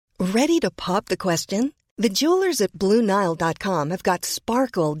Ready to pop the question? The jewelers at BlueNile.com have got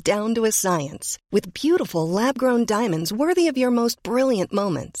sparkle down to a science with beautiful lab-grown diamonds worthy of your most brilliant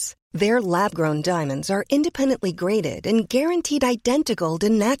moments. Their lab-grown diamonds are independently graded and guaranteed identical to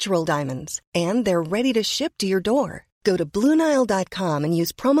natural diamonds, and they're ready to ship to your door. Go to BlueNile.com and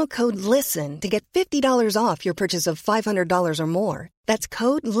use promo code LISTEN to get $50 off your purchase of $500 or more. That's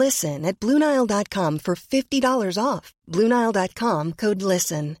code LISTEN at BlueNile.com for $50 off. BlueNile.com, code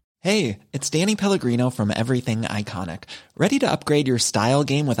LISTEN. Hey, it's Danny Pellegrino from Everything Iconic. Ready to upgrade your style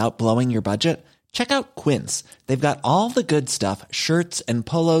game without blowing your budget? Check out Quince. They've got all the good stuff, shirts and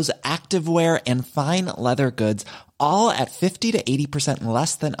polos, activewear, and fine leather goods, all at 50 to 80%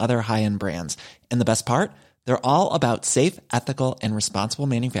 less than other high-end brands. And the best part? They're all about safe, ethical, and responsible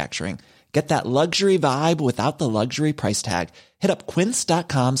manufacturing. Get that luxury vibe without the luxury price tag. Hit up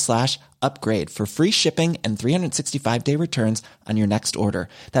quince.com/upgrade for free shipping and 365-day returns on your next order.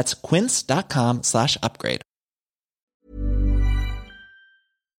 That's quince.com/upgrade.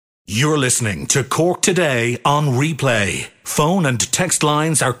 You're listening to Cork Today on replay. Phone and text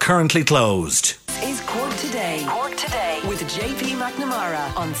lines are currently closed. This is Cork Today. Cork Today with JP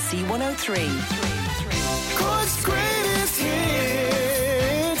McNamara on C103. Cork's greatest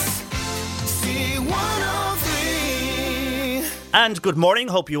hits, C103. And good morning,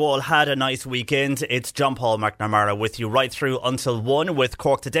 hope you all had a nice weekend. It's John Paul McNamara with you right through until 1 with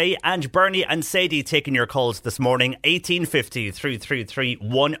Cork Today, and Bernie and Sadie taking your calls this morning, 1850 333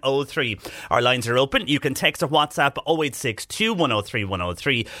 103. Our lines are open. You can text or WhatsApp 086 2103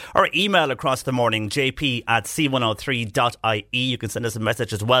 103 or email across the morning jp@c103.ie. You can send us a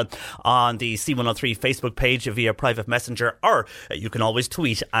message as well on the C103 Facebook page via private messenger, or you can always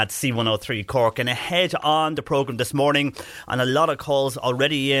tweet at C103 Cork. And ahead on the programme this morning, and a lot of calls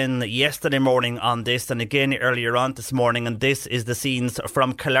already in yesterday morning on this, and again earlier on this morning, and this is the scenes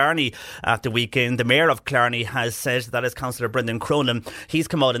from Killarney at the weekend. The Mayor of Killarney has said, that is Councillor Brendan Cronin, he's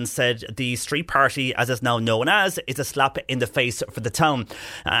come out and said the street party, as it's now known as, is a slap in the face for the town.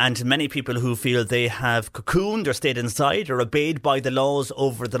 And many people who feel they have cocooned or stayed inside or obeyed by the laws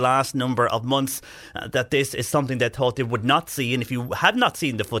over the last number of months, that this is something they thought they would not see. And if you have not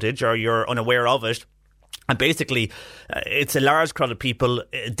seen the footage or you're unaware of it, and basically, it's a large crowd of people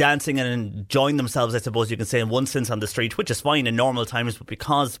dancing and enjoying themselves, I suppose you can say, in one sense on the street, which is fine in normal times, but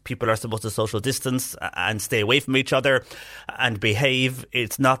because people are supposed to social distance and stay away from each other and behave,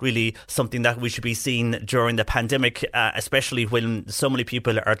 it's not really something that we should be seeing during the pandemic, especially when so many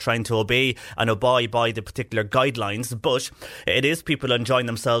people are trying to obey and abide by the particular guidelines. But it is people enjoying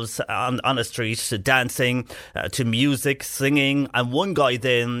themselves on a street, dancing to music, singing, and one guy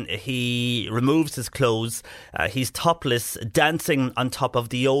then, he removes his clothes. He's topless, dancing on top of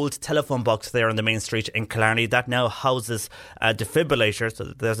the old telephone box there on the main street in Killarney that now houses a defibrillator. So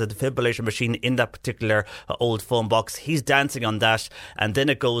there's a defibrillator machine in that particular old phone box. He's dancing on that, and then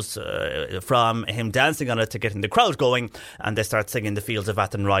it goes from him dancing on it to getting the crowd going, and they start singing The Fields of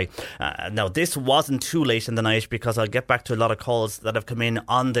Athenry. Now, this wasn't too late in the night, because I'll get back to a lot of calls that have come in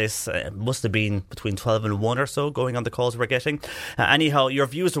on this. It must have been between 12 and 1 or so going on the calls we're getting. Anyhow, your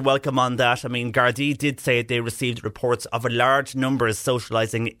views are welcome on that. I mean, Gardaí did say they received reports of a large numbers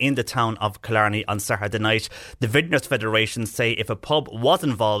socialising in the town of Killarney on Saturday night. The Vintners Federation say if a pub was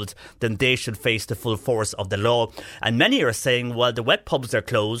involved, then they should face the full force of the law. And many are saying, well, the wet pubs are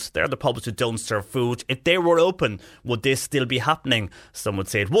closed. They're the pubs who don't serve food. If they were open, would this still be happening? Some would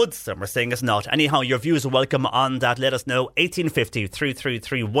say it would, some are saying it's not. Anyhow, your views are welcome on that. Let us know, 1850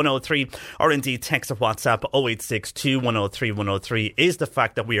 333 103, or indeed text or WhatsApp 086 2103 103. Is the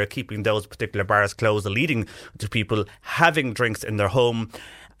fact that we are keeping those particular bars closed leading to people having drinks in their home,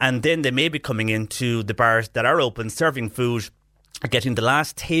 and then they may be coming into the bars that are open, serving food, getting the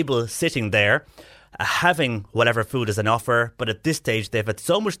last table sitting there, having whatever food is on offer, but at this stage they've had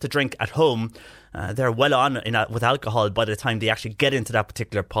so much to drink at home, they're well on with alcohol by the time they actually get into that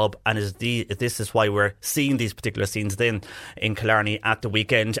particular pub. And this is why we're seeing these particular scenes then in Killarney at the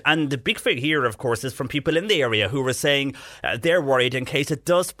weekend. And the big figure here, of course, is from people in the area who are saying they're worried in case it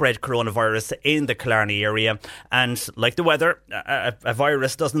does spread coronavirus in the Killarney area. And like the weather, a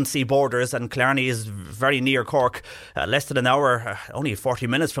virus doesn't see borders, and Killarney is very near Cork, less than an hour, only 40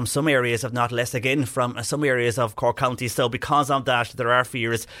 minutes from some areas, if not less again, from some areas of Cork County. So because of that, there are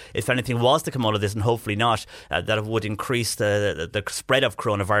fears if anything was to come out of of this, and hopefully not, that it would increase the spread of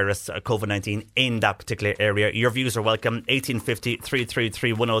coronavirus, COVID-19 in that particular area. Your views are welcome. 1850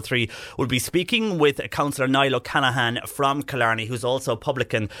 333 103. We'll be speaking with Councillor Niall O'Callaghan from Killarney, who's also a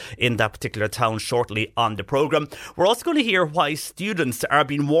publican in that particular town, shortly on the programme. We're also going to hear why students are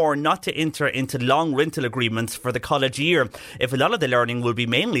being warned not to enter into long rental agreements for the college year, if a lot of the learning will be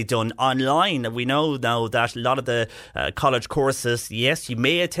mainly done online. We know now that a lot of the college courses, yes, you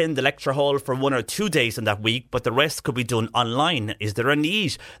may attend the lecture hall for 1 or 2 days in that week, but the rest could be done online. Is there a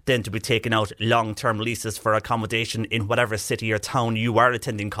need then to be taking out long-term leases for accommodation in whatever city or town you are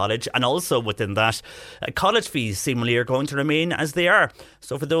attending college? And also within that, college fees seemingly are going to remain as they are.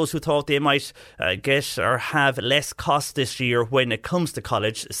 So for those who thought they might get or have less cost this year when it comes to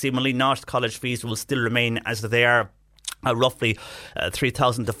college, seemingly not. College fees will still remain as they are, roughly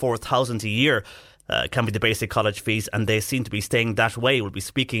 3,000 to 4,000 a year. Can be the basic college fees, and they seem to be staying that way. We'll be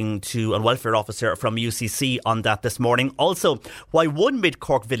speaking to a welfare officer from UCC on that this morning. Also, why one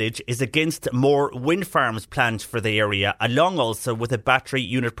Mid-Cork village is against more wind farms planned for the area, along also with a battery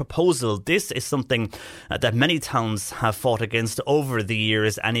unit proposal. This is something that many towns have fought against over the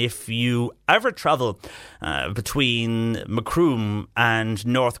years, and if you ever travel between Macroom and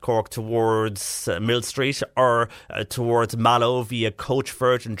North Cork towards Mill Street, or towards Mallow via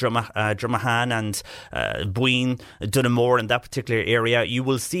Coachford and Drumahan and Buin, Dunamore, in that particular area, you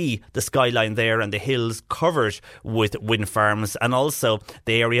will see the skyline there and the hills covered with wind farms, and also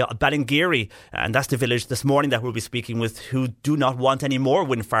the area of Ballingeary, and that's the village this morning that we'll be speaking with, who do not want any more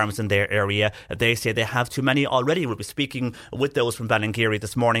wind farms in their area. They say they have too many already. We'll be speaking with those from Ballingeary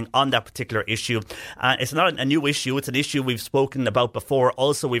this morning on that particular issue. It's not a new issue, it's an issue we've spoken about before.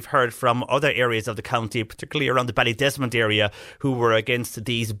 Also, we've heard from other areas of the county, particularly around the Ballydesmond area, who were against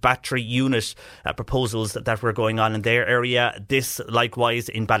these battery unit proposals that were going on in their area. This likewise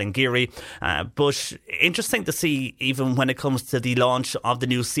in Ballingeary. But interesting to see, even when it comes to the launch of the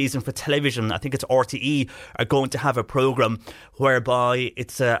new season for television, I think it's RTE are going to have a programme whereby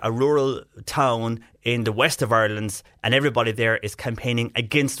it's a rural town in the west of Ireland, and everybody there is campaigning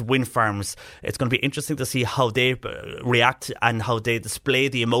against wind farms. It's going to be interesting to see how they react and how they display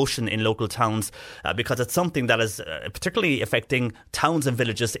the emotion in local towns, because it's something that is particularly affecting towns and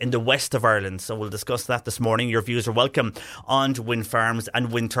villages in the west of Ireland. So we'll discuss that this morning. Your views are welcome on wind farms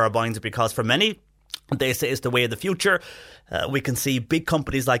and wind turbines, because for many, they say it's the way of the future. We can see big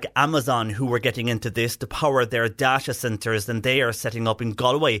companies like Amazon who are getting into this to power their data centres, and they are setting up in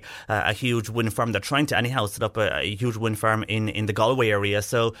Galway a huge wind farm. They're trying to anyhow set up a huge wind farm in the Galway area.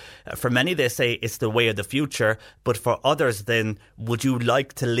 So for many, they say it's the way of the future. But for others then, would you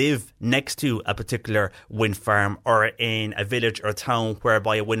like to live next to a particular wind farm, or in a village or town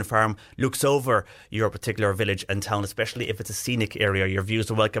whereby a wind farm looks over your particular village and town, especially if it's a scenic area? Your views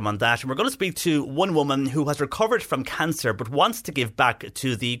are welcome on that. And we're going to speak to one woman who has recovered from cancer but wants to give back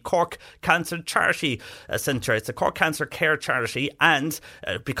to the Cork Cancer Charity Centre. It's a Cork Cancer Care Charity, and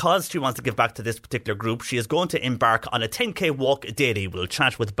because she wants to give back to this particular group, she is going to embark on a 10k walk daily. We'll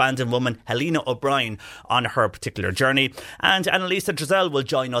chat with Bandon woman Helena O'Brien on her particular journey, and Annalisa Drizel will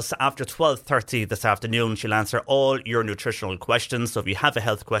join us after 12:30 this afternoon. She'll answer all your nutritional questions. So if you have a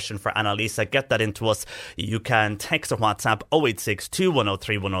health question for Annalisa, get that into us. You can text or WhatsApp 086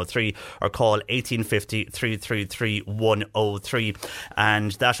 2103 103 or call 1850 333 103,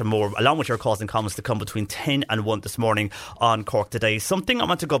 and that and more, along with your calls and comments, to come between 10 and 1 this morning on Cork Today. Something I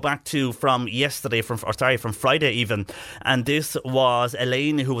want to go back to from yesterday, from Friday even, and this was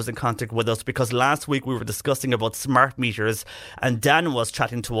Elaine who was in contact with us, because last week we were discussing about smart meters, and Dan was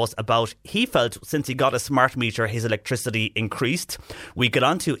chatting to us about, he felt since he got a smart meter his electricity increased. We got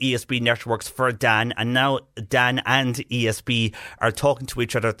on to ESB Networks for Dan, and now Dan and ESB are talking to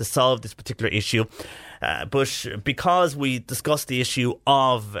each other to solve this particular issue. But because we discussed the issue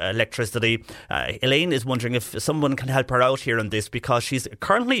of electricity, Elaine is wondering if someone can help her out here on this, because she's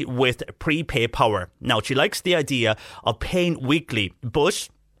currently with Prepay Power. Now, she likes the idea of paying weekly, but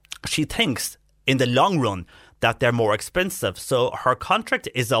she thinks in the long run that they're more expensive. So her contract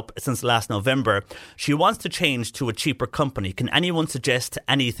is up since last November. She wants to change to a cheaper company. Can anyone suggest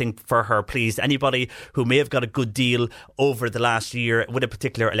anything for her, please? Anybody who may have got a good deal over the last year with a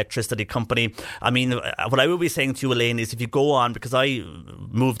particular electricity company? I mean, what I will be saying to you, Elaine, is if you go on, because I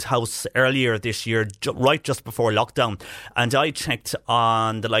moved house earlier this year, right just before lockdown, and I checked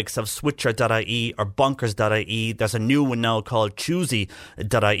on the likes of switcher.ie or bonkers.ie. There's a new one now called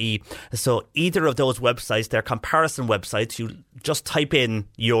choosy.ie. So either of those websites, they're comparison websites. You just type in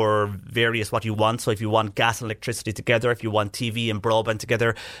your various what you want. So if you want gas and electricity together, if you want TV and broadband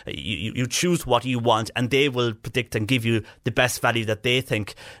together, you choose what you want, and they will predict and give you the best value that they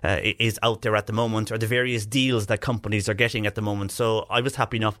think is out there at the moment, or the various deals that companies are getting at the moment. So I was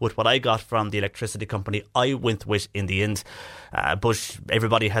happy enough with what I got from the electricity company I went with in the end. But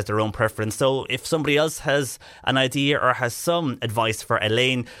everybody has their own preference. So if somebody else has an idea or has some advice for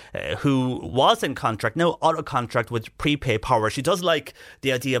Elaine, who was in contract, now out of contract with Prepay Power, she does like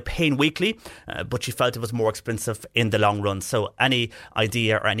the idea of paying weekly, but she felt it was more expensive in the long run. So any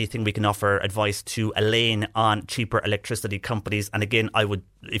idea or anything we can offer advice to Elaine on cheaper electricity companies. And again, I would,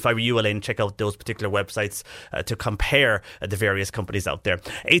 if I were you, Elaine, check out those particular websites to compare the various companies out there.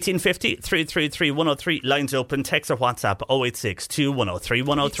 1850 333 103. Lines open. Text or WhatsApp 086 103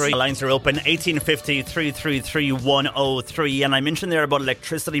 103. Lines are open. 1850 333 103. And I mentioned there about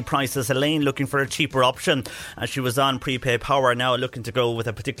electricity prices. Elaine looking for a cheaper option. She was on Prepay Power, now looking to go with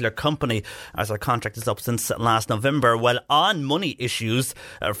a particular company as her contract is up since last November. Well, on money issues,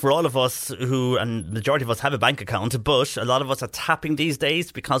 for all of us who, and the majority of us have a bank account, but a lot of us are tapping these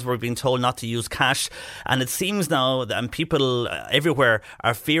days because we're being told not to use cash. And it seems now that people everywhere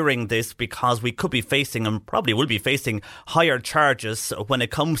are fearing this, because we could be facing, and probably will be facing, higher charges when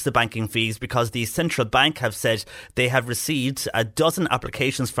it comes to banking fees, because the central bank have said they have received a dozen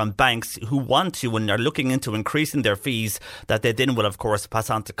applications from banks who want to and are looking into increasing their fees that they then will of course pass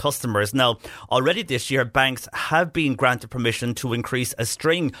on to customers. Now, already this year banks have been granted permission to increase a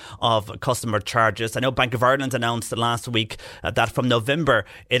string of customer charges. I know Bank of Ireland announced last week that from November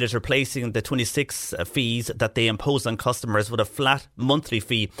it is replacing the 26 fees that they impose on customers with a flat monthly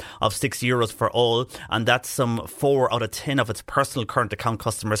fee of €6 for all, and that's some 4 out of 10 of its personal current account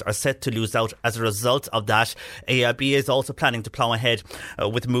customers are set to lose out as a result of that. AIB is also planning to plough ahead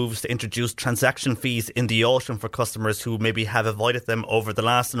with moves to introduce transaction fees in the autumn for customers who maybe have avoided them over the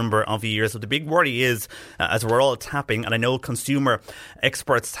last number of years. So the big worry is, as we're all tapping, and I know consumer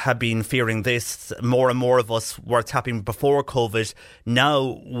experts have been fearing this, more and more of us were tapping before COVID.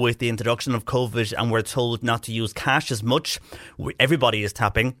 Now with the introduction of COVID and we're told not to use cash as much, everybody is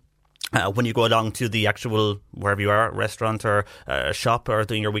tapping. When you go along to the actual, wherever you are, restaurant or shop, or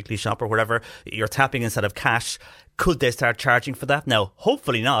doing your weekly shop or whatever, you're tapping instead of cash. Could they start charging for that? Now,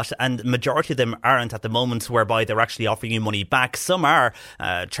 hopefully not, and majority of them aren't at the moment, whereby they're actually offering you money back. Some are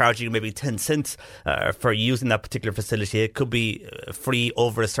charging you maybe 10 cents for using that particular facility. It could be free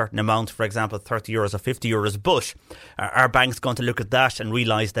over a certain amount, for example, €30 or €50. But are banks going to look at that and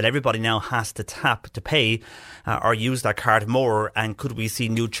realise that everybody now has to tap to pay or use that card more? And could we see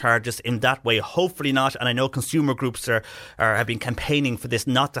new charges in that way? Hopefully not. And I know consumer groups have been campaigning for this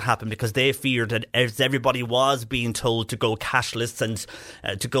not to happen, because they feared that as everybody was being told to go cashless and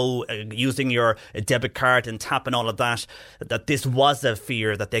to go using your debit card and tap and all of that, that this was a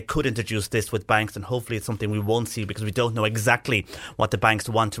fear that they could introduce this with banks. And hopefully it's something we won't see, because we don't know exactly what the banks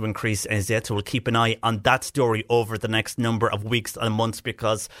want to increase as yet. So we'll keep an eye on that story over the next number of weeks and months,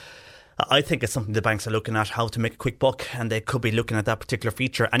 because I think it's something the banks are looking at, how to make a quick buck, and they could be looking at that particular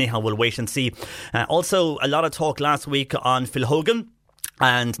feature. Anyhow, we'll wait and see. Also, a lot of talk last week on Phil Hogan.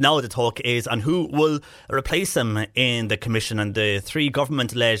 And now the talk is on who will replace him in the Commission. And the 3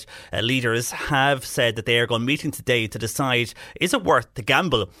 government-led leaders have said that they are going meeting today to decide, is it worth the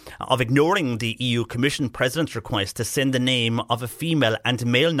gamble of ignoring the EU Commission President's request to send the name of a female and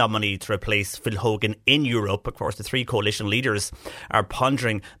male nominee to replace Phil Hogan in Europe. Of course, the 3 coalition leaders are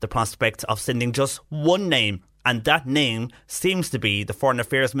pondering the prospect of sending just one name, and that name seems to be the Foreign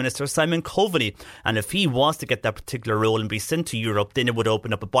Affairs Minister, Simon Coveney. And if he was to get that particular role and be sent to Europe, then it would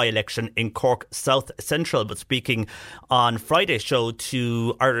open up a by-election in Cork South Central. But speaking on Friday's show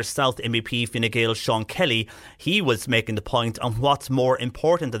to Irish South MEP Fine Gael Sean Kelly, he was making the point on what's more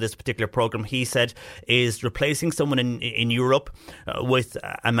important to this particular programme. He said is replacing someone in Europe with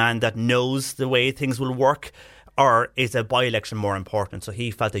a man that knows the way things will work, or is a by-election more important? So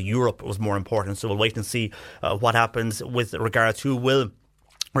he felt that Europe was more important. So we'll wait and see what happens with regard to who will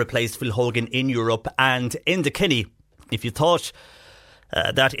replace Phil Hogan in Europe. And Enda Kenny, if you thought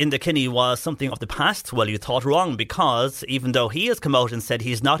that Enda Kenny was something of the past, well, you thought wrong, because even though he has come out and said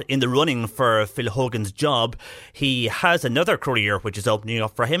he's not in the running for Phil Hogan's job, he has another career which is opening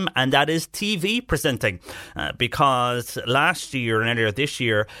up for him, and that is TV presenting. Because last year and earlier this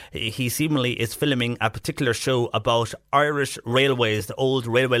year, he seemingly is filming a particular show about Irish railways, the old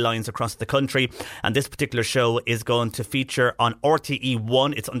railway lines across the country. And this particular show is going to feature on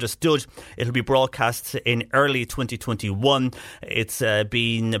RTE1. It's understood it'll be broadcast in early 2021. It's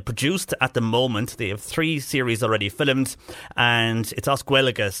being produced at the moment. They have 3 series already filmed, and it's Os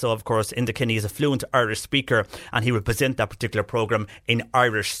Gaeilge. So, of course, Enda Kenny is a fluent Irish speaker, and he will present that particular programme in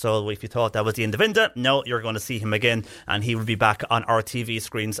Irish. So if you thought that was the end of Enda, no, you're going to see him again, and he will be back on our TV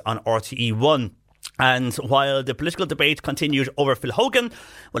screens on RTE1. And while the political debate continued over Phil Hogan,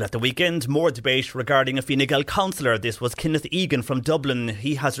 well, at the weekend, more debate regarding a Fine Gael councillor. This was Kenneth Egan from Dublin.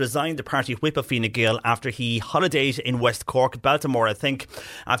 He has resigned the party whip of Fine Gael after he holidayed in West Cork, Baltimore, I think,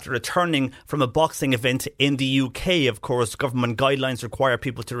 after returning from a boxing event in the UK. Of course, government guidelines require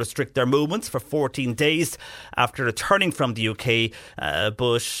people to restrict their movements for 14 days after returning from the UK.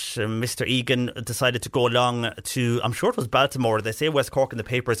 But Mr. Egan decided to go along to, I'm sure it was Baltimore. They say West Cork in the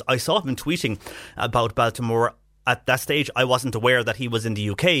papers. I saw him tweeting about Baltimore. At that stage, I wasn't aware that he was in the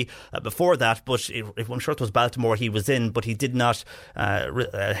UK before that, but I'm sure it was Baltimore he was in, but he did not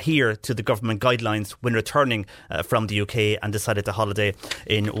adhere to the government guidelines when returning from the UK and decided to holiday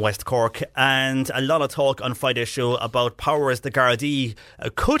in West Cork. And a lot of talk on Friday's show about powers the Gardaí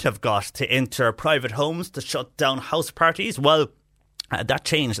could have got to enter private homes to shut down house parties. Well, that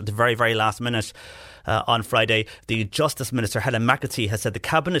changed at the very, very last minute. On Friday, the Justice Minister Helen McEntee has said the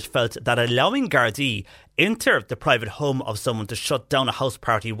Cabinet felt that allowing Gardaí enter the private home of someone to shut down a house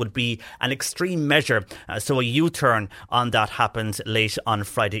party would be an extreme measure. So a U-turn on that happened late on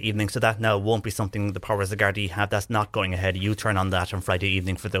Friday evening. So that now won't be something the powers the Gardaí have. That's not going ahead. A U-turn on that on Friday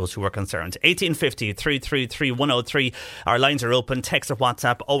evening for those who are concerned. 1850 333 103. Our lines are open. Text or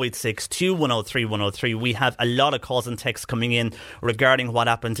WhatsApp 086 103 103. We have a lot of calls and texts coming in regarding what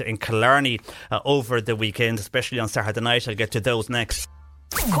happened in Killarney over the weekend, especially on Saturday night. I'll get to those next.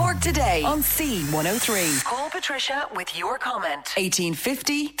 Cork Today on C103. Call Patricia with your comment.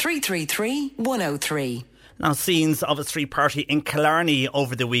 1850 333 103. Now, scenes of a street party in Killarney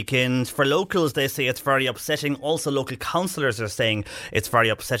over the weekend. For locals, they say it's very upsetting. Also, local councillors are saying it's very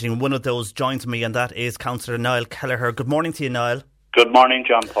upsetting. One of those joins me, and that is Councillor Niall Kelleher. Good morning to you, Niall. Good morning,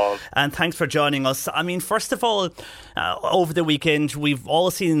 John Paul. And thanks for joining us. I mean, first of all, over the weekend, we've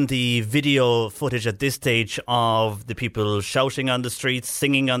all seen the video footage at this stage of the people shouting on the streets,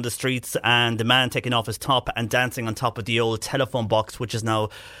 singing on the streets, and the man taking off his top and dancing on top of the old telephone box, which is now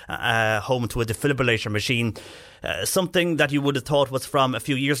home to a defibrillator machine. Something that you would have thought was from a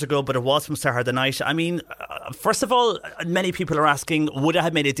few years ago, but it was from Saturday night. I mean, first of all, many people are asking, would it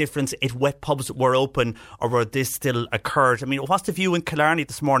have made a difference if wet pubs were open, or would this still occurred? I mean, what's the view in Killarney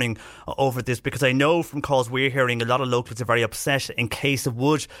this morning over this? Because I know from calls we're hearing, a lot of locals are very upset in case it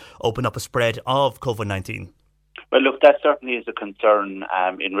would open up a spread of COVID-19. Well, look, that certainly is a concern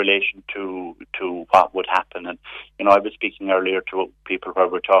in relation to what would happen. And, you know, I was speaking earlier to people where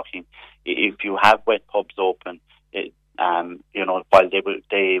we're talking, if you have wet pubs open, you know, while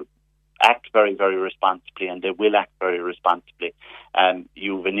they act very, very responsibly, and they will act very responsibly,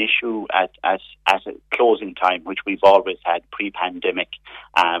 you've an issue at a closing time, which we've always had pre-pandemic,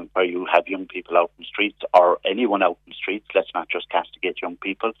 where you have young people out in the streets, or anyone out in the streets. Let's not just castigate young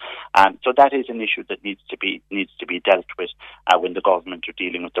people. So that is an issue that needs to be dealt with when the government are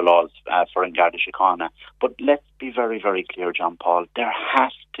dealing with the laws for An Garda Síochána. But let's be very, very clear, John Paul. There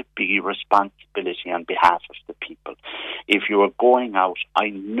has to be responsibility on behalf of the people. If you are going out, I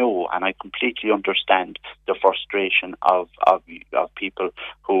know and I completely understand the frustration of people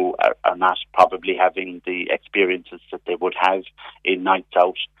who are not probably having the experiences that they would have in nights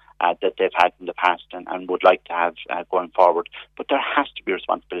out that they've had in the past and would like to have going forward. But there has to be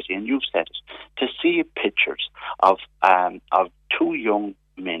responsibility, and you've said it. To see pictures of 2 young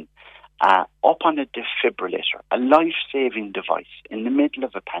men up on a defibrillator, a life-saving device in the middle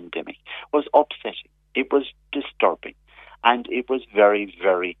of a pandemic, was upsetting. It was disturbing, and it was very,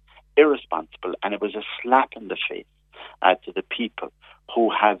 very irresponsible, and it was a slap in the face to the people who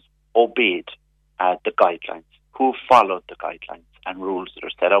have obeyed the guidelines, who followed the guidelines and rules that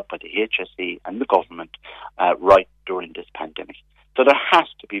are set out by the HSE and the government right during this pandemic. So there has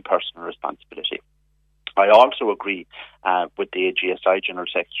to be personal responsibility. I also agree with the AGSI General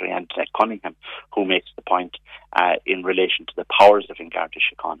Secretary, Anthony Cunningham, who makes the point in relation to the powers of An Garda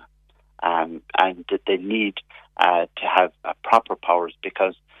Síochána, and that they need to have proper powers,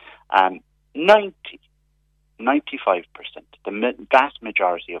 because 95%, the vast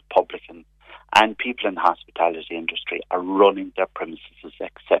majority of publicans and people in the hospitality industry are running their premises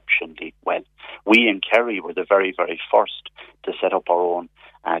exceptionally well. We in Kerry were the very, very first to set up our own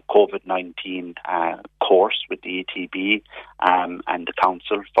COVID-19 course with the ETB and the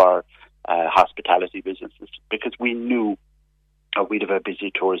Council for hospitality businesses, because we knew we'd have a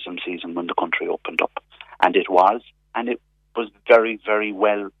busy tourism season when the country opened up. And it was very, very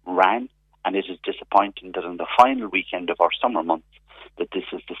well ran. And it is disappointing that on the final weekend of our summer months, that this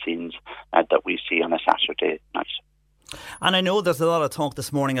is the scenes that we see on a Saturday night. And I know there's a lot of talk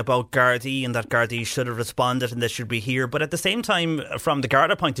this morning about Gardaí and that Gardaí should have responded and they should be here. But at the same time, from the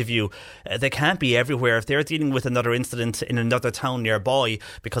Garda point of view, they can't be everywhere. If they're dealing with another incident in another town nearby,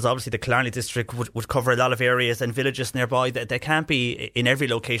 because obviously the Killarney district would cover a lot of areas and villages nearby, they can't be in every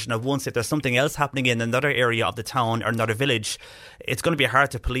location at once. If there's something else happening in another area of the town or another village, it's going to be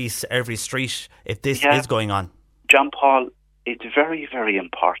hard to police every street if this is going on. John Paul, it's very, very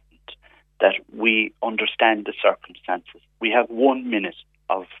important that we understand the circumstances. We have 1 minute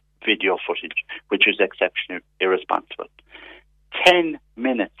of video footage, which is exceptionally irresponsible. 10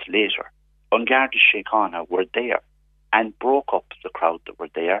 minutes later, An Garda Síochána were there and broke up the crowd that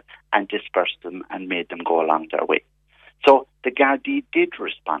were there and dispersed them and made them go along their way. So the Gardaí did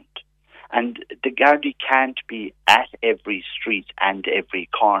respond. And the Gardaí can't be at every street and every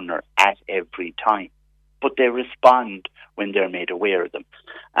corner at every time, but they respond when they're made aware of them.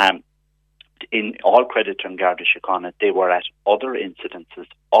 In all credit to An Garda Síochána, they were at other incidences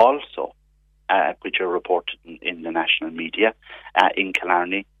also, which are reported in the national media in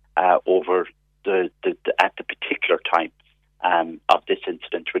Killarney over at the particular time of this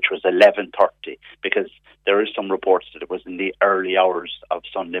incident, which was 11:30, because there is some reports that it was in the early hours of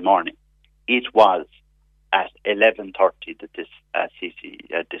Sunday morning. It was at 11:30 that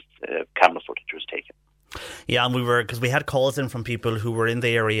this camera footage was taken. Yeah, and because we had calls in from people who were in the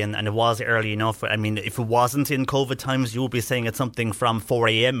area and it was early enough. I mean, if it wasn't in COVID times, you would be saying it's something from 4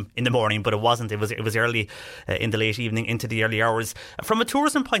 a.m. in the morning, but it wasn't. It was early in the late evening into the early hours. From a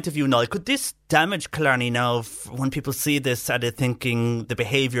tourism point of view, Niall, could this damage Killarney now when people see this? Are they thinking the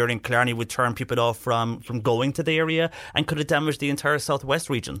behaviour in Killarney would turn people off from going to the area? And could it damage the entire southwest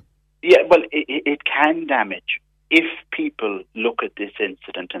region? Yeah, well, it can damage if people look at this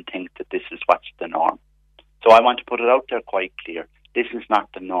incident and think that this is what's the norm. So I want to put it out there quite clear. This is not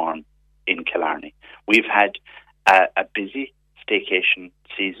the norm in Killarney. We've had a busy staycation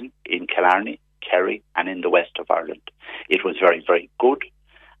season in Killarney, Kerry and in the west of Ireland. It was very, very good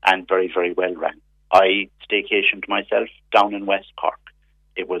and very, very well run. I staycationed myself down in West Cork.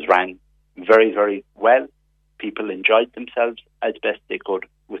 It was ran very, very well. People enjoyed themselves as best they could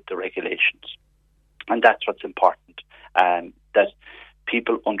with the regulations. And that's what's important, that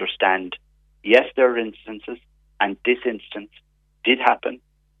people understand. Yes, there are instances, and this instance did happen,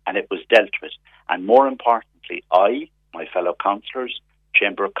 and it was dealt with. And more importantly, my fellow councillors,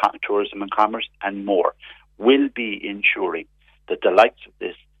 Chamber of Tourism and Commerce, and more, will be ensuring that the likes of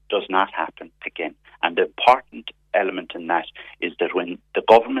this does not happen again. And the important element in that is that when the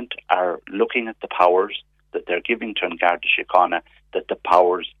government are looking at the powers that they're giving to An Garda Síochána, that the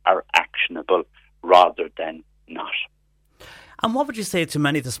powers are actionable rather than not. And what would you say to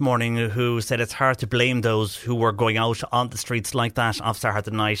many this morning who said it's hard to blame those who were going out on the streets like that on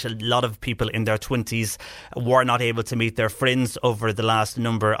Saturday night? A lot of people in their 20s were not able to meet their friends over the last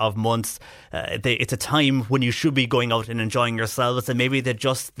number of months. It's a time when you should be going out and enjoying yourselves, and maybe they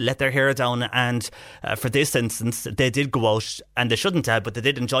just let their hair down. And for this instance, they did go out, and they shouldn't have, but they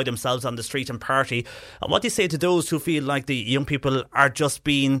did enjoy themselves on the street and party. And what do you say to those who feel like the young people are just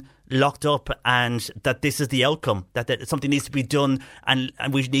being locked up and that this is the outcome, that something needs to be done, and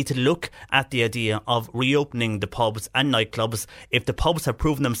we need to look at the idea of reopening the pubs and nightclubs? If the pubs have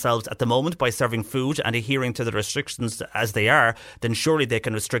proven themselves at the moment by serving food and adhering to the restrictions as they are, then surely they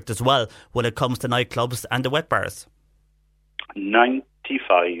can restrict as well when it comes to nightclubs and the wet bars. 95%,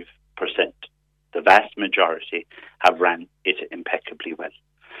 the vast majority, have ran it impeccably well.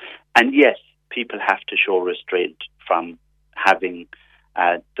 And yes, people have to show restraint from having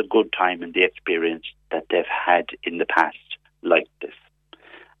the good time and the experience that they've had in the past like this.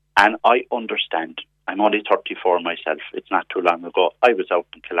 And I understand. I'm only 34 myself. It's not too long ago. I was out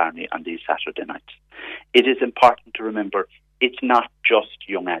in Killarney on these Saturday nights. It is important to remember it's not just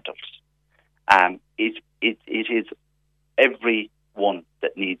young adults. It is everyone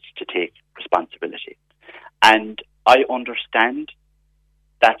that needs to take responsibility. And I understand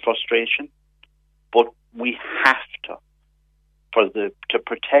that frustration, but we have to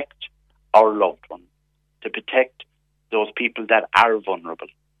protect our loved ones, to protect those people that are vulnerable.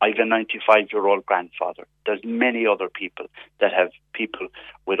 I have a 95-year-old grandfather. There's many other people that have people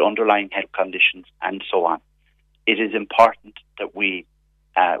with underlying health conditions and so on. It is important that we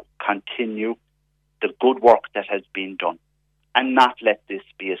continue the good work that has been done and not let this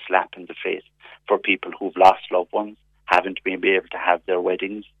be a slap in the face for people who've lost loved ones, haven't been able to have their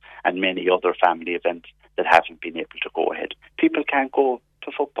weddings and many other family events that haven't been able to go ahead. People can't go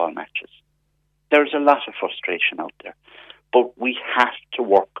to football matches. There's a lot of frustration out there. But we have to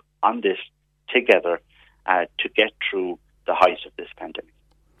work on this together to get through the height of this pandemic.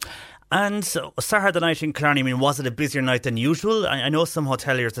 And so, Saturday night in Killarney, I mean, was it a busier night than usual? I know some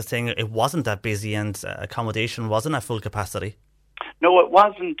hoteliers are saying it wasn't that busy and accommodation wasn't at full capacity. No, it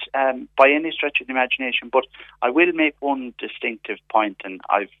wasn't by any stretch of the imagination. But I will make one distinctive point, and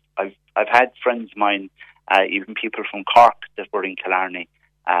I've had friends of mine, even people from Cork, that were in Killarney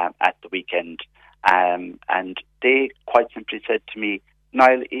at the weekend, and they quite simply said to me,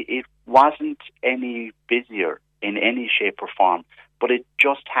 Niall, it wasn't any busier in any shape or form, but it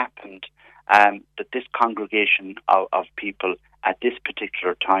just happened that this congregation of people at this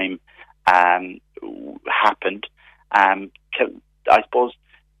particular time happened. I suppose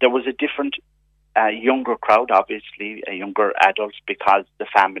there was a different younger crowd, obviously, younger adults, because the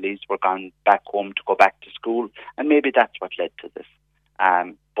families were gone back home to go back to school, and maybe that's what led to this.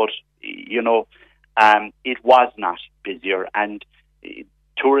 But, it was not busier, and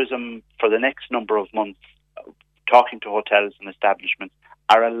tourism for the next number of months, talking to hotels and establishments,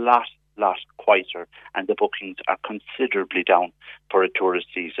 are a lot quieter, and the bookings are considerably down for a tourist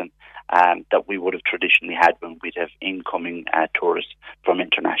season that we would have traditionally had when we'd have incoming tourists from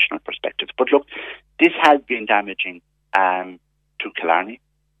international perspectives. But look, this has been damaging to Killarney.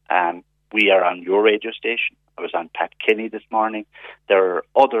 We are on your radio station. I was on Pat Kenny this morning. There are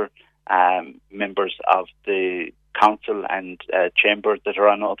other members of the council and chamber that are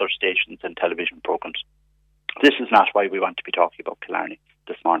on other stations and television programmes. This is not why we want to be talking about Killarney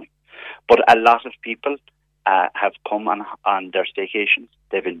this morning. But a lot of people have come on their staycations.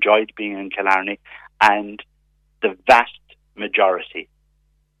 They've enjoyed being in Killarney, and the vast majority,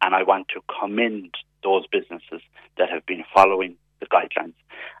 and I want to commend those businesses that have been following the guidelines.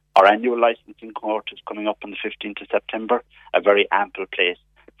 Our annual licensing court is coming up on the 15th of September, a very ample place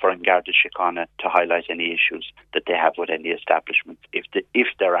for An Garda Síochána to highlight any issues that they have with any establishments, if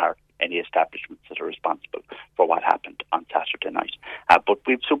there are any establishments that are responsible for what happened on Saturday night. But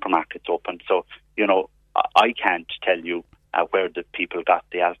we've supermarkets open, so, I can't tell you where the people got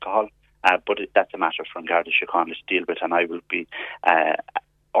the alcohol, but that's a matter for An Garda Síochána to deal with, and I will be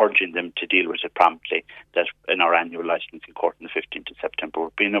urging them to deal with it promptly, that in our annual licensing court on the 15th of September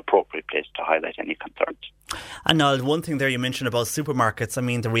would be an appropriate place to highlight any concerns. And Niall, one thing there you mentioned about supermarkets, I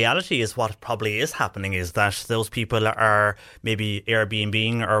mean, the reality is what probably is happening is that those people are maybe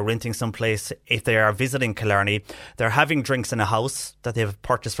Airbnb or renting someplace. If they are visiting Killarney, they're having drinks in a house that they've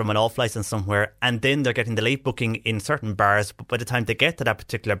purchased from an off-licence somewhere, and then they're getting the late booking in certain bars, but by the time they get to that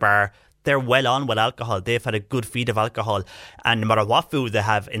particular bar, they're well on with alcohol. They've had a good feed of alcohol, and no matter what food they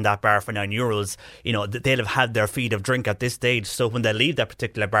have in that bar for €9, they'll have had their feed of drink at this stage. So when they leave that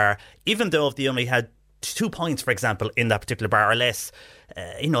particular bar, even though if they only had 2 points, for example, in that particular bar or less,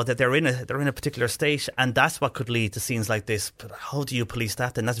 that they're in a particular state, and that's what could lead to scenes like this. But how do you police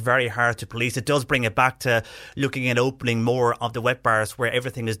that? And that's very hard to police. It does bring it back to looking at opening more of the wet bars where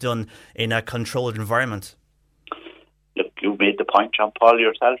everything is done in a controlled environment. Look, you made the point, John Paul,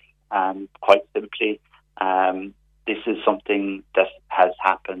 yourself. Quite simply, this is something that has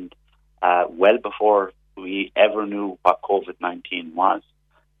happened well before we ever knew what COVID-19 was.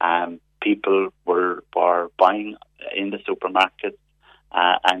 People were buying in the supermarkets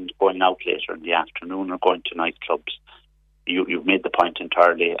and going out later in the afternoon or going to nightclubs. You've made the point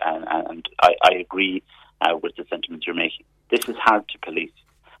entirely, and I agree with the sentiments you're making. This is hard to police,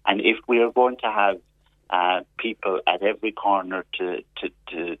 and if we are going to have people at every corner to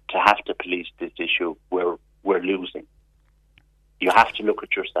have to police this issue, we're losing. You have to look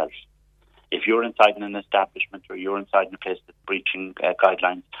at yourself. If you're inside in an establishment, or you're inside in a place that's breaching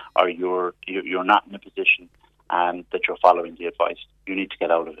guidelines, or you're not in a position that you're following the advice, you need to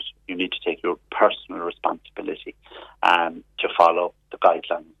get out of it. You need to take your personal responsibility to follow the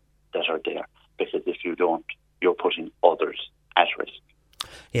guidelines that are there, because if you don't, you're putting others at risk.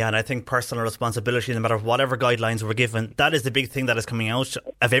 Yeah, and I think personal responsibility, no matter whatever guidelines we're given, that is the big thing that is coming out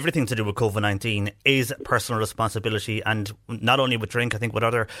of everything to do with COVID-19, is personal responsibility. And not only with drink, I think with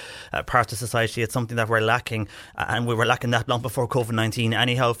other parts of society, it's something that we're lacking, and we were lacking that long before COVID-19.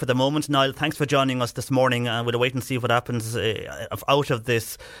 Anyhow, for the moment, Niall, thanks for joining us this morning. We'll wait and see what happens out of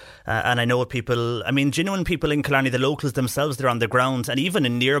this. And I know people, genuine people in Killarney, the locals themselves, they're on the ground, and even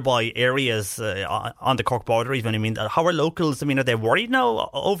in nearby areas on the Cork border even. How are locals? Are they worried now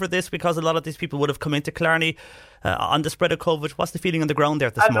over this, because a lot of these people would have come into Killarney on the spread of COVID? What's the feeling on the ground there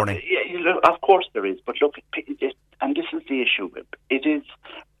this morning? Of course there is, but look, and this is the issue. It is,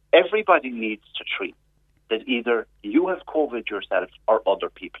 everybody needs to treat that either you have COVID yourself or other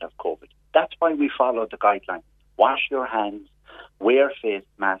people have COVID. That's why we follow the guidelines. Wash your hands, wear face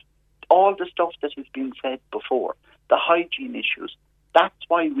masks, all the stuff that has been said before, the hygiene issues. That's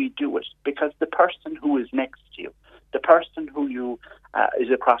why we do it, because the person who is next to you, the person who you is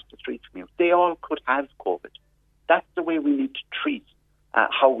across the street from you, they all could have COVID. That's the way we need to treat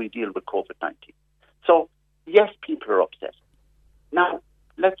how we deal with COVID-19. So, yes, people are upset. Now,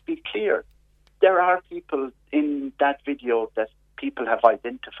 let's be clear. There are people in that video that people have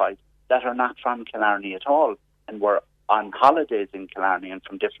identified that are not from Killarney at all and were on holidays in Killarney and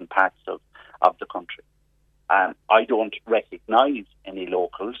from different parts of the country. I don't recognise any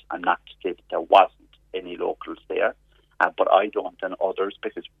locals. I'm not to say that there wasn't any locals there, but I don't, and others,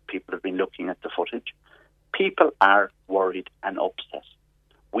 because people have been looking at the footage. People are worried and upset.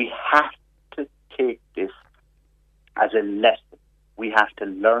 We have to take this as a lesson. We have to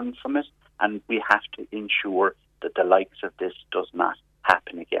learn from it, and we have to ensure that the likes of this does not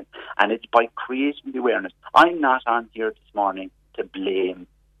happen again. And it's by creating the awareness. I'm not on here this morning to blame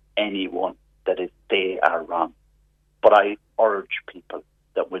anyone that is they are wrong. But I urge people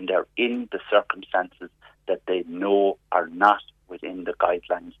that when they're in the circumstances that they know are not within the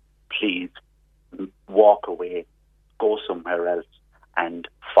guidelines, please walk away, go somewhere else and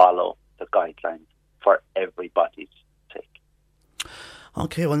follow the guidelines for everybody's sake.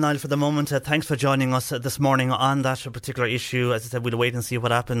 Okay, well, Niall, for the moment, thanks for joining us this morning on that particular issue. As I said, we'll wait and see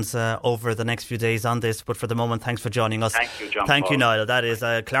what happens over the next few days on this. But for the moment, thanks for joining us. Thank you, John. Thank you, Niall. That is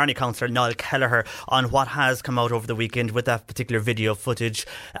Killarney Councillor Niall Kelleher on what has come out over the weekend with that particular video footage.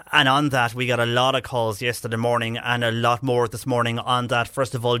 And on that, we got a lot of calls yesterday morning and a lot more this morning on that.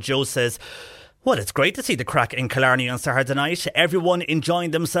 First of all, Joe says, well, it's great to see the crack in Killarney on Saturday night. Everyone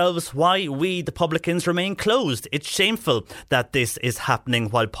enjoying themselves. Why we, the publicans, remain closed. It's shameful that this is happening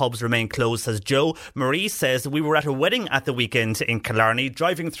while pubs remain closed, says Joe. Marie says, we were at a wedding at the weekend in Killarney,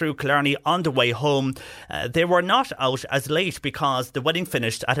 driving through Killarney on the way home. They were not out as late because the wedding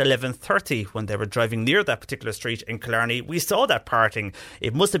finished at 11:30. When they were driving near that particular street in Killarney, we saw that parting.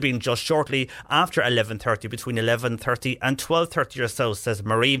 It must have been just shortly after 11:30, between 11:30 and 12:30 or so, says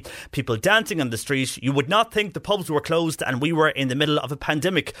Marie. People dancing on the street. You would not think the pubs were closed and we were in the middle of a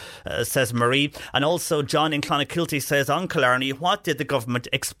pandemic, says Marie. And also John in Clonakilty says, on Killarney, what did the government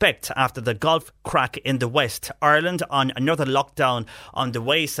expect after the golf crack in the West? Ireland on another lockdown on the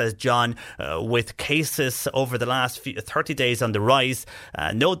way, says John, with cases over the last 30 days on the rise.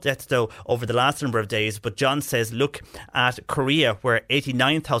 No deaths though over the last number of days, but John says look at Korea where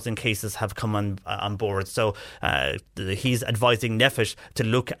 89,000 cases have come on board. So he's advising NPHET to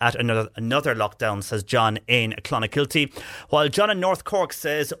look at another lockdown, says John in Clonakilty. While John in North Cork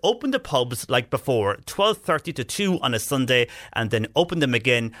says open the pubs like before, 12:30 to 2 on a Sunday, and then open them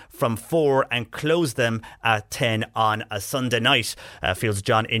again from 4 and close them at 10 on a Sunday night, feels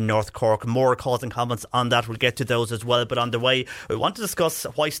John in North Cork. More calls and comments on that. We'll get to those as well. But on the way, we want to discuss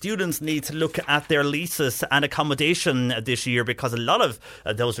why students need to look at their leases and accommodation this year, because a lot of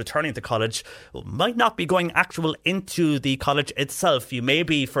those returning to college might not be going actual into the college itself. You may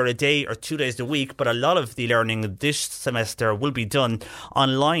be for a day or 2 days a week, but a lot of the learning this semester will be done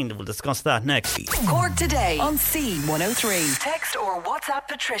online. We'll discuss that next. Cork Today on C103. Text or WhatsApp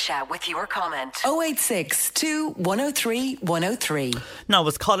Patricia with your comment. 0862 103 103. Now,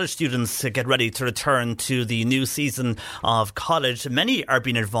 as college students get ready to return to the new season of college, many are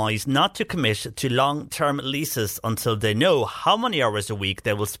being advised not to commit to long-term leases until they know how many hours a week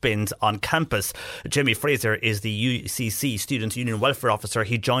they will spend on campus. Jamie Fraser is the UCC Student Union Welfare Officer.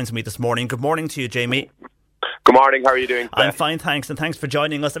 He joins me this morning. Good morning to you, Jamie. Good morning, how are you doing today? I'm fine, thanks, and thanks for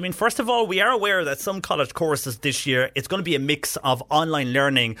joining us. I mean, first of all, we are aware that some college courses this year, it's going to be a mix of online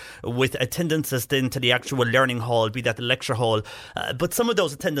learning with attendances then to the actual learning hall, be that the lecture hall. But some of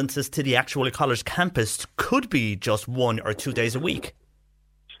those attendances to the actual college campus could be just 1 or 2 days a week.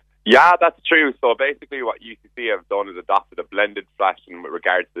 Yeah, that's true. So basically what UCC have done is adopted a blended fashion with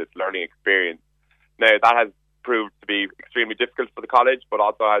regards to this learning experience. Now, that has proved to be extremely difficult for the college, but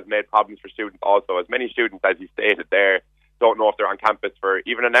also has made problems for students also, as many students, as you stated there, don't know if they're on campus for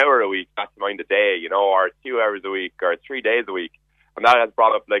even an hour a week, not to mind a day, or 2 hours a week or 3 days a week. And that has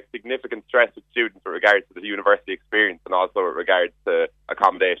brought up significant stress with students with regards to the university experience and also with regards to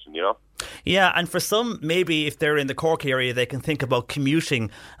accommodation, Yeah, and for some, maybe if they're in the Cork area, they can think about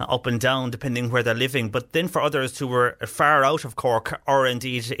commuting up and down depending where they're living. But then for others who were far out of Cork or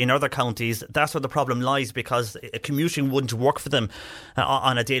indeed in other counties, that's where the problem lies, because commuting wouldn't work for them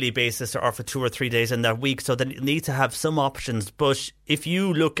on a daily basis or for 2 or 3 days in that week. So they need to have some options. But if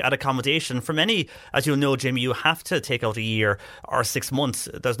you look at accommodation, for many, as you'll know, Jimmy, you have to take out a year or 6 months.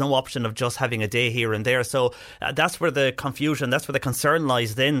 There's no option of just having a day here and there. So that's where the confusion, that's where the concern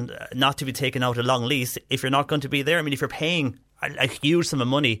lies then, not to be taken out a long lease if you're not going to be there. I mean, if you're paying a huge sum of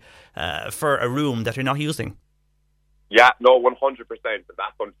money for a room that you're not using. Yeah, no, 100%. And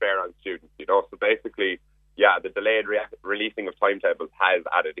that's unfair on students, So basically, the delayed releasing of timetables has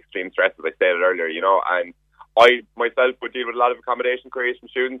added extreme stress, as I stated earlier, you know, and I myself would deal with a lot of accommodation queries from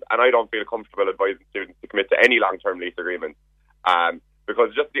students, and I don't feel comfortable advising students to commit to any long-term lease agreements.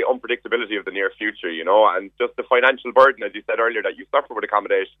 Because just the unpredictability of the near future, you know, and just the financial burden, as you said earlier, that you suffer with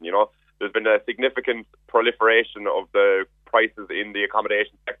accommodation, you know. There's been a significant proliferation of the prices in the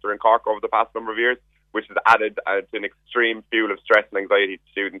accommodation sector in Cork over the past number of years, which has added to an extreme fuel of stress and anxiety to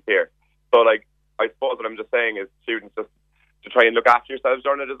students here. So, like, I suppose what I'm just saying is students just to try and look after yourselves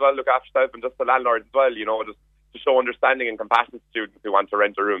during it as well, look after yourself, and just the landlords as well, you know, just to show understanding and compassion to students who want to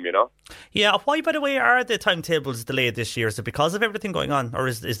rent a room, you know. Yeah, why, by the way, are the timetables delayed this year? Is it because of everything going on, or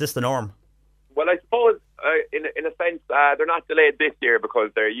is this the norm? Well, I suppose in a sense they're not delayed this year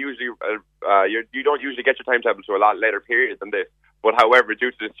because they're usually you don't usually get your timetable to a lot later periods than this. But however,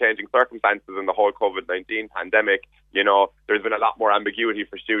 due to the changing circumstances and the whole COVID-19 pandemic, you know, there's been a lot more ambiguity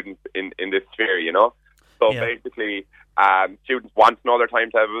for students in this sphere, you know. So basically, students want to know their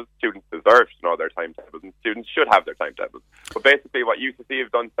timetables, students deserve to know their timetables, and students should have their timetables. But basically what UCC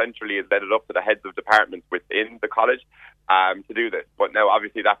have done centrally is let it up to the heads of departments within the college to do this. But now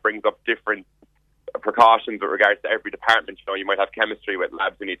obviously that brings up different precautions with regards to every department. You know, you might have chemistry with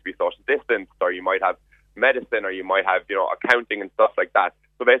labs who need to be social distanced, or you might have medicine, or you might have, you know, accounting and stuff like that.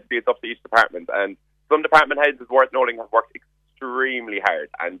 So basically it's up to each department, and some department heads, is worth noting, have worked extremely hard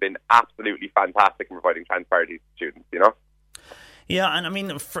and been absolutely fantastic in providing transparency to students, you know. Yeah, and I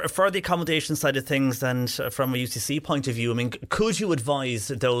mean, for the accommodation side of things, and from a UCC point of view, I mean, could you advise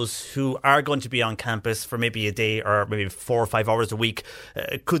those who are going to be on campus for maybe a day or maybe 4 or 5 hours a week,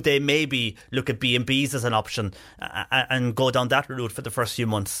 could they maybe look at B&Bs as an option and go down that route for the first few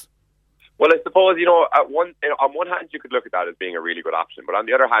months? Well, I suppose, you know, on one hand you could look at that as being a really good option, but on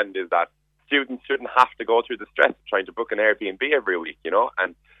the other hand is that students shouldn't have to go through the stress of trying to book an Airbnb every week, you know,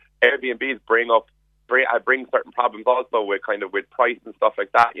 and Airbnbs bring certain problems also with price and stuff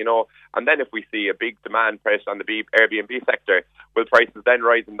like that, you know. And then if we see a big demand pressure on the Airbnb sector, will prices then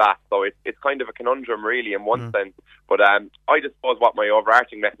rise in that? So it's kind of a conundrum really in one sense. But I just suppose what my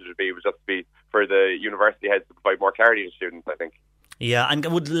overarching message would just be for the university heads to provide more clarity to students, I think. Yeah, and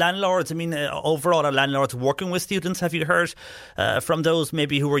would landlords, I mean, overall, are landlords working with students? Have you heard from those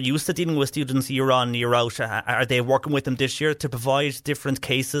maybe who are used to dealing with students year on, year out? Are they working with them this year to provide different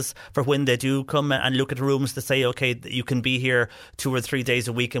cases for when they do come and look at rooms to say, OK, you can be here 2 or 3 days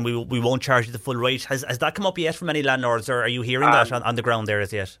a week and we won't charge you the full rate? Has that come up yet from any landlords, or are you hearing that on the ground there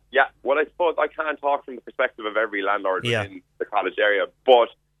as yet? Yeah, well, I suppose I can't talk from the perspective of every landlord in the college area, but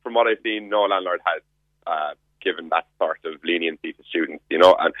from what I've seen, no landlord has given that sort of leniency to students, you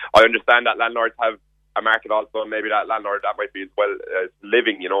know. And I understand that landlords have a market also, and maybe that landlord that might be as well as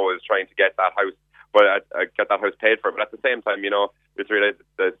living, you know, is trying to get that house, but get that house paid for. But at the same time, you know, it's realised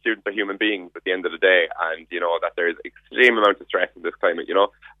that students are human beings at the end of the day, and you know that there's extreme amount of stress in this climate, you know.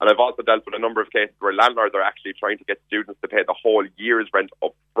 And I've also dealt with a number of cases where landlords are actually trying to get students to pay the whole year's rent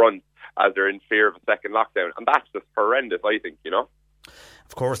up front as they're in fear of a second lockdown, and that's just horrendous, I think, you know.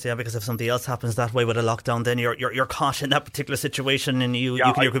 Of course, yeah, because if something else happens that way with a lockdown, then you're caught in that particular situation, and you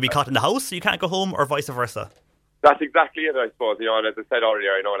could be caught in the house, so you can't go home, or vice versa. That's exactly it, I suppose. You know, and as I said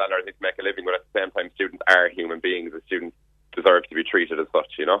earlier, I know landlords need to make a living, but at the same time, students are human beings, and students deserve to be treated as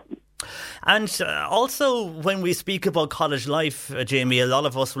such, you know. And also, when we speak about college life, Jamie, a lot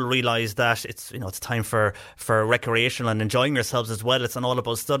of us will realise that it's time for recreation and enjoying yourselves as well. It's not all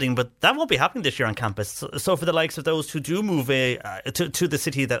about studying, but that won't be happening this year on campus. So for the likes of those who do move to the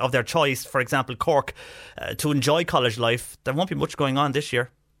city of their choice, for example Cork, to enjoy college life, there won't be much going on this year.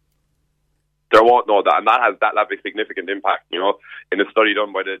 There won't, know that, and that'll have a significant impact. You know, in a study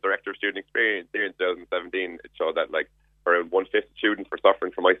done by the Director of Student Experience here in 2017, it showed that around 1/5 of students were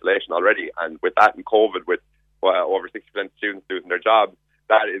suffering from isolation already, and with that and COVID, with over 60% of students losing their jobs,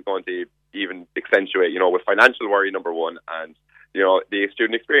 that is going to even accentuate, you know, with financial worry, number one, and, you know, the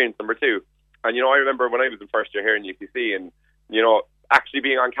student experience, number two. And, you know, I remember when I was in first year here in UCC, and, you know, actually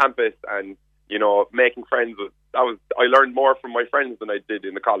being on campus and, you know, making friends, I learned more from my friends than I did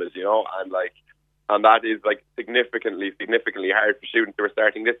in the college, you know, and that is significantly hard for students who are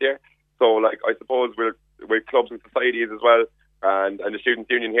starting this year. So, I suppose with clubs and societies as well, and the Students'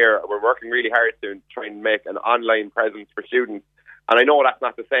 Union here, we're working really hard to try and make an online presence for students. And I know that's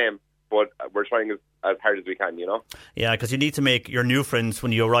not the same, but we're trying as hard as we can, you know? Yeah, because you need to make your new friends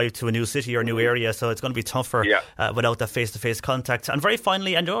when you arrive to a new city or a new area, so it's going to be tougher without that face-to-face contact. And very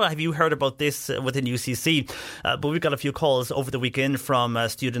finally, I know, have you heard about this within UCC? But we've got a few calls over the weekend from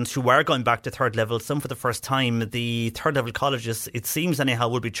students who are going back to third level, some for the first time. The third level colleges, it seems anyhow,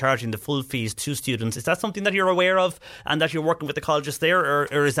 will be charging the full fees to students. Is that something that you're aware of and that you're working with the colleges there,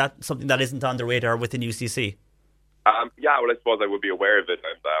 or is that something that isn't on the radar within UCC? Well, I suppose I would be aware of it,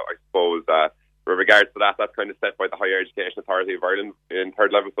 and I suppose with regards to that, that's kind of set by the Higher Education Authority of Ireland in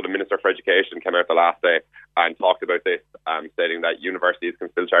third level. So the Minister for Education came out the last day and talked about this, stating that universities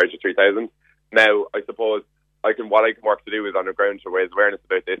can still charge you 3,000. Now, I suppose what I can work to do is on the ground to raise awareness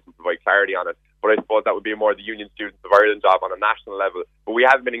about this and provide clarity on it. But I suppose that would be more the Union Students of Ireland job on a national level. But we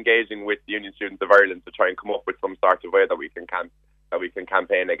have been engaging with the Union Students of Ireland to try and come up with some sort of way that we can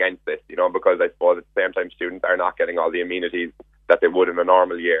campaign against this, you know, because I suppose at the same time students are not getting all the amenities that they would in a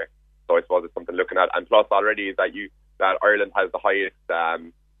normal year. So I suppose it's something looking at. And plus already is that Ireland has the highest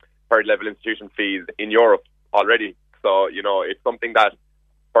third level institution fees in Europe already. So, you know, it's something that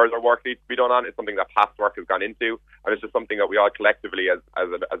further work needs to be done on. It's something that past work has gone into, and it's just something that we all collectively as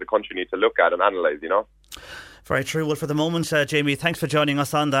a country need to look at and analyse, you know. Very true. Well, for the moment, Jamie, thanks for joining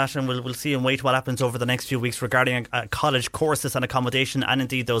us on that, and we'll see and wait what happens over the next few weeks regarding college courses and accommodation and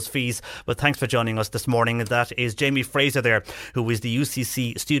indeed those fees. But thanks for joining us this morning. That is Jamie Fraser there, who is the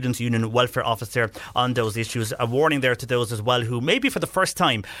UCC Students' Union Welfare Officer on those issues. A warning there to those as well who maybe for the first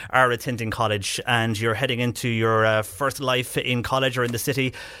time are attending college and you're heading into your first life in college or in the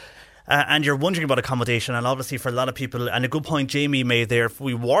city. And you're wondering about accommodation, and obviously for a lot of people, and a good point Jamie made there, if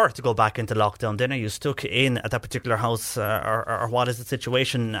we were to go back into lockdown, then are you stuck in at that particular house, or what is the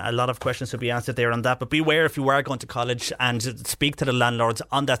situation? A lot of questions would be answered there on that, but beware if you are going to college and speak to the landlords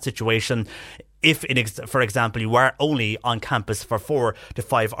on that situation. If, for example, you are only on campus for 4 to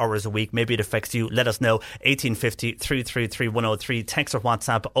 5 hours a week, maybe it affects you, let us know. 1850 333 103, text or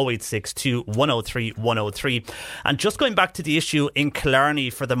WhatsApp 0862 103 103. And just going back to the issue in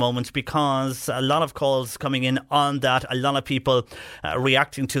Killarney for the moment, because a lot of calls coming in on that, a lot of people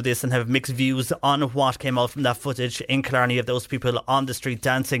reacting to this and have mixed views on what came out from that footage in Killarney of those people on the street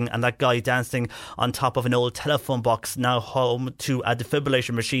dancing, and that guy dancing on top of an old telephone box, now home to a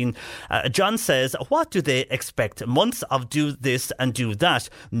defibrillation machine. John says, what do they expect? Months of do this and do that.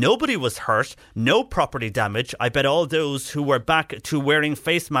 Nobody was hurt, no property damage. I bet all those who were back to wearing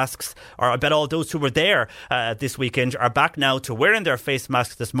face masks, or I bet all those who were there this weekend are back now to wearing their face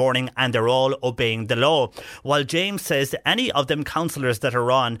masks this morning, and they're all obeying the law. While James says any of them councillors that are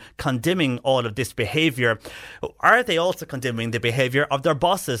on condemning all of this behaviour, are they also condemning the behaviour of their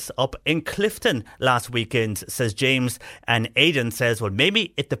bosses up in Clifton last weekend, says James. And Aidan says, well,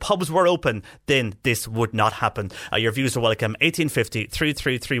 maybe if the pubs were open, then this would not happen. Your views are welcome. 1850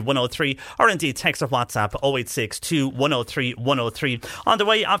 333 103, or indeed text or WhatsApp 0862 103 103. On the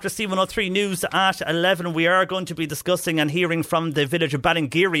way after C103 News at 11, we are going to be discussing and hearing from the village of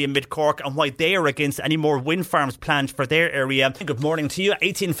Ballingeary in mid-Cork and why they are against any more wind farms planned for their area. Good morning to you.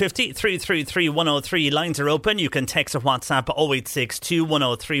 1850 333 103. Lines are open. You can text or WhatsApp 0862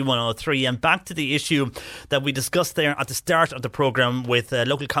 103 103. And back to the issue that we discussed there at the start of the programme with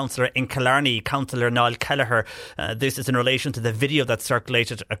local councillor in Killarney, Councillor Niall Kelleher. This is in relation to the video that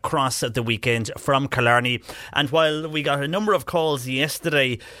circulated across the weekend from Killarney. And while we got a number of calls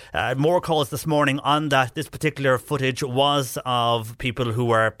yesterday, more calls this morning on that, this particular footage was of people who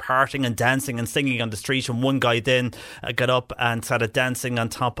were partying and dancing and singing on the street, and one guy then got up and started dancing on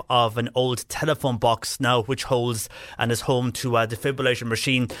top of an old telephone box now, which holds and is home to a defibrillation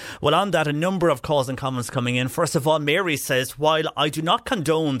machine. Well, on that, a number of calls and comments coming in. First of all, Mary says, while I do not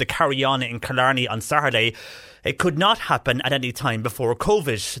condone the carry-on in Killarney on Saturday, it could not happen at any time before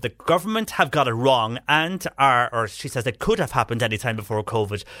COVID. The government have got it wrong and or she says it could have happened any time before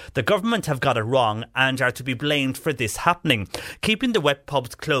COVID. The government have got it wrong and are to be blamed for this happening. Keeping the wet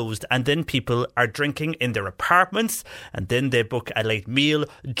pubs closed, and then people are drinking in their apartments, and then they book a late meal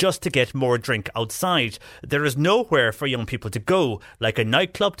just to get more drink outside. There is nowhere for young people to go, like a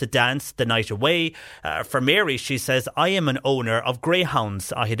nightclub to dance the night away. For Mary, she says, I am an owner of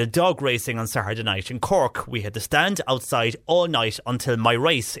greyhounds. I had a dog racing on Saturday night in Cork. We had to stand outside all night until my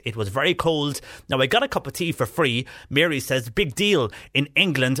race. It was very cold. Now I got a cup of tea for free. Mary says, big deal. In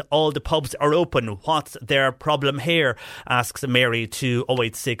England, all the pubs are open. What's their problem here? Asks Mary to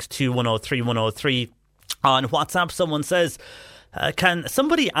 0862 103 103. On WhatsApp, someone says, Can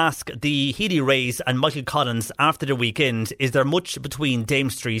somebody ask the Healy Rays and Michael Collins after the weekend, is there much between Dame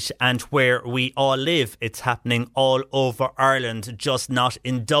Street and where we all live? It's happening all over Ireland, just not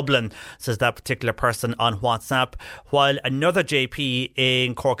in Dublin, says that particular person on WhatsApp. While another JP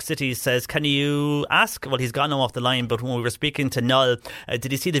in Cork City says, can you ask, well, he's gone now off the line, but when we were speaking to Null,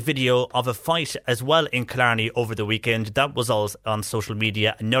 did he see the video of a fight as well in Killarney over the weekend? That was all on social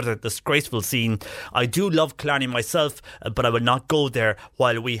media. Another disgraceful scene. I do love Killarney myself, but I will not go there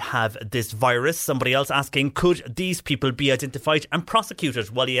while we have this virus. Somebody else asking, could these people be identified and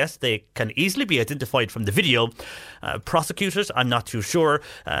prosecuted? Well, yes, they can easily be identified from the video. Prosecuted, I'm not too sure,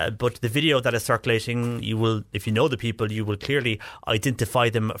 but the video that is circulating, you will, if you know the people, you will clearly identify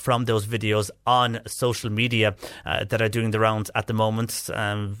them from those videos on social media that are doing the rounds at the moment.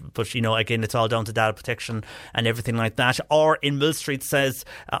 But, you know, again, it's all down to data protection and everything like that. Or in Mill Street says,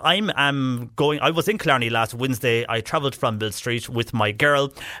 I was in Killarney last Wednesday. I travelled from Mill Street with my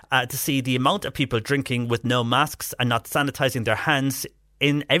girl to see the amount of people drinking with no masks and not sanitising their hands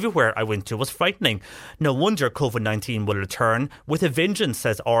in everywhere I went to was frightening. No wonder COVID-19 will return with a vengeance,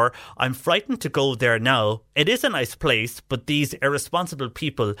 says R. I'm frightened to go there now. It is a nice place, but these irresponsible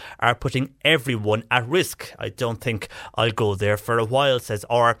people are putting everyone at risk. I don't think I'll go there for a while, says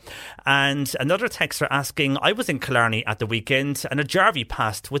R. And another texter asking, I was in Killarney at the weekend and a Jarvie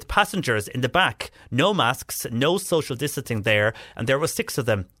passed with passengers in the back. No masks, no social distancing there, and there were 6 of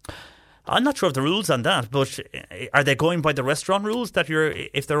them. I'm not sure of the rules on that, but are they going by the restaurant rules that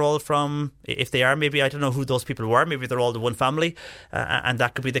if they are, maybe, I don't know who those people were, maybe they're all the one family, and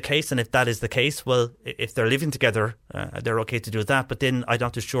that could be the case. And if that is the case, well, if they're living together, they're okay to do that. But then I'm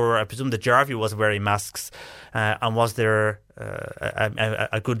not too sure. I presume the Jarvie was wearing masks, and was there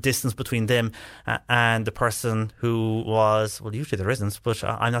a good distance between them and the person who was, well, usually there isn't, but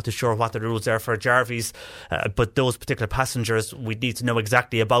I'm not too sure what the rules are for Jarvies. But those particular passengers, we need to know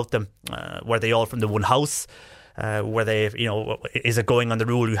exactly about them. Were they all from the one house? Were they, is it going on the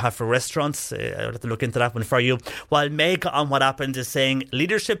rule you have for restaurants? I'll have to look into that one for you. While Meg on What Happened is saying,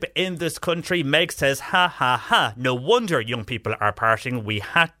 leadership in this country, Meg says, ha ha ha, no wonder young people are partying. We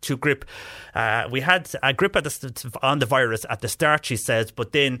had a grip on the virus at the start, she says,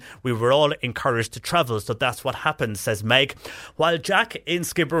 but then we were all encouraged to travel, so that's what happened, says Meg. While Jack in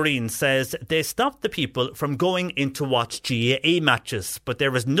Skibbereen says, they stopped the people from going in to watch GAA matches, but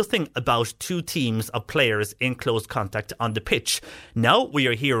there was nothing about 2 teams of players in close contact on the pitch. Now we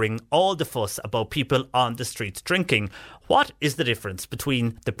are hearing all the fuss about people on the streets drinking. What is the difference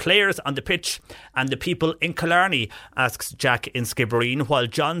between the players on the pitch and the people in Killarney, asks Jack in Skibbereen, while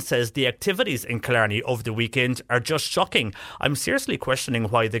John says the activities in Killarney over the weekend are just shocking. I'm seriously questioning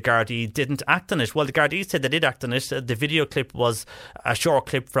why the Gardaí didn't act on it. Well, the Gardaí said they did act on it. The video clip was a short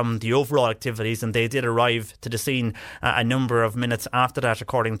clip from the overall activities, and they did arrive to the scene a number of minutes after that,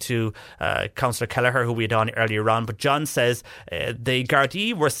 according to Councillor Kelleher, who we had on earlier on. But John says the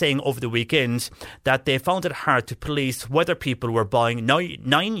Gardaí were saying over the weekend that they found it hard to police whether people were buying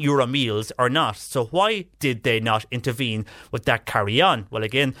 €9 meals or not. So why did they not intervene with that carry on? Well,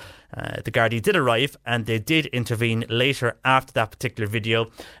 again, the Gardaí did arrive and they did intervene later after that particular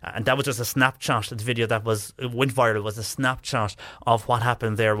video, and that was just a snapshot. The video that went viral was a snapshot of what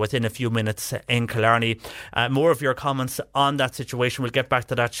happened there within a few minutes in Killarney. More of your comments on that situation, we'll get back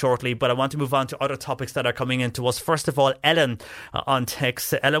to that shortly, but I want to move on to other topics that are coming into us. First of all, Ellen on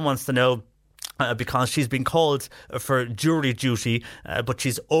text. Ellen wants to know, because she's been called for jury duty, but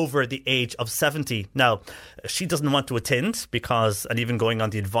she's over the age of 70. Now, she doesn't want to attend because, and even going on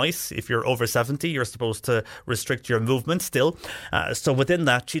the advice, if you're over 70, you're supposed to restrict your movement still. So within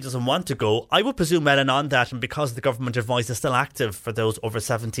that, she doesn't want to go. I would presume, Ellen, on that, and because the government advice is still active for those over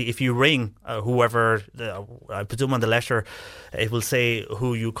 70, if you ring whoever, I presume on the letter, it will say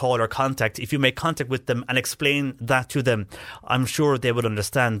who you call or contact. If you make contact with them and explain that to them, I'm sure they would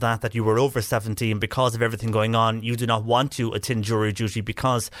understand that you were over 70, and because of everything going on, you do not want to attend jury duty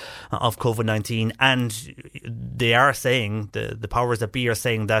because of COVID-19. And they are saying, the powers that be are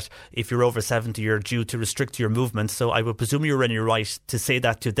saying that if you're over 70, you're due to restrict your movement. So I would presume you're in your right to say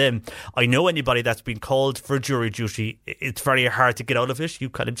that to them. I know anybody that's been called for jury duty, it's very hard to get out of it. You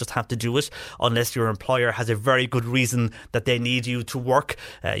kind of just have to do it unless your employer has a very good reason that they need you to work.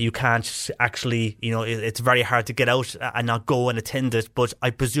 You can't actually, it's very hard to get out and not go and attend it. But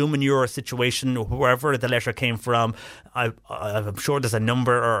I presume in your situation, wherever the letter came from, I'm sure there's a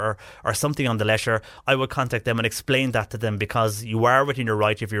number or something on the letter. I would contact them and explain that to them, because you are within your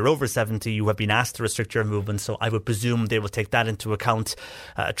right. If you're over 70, you have been asked to restrict your movement, so I would presume they will take that into account.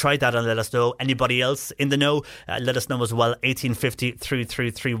 Try that and let us know. Anybody else in the know, let us know as well. 1850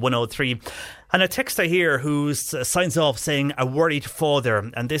 333 103. And a texter here who signs off saying a worried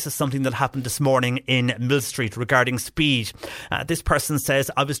father, and this is something that happened this morning in Mill Street regarding speed. This person says,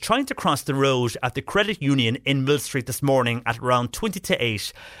 I was trying to cross the road at the credit union in Mill Street this morning at around 20 to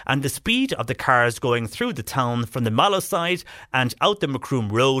 8, and the speed of the cars going through the town from the Mallow side and out the Macroom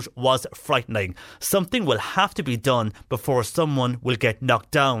Road was frightening. Something will have to be done before someone will get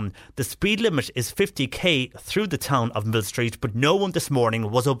knocked down. The speed limit is 50k through the town of Mill Street, but no one this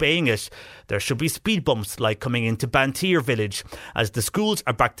morning was obeying it. There should be speed bumps like coming into Bantier village as the schools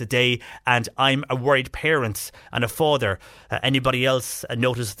are back today, and I'm a worried parent and a father. Anybody else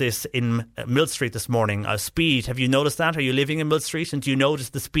noticed this in Mill Street this morning? Speed, have you noticed that? Are you living in Mill Street and do you notice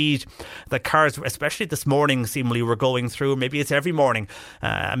the speed that cars, especially this morning, seemingly were going through? Maybe it's every morning.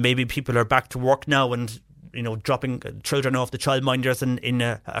 Maybe people are back to work now and dropping children off the childminders in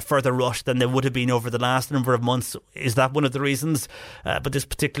a further rush than they would have been over the last number of months. Is that one of the reasons? But this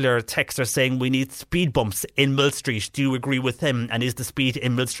particular texter saying we need speed bumps in Mill Street. Do you agree with him? And is the speed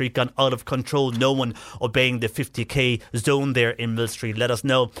in Mill Street gone out of control? No one obeying the 50k zone there in Mill Street? Let us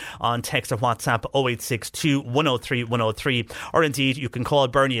know on text or WhatsApp 0862 103 103, or indeed you can call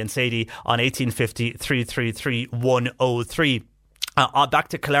Bernie and Sadie on 1850 333 103. Back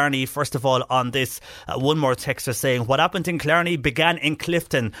to Killarney, first of all, on this. One more texter saying, what happened in Killarney began in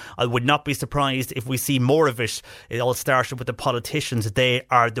Clifton. I would not be surprised if we see more of it. It all started with the politicians. They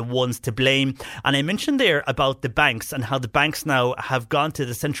are the ones to blame. And I mentioned there about the banks and how the banks now have gone to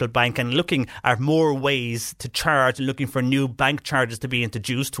the central bank and looking at more ways to charge and looking for new bank charges to be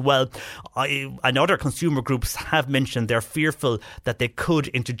introduced. Well, and other consumer groups have mentioned they're fearful that they could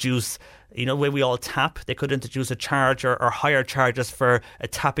introduce, where we all tap, they could introduce a charge or higher charges for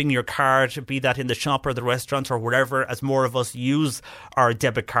tapping your card, be that in the shop or the restaurant or wherever, as more of us use our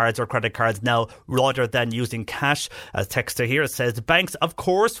debit cards or credit cards now rather than using cash. As texter here says, banks of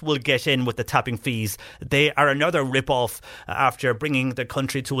course will get in with the tapping fees. They are another rip-off after bringing the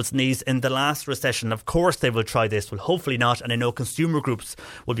country to its knees in the last recession. Of course they will try this. Well, hopefully not, and I know consumer groups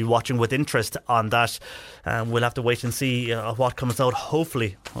will be watching with interest on that. We'll have to wait and see what comes out.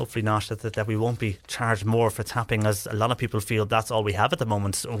 Hopefully not that we won't be charged more for tapping, as a lot of people feel that's all we have at the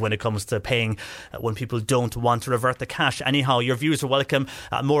moment when it comes to paying when people don't want to revert the cash. Anyhow, your views are welcome.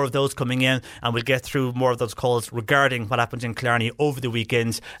 More of those coming in, and we'll get through more of those calls regarding what happened in Killarney over the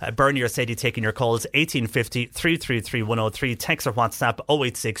weekend. Bernie or Sadie taking your calls 1850 333 103, text or WhatsApp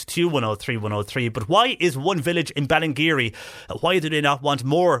 0862 103 103. But why is one village in Ballingeary, why do they not want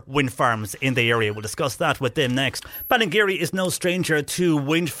more wind farms in the area? We'll discuss that with them next. Ballingeary is no stranger to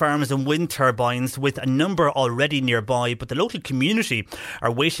wind farms and wind turbines, with a number already nearby, but the local community are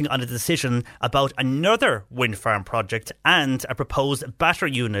waiting on a decision about another wind farm project and a proposed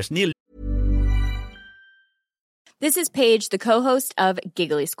battery unit. Neil. This is Paige, the co-host of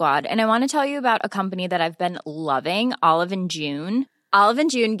Giggly Squad, and I want to tell you about a company that I've been loving, Olive & June. Olive &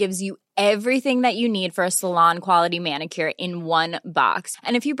 June gives you everything that you need for a salon-quality manicure in one box.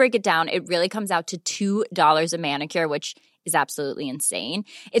 And if you break it down, it really comes out to $2 a manicure, which is absolutely insane.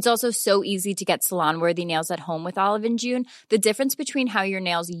 It's also so easy to get salon-worthy nails at home with Olive & June. The difference between how your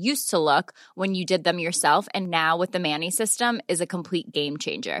nails used to look when you did them yourself and now with the Mani system is a complete game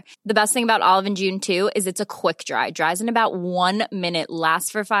changer. The best thing about Olive & June, too, is it's a quick dry. Dries in about 1 minute,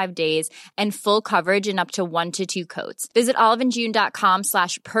 lasts for 5 days, and full coverage in up to 1 to 2 coats. Visit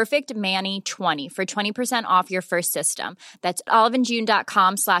oliveandjune.com/perfectmani20 for 20% off your first system. That's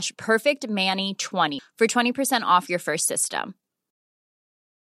oliveandjune.com/perfectmani20 for 20% off your first system.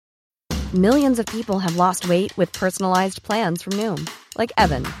 Millions of people have lost weight with personalized plans from Noom. Like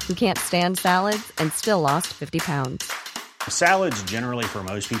Evan, who can't stand salads and still lost 50 pounds. Salads generally for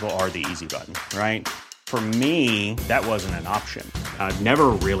most people are the easy button, right? For me, that wasn't an option. I never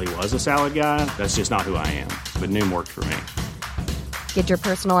really was a salad guy. That's just not who I am. But Noom worked for me. Get your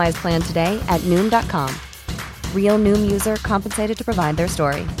personalized plan today at Noom.com. Real Noom user compensated to provide their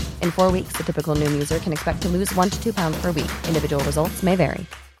story. In 4 weeks, the typical Noom user can expect to lose 1 to 2 pounds per week. Individual results may vary.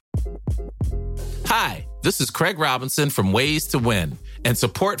 Hi, this is Craig Robinson from Ways to Win, and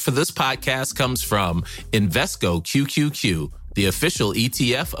support for this podcast comes from Invesco QQQ, the official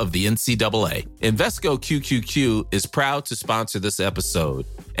ETF of the NCAA. Invesco QQQ is proud to sponsor this episode,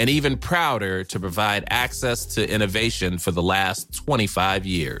 and even prouder to provide access to innovation for the last 25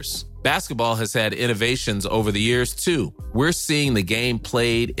 years. Basketball has had innovations over the years, too. We're seeing the game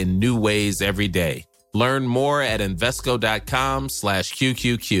played in new ways every day. Learn more at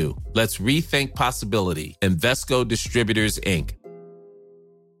Invesco.com/QQQ. Let's rethink possibility. Invesco Distributors, Inc.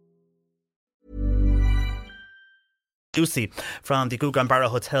 Lucy from the Gugambara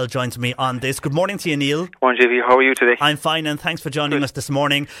Hotel joins me on this. Good morning to you, Neil. Morning, JV. How are you today? I'm fine, and thanks for joining us this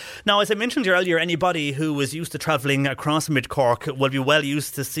morning. Now, as I mentioned earlier, anybody who is used to travelling across Mid-Cork will be well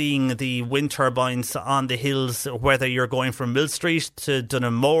used to seeing the wind turbines on the hills, whether you're going from Mill Street to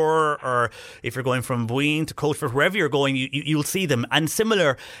Dunamore, or if you're going from Buin to Coachford, wherever you're going, you'll see them. And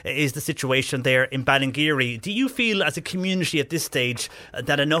similar is the situation there in Ballingeary. Do you feel as a community at this stage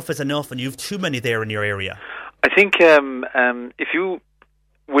that enough is enough and you've too many there in your area? I think if you,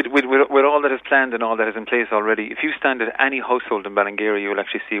 with all that is planned and all that is in place already, if you stand at any household in Ballingeary, you will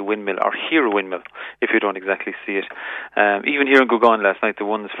actually see a windmill or hear a windmill if you don't exactly see it. Even here in Gugan last night, the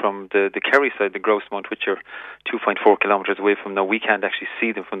ones from the Kerry side, the Grousemount, which are 2.4 kilometres away from now, we can't actually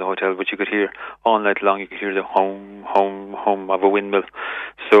see them from the hotel, but you could hear all night long, you could hear the hum, hum, hum of a windmill.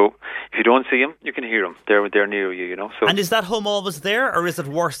 So if you don't see them, you can hear them. They're near you, you know. So, and is that hum always there, or is it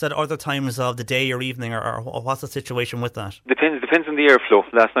worse at other times of the day or evening, or what's the situation with that? Depends on the airflow.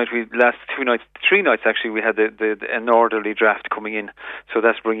 Last 3 nights actually, we had a northerly draft coming in, so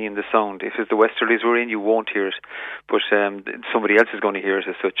that's bringing in the sound. If it's the westerlies we're in, you won't hear it, but somebody else is going to hear it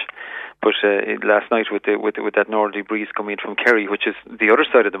as such. But last night with that northerly breeze coming in from Kerry, which is the other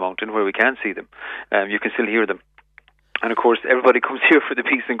side of the mountain where we can't see them, you can still hear them. And of course, everybody comes here for the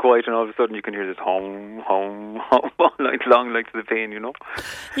peace and quiet, and all of a sudden you can hear this hum, hum, hum all night long, like the pain, you know.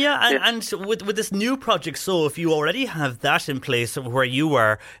 And with this new project, so if you already have that in place where you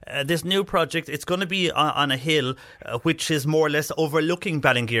are, this new project, it's going to be on a hill which is more or less overlooking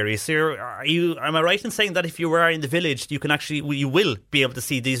Ballingeary. So am I right in saying that if you were in the village, you will be able to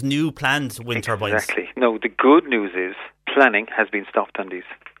see these new planned wind turbines? Exactly. No, the good news is planning has been stopped on these,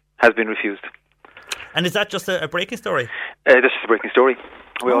 has been refused. And is that just a breaking story? This is a breaking story.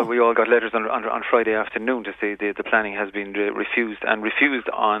 We all got letters on Friday afternoon to say the planning has been refused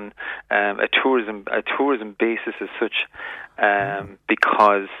on a tourism basis as such,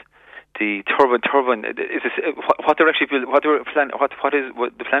 because the turbine is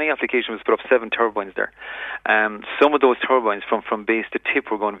the planning application was put up 7 turbines there. Some of those turbines from base to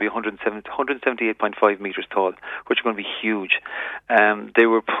tip were going to be 178.5 meters tall, which are going to be huge. They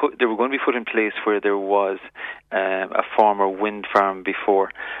were going to be put in place where there was a former wind farm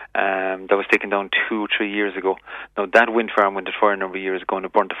before that was taken down 2 or 3 years ago. Now that wind farm went to fire a number of years ago and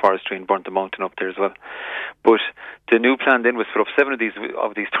it burnt the forestry and burnt the mountain up there as well. But the new plan then was to put up 7 of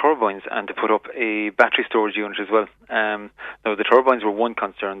these turbines and to put up a battery storage unit as well. Now the turbines were one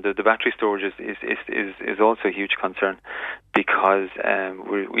concern. The battery storage is also a huge concern, because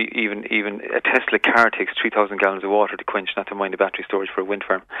even a Tesla car takes 3,000 gallons of water to quench, not to mind the battery storage for a wind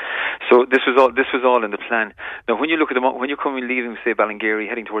farm. So this was all in the plan. Now when you look at when you come in leaving, say, Ballingeary,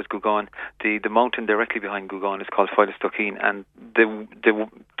 heading towards Gugan, the mountain directly behind Gugan is called Foylestockeen, and the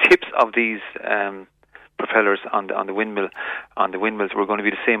tips of these propellers on the windmills were going to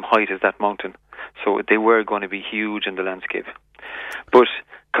be the same height as that mountain, so they were going to be huge in the landscape. But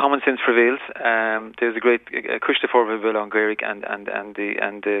common sense prevails. There's a great Christopher Bill Gaelic and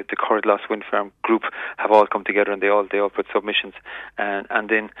the Corridloss Wind Farm group have all come together, and they all put submissions, and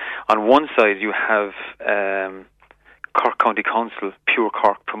then on one side you have Cork County Council, Pure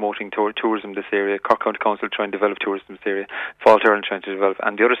Cork, promoting tourism in this area. Cork County Council trying to develop tourism in this area. Fault Ireland trying to develop.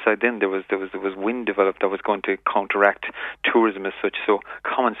 And the other side then there was wind developed that was going to counteract tourism as such. So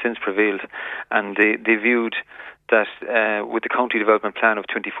common sense prevailed, and they viewed that with the County Development Plan of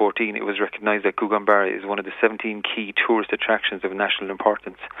 2014, it was recognised that Gugambara is one of the 17 key tourist attractions of national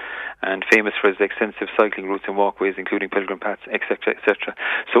importance, and famous for its extensive cycling routes and walkways, including pilgrim paths, etc., etc.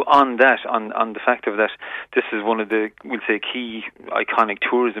 So on the fact of that, this is one of the, we'll say, key iconic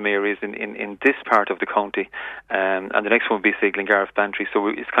tourism areas in this part of the county, and the next one would be, say, Glengarriff Bantry. So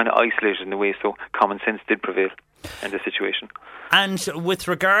it's kind of isolated in a way, so common sense did prevail in this situation. And with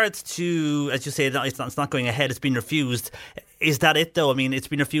regards to, as you say, it's not going ahead, it's been refused. Is that it, though? I mean, it's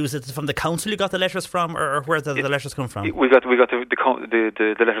been refused. Is it from the council you got the letters from, or where did the letters come from? We got the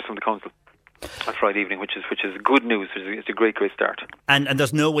letters from the council on Friday evening, which is good news. It's a great start. And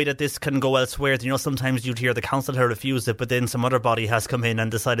there's no way that this can go elsewhere. You know, sometimes you'd hear the council have refused it, but then some other body has come in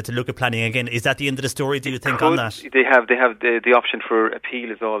and decided to look at planning again. Is that the end of the story, do you think, on that? They have the option for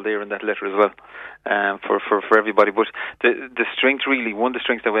appeal is all there in that letter as well. For everybody, but the strength, really, one of the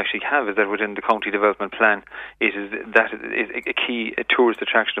strengths that we actually have is that within the County Development Plan, it is that is a key tourist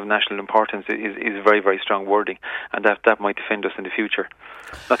attraction of national importance is very, very strong wording, and that might defend us in the future.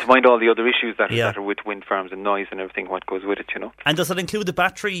 Not to mind all the other issues that are with wind farms and noise and everything what goes with it, you know. And does it include the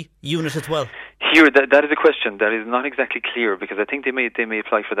battery unit as well? Here, that is a question that is not exactly clear, because I think they may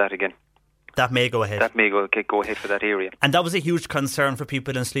apply for that again. That may go ahead. That may go ahead for that area. And that was a huge concern for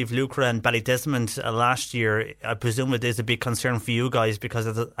people in Slieve Lucra and Ballydesmond last year. I presume it is a big concern for you guys because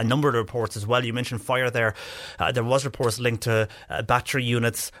of a number of reports as well. You mentioned fire there. There was reports linked to battery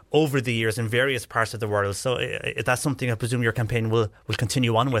units over the years in various parts of the world. So that's something I presume your campaign will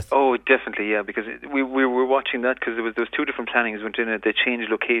continue on with. Oh, definitely, yeah, because we were watching that because there was 2 different plannings went in it. They changed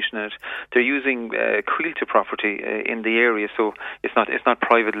location in it. They're using Creelty property in the area, so it's not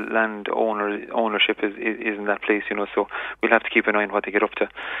private land ownership is in that place, you know. So we'll have to keep an eye on what they get up to.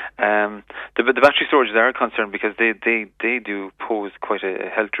 The battery storages are a concern because they do pose quite a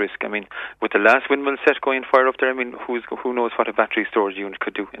health risk. I mean, with the last windmill set going fire up there, I mean, who knows what a battery storage unit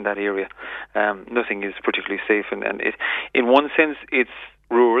could do in that area? Nothing is particularly safe, and it, in one sense, it's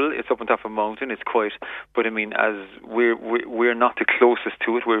rural. It's up on top of a mountain. It's quiet, but I mean, as we're not the closest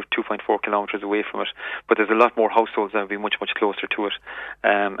to it. We're 2.4 kilometres away from it, but there's a lot more households that would be much closer to it.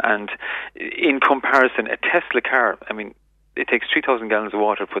 And in comparison, a Tesla car, I mean, it takes 3,000 gallons of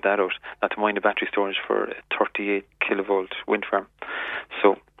water to put that out, not to mind the battery storage for a 38 kilovolt wind farm.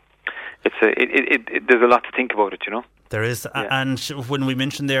 So there's a lot to think about it, you know. There is, yeah. And when we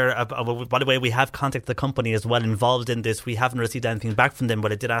mentioned there, by the way, we have contacted the company as well involved in this. We haven't received anything back from them,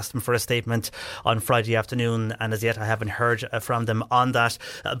 but I did ask them for a statement on Friday afternoon, and as yet I haven't heard from them on that.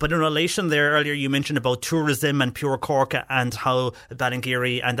 But in relation there, earlier you mentioned about tourism and Pure Cork and how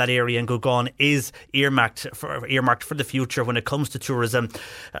Ballingeary and that area in Gugan is earmarked for the future when it comes to tourism.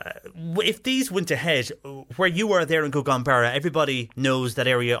 If these went ahead, where you are there in Gugan-Barra, everybody knows that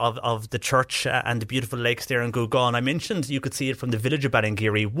area of the church and the beautiful lakes there in Gugan. I mentioned you could see it from the village of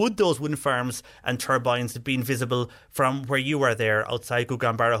Ballingeary. Would those wind farms and turbines have been visible from where you are there outside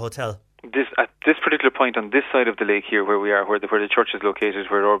Gugan-Barra Hotel? At this particular point on this side of the lake here, where we are, where the church is located,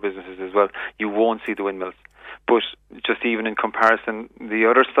 where our business is as well, you won't see the windmills. But just even in comparison, the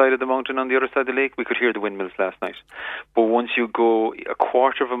other side of the mountain, on the other side of the lake, we could hear the windmills last night. But once you go a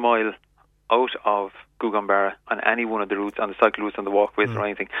quarter of a mile out of Gugan-Barra on any one of the routes, on the cycle routes, on the walkways or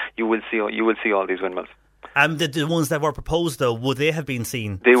anything, you will see all these windmills. And the ones that were proposed, though, would they have been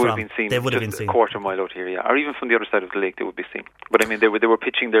seen? They would have been seen. They would have been seen. A quarter mile out here, yeah. Or even from the other side of the lake, they would be seen. But I mean, they were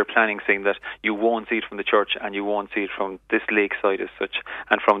pitching their planning, saying that you won't see it from the church and you won't see it from this lakeside as such,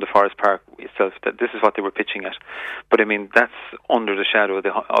 and from the forest park itself. That this is what they were pitching at. But I mean, that's under the shadow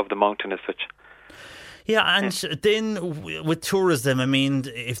of the mountain as such. Yeah, and then with tourism, I mean,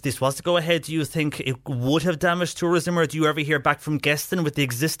 if this was to go ahead, do you think it would have damaged tourism, or do you ever hear back from Gueston with the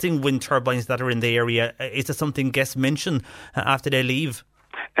existing wind turbines that are in the area? Is it something guests mention after they leave?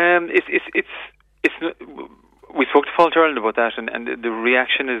 We spoke to Fáilte Ireland about that, and the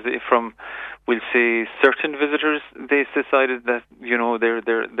reaction is from, we'll say, certain visitors. They decided that, you know, they're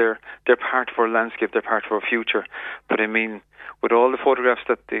part of our landscape, they're part of our future. But I mean, with all the photographs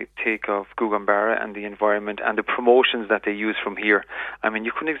that they take of Gugan-Barra and the environment and the promotions that they use from here, I mean,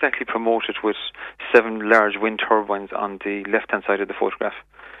 you couldn't exactly promote it with 7 large wind turbines on the left-hand side of the photograph.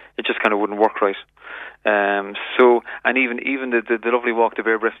 It just kind of wouldn't work right. So, and even the lovely walk, the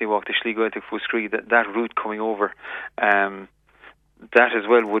Bear Breffni walk, the Schliegaitig Fuscree, that route coming over, that as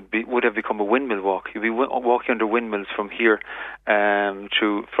well would have become a windmill walk. You'd be walking under windmills from here, from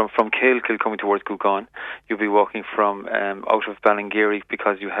Cailkill coming towards Gugan. You'll be walking from out of Ballingeary,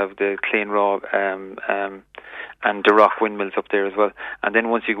 because you have the Clainraw and the Rock windmills up there as well. And then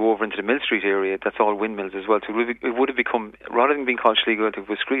once you go over into the Mill Street area, that's all windmills as well. So it would have become, rather than being called Schliegaitig Fuscree,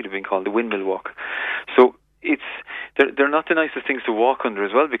 it would have been called the windmill walk. So they're not the nicest things to walk under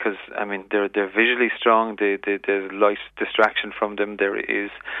as well, because I mean they're visually strong. There's light distraction from them. There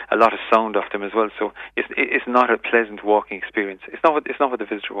is a lot of sound off them as well. So it's not a pleasant walking experience. It's not what the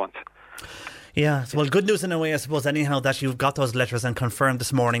visitor wants. Yeah, well, good news in a way, I suppose, anyhow, that you've got those letters and confirmed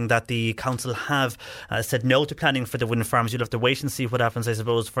this morning that the council have said no to planning for the wind farms. You'll have to wait and see what happens, I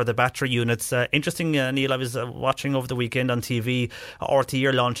suppose, for the battery units. Interesting, Neil, I was watching over the weekend on TV, RTE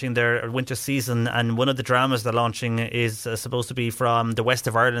are launching their winter season, and one of the dramas they're launching is supposed to be from the west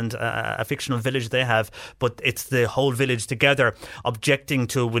of Ireland, a fictional village they have, but it's the whole village together objecting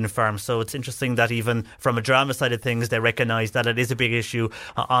to a wind farm. So it's interesting that even from a drama side of things, they recognise that it is a big issue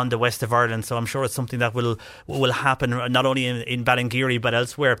on the west of Ireland. So I'm sure it's something that will happen not only in Ballingeary but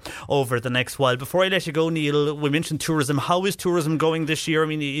elsewhere over the next while. Before I let you go, Neil, we mentioned tourism. How is tourism going this year? I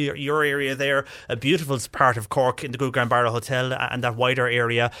mean, your area there, a beautiful part of Cork in the Gugan-Barra Hotel and that wider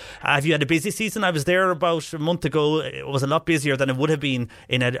area. Have you had a busy season? I was there about a month ago. It was a lot busier than it would have been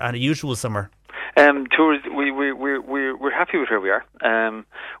in a usual summer. Tours, we're happy with where we are.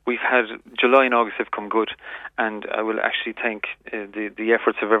 We've had July and August have come good, and I will actually thank the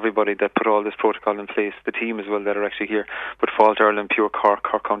efforts of everybody that put all this protocol in place, the team as well that are actually here, but Fault Ireland, Pure Cork,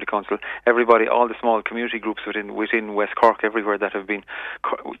 Cork County Council, everybody, all the small community groups within West Cork, everywhere that have been.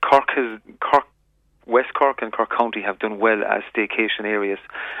 West Cork and Cork County have done well as staycation areas.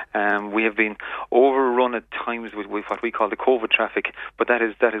 We have been overrun at times with what we call the COVID traffic, but that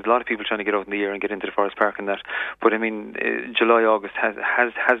is a lot of people trying to get out in the air and get into the Forest Park and that. But I mean, July, August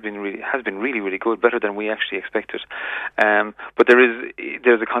has been really good, better than we actually expected. But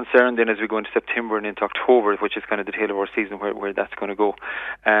there's a concern then as we go into September and into October, which is kind of the tail of our season, where that's going to go.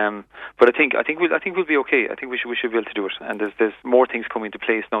 But I think we'll be okay. I think we should be able to do it. And there's more things coming into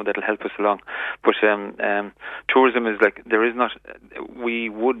place now that'll help us along. But tourism is like, there is not, we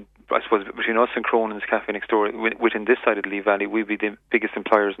would, I suppose, between us and Cronin's Cafe next door, within this side of the Lee Valley, we'd be the biggest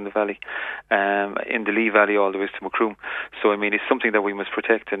employers in the valley, in the Lee Valley all the way to Macroom. So I mean, it's something that we must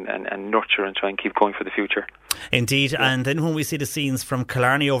protect and nurture and try and keep going for the future. Indeed, yeah. And then when we see the scenes from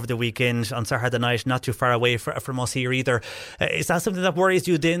Killarney over the weekend on Saturday night, not too far away from us here either, is that something that worries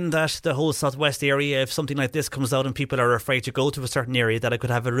you then, that the whole southwest area, if something like this comes out and people are afraid to go to a certain area, that it could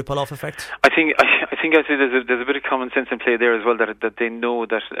have a ripple-off effect? I think there's a bit of common sense in play there as well, that they know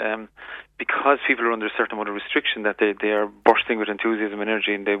that because people are under a certain amount of restriction, that they are bursting with enthusiasm and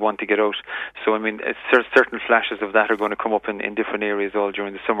energy and they want to get out. So I mean, certain flashes of that are going to come up in different areas all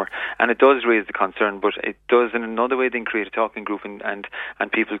during the summer, and it does raise the concern, but it does in another way then create a talking group and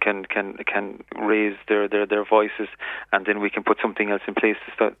people can raise their voices, and then we can put something else in place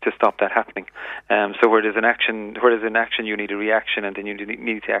to stop that happening. So where there's an action you need a reaction, and then you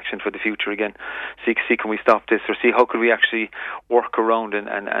need to action for the future again. See can we stop this, or see how could we actually work around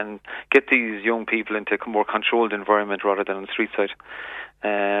and get these young people into a more controlled environment rather than on the street side.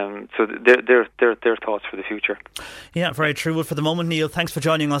 So their thoughts for the future. Yeah, very true. Well, for the moment, Neil, thanks for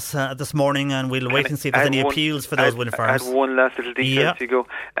joining us this morning, and we'll wait and see if there's any appeals for those wind farms. I had one last little detail to go.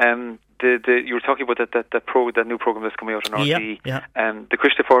 You were talking about that new program that's coming out on RTE. Yeah. The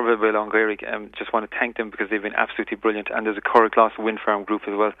Christopher Villa on Gaelic, just want to thank them because they've been absolutely brilliant. And there's a Corriglass wind farm group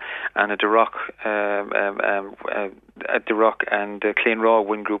as well, and a Durock and Clanraw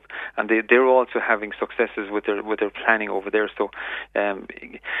wind group, and they're also having successes with their planning over there. So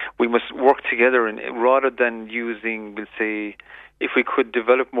we must work together, and rather than using, we'll say, if we could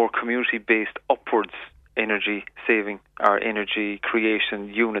develop more community-based upwards energy saving or energy creation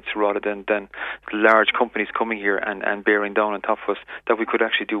units rather than large companies coming here and bearing down on top of us, that we could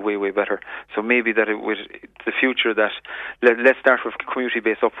actually do way better. So maybe that it would, the future, that let's start with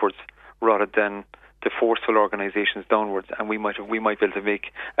community-based upwards rather than the forceful organisations downwards, and we might be able to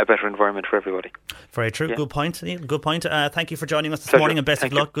make a better environment for everybody. Very true. Yeah. Good point, Neil. Good point. Thank you for joining us this morning, and best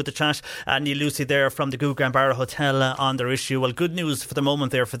of luck. Good to chat. Neil Lucy there from the Gugran Barra Hotel on their issue. Well, good news for the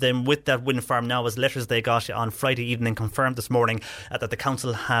moment there for them with that wind farm now, as letters they got on Friday evening confirmed this morning that the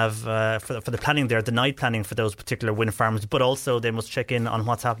council have for the planning there, denied planning for those particular wind farms, but also they must check in on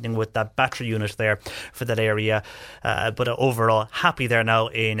what's happening with that battery unit there for that area. But overall, happy there now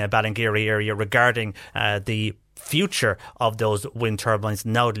in Ballingeary area regarding the future of those wind turbines.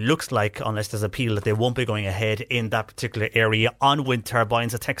 Now it looks like, unless there's appeal, that they won't be going ahead in that particular area on wind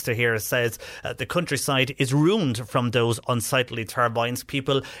turbines. A texter here says the countryside is ruined from those unsightly turbines.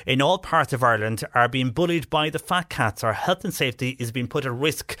 People in all parts of Ireland are being bullied by the fat cats. Our health and safety is being put at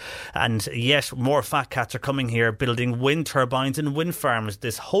risk, and yet more fat cats are coming here building wind turbines and wind farms.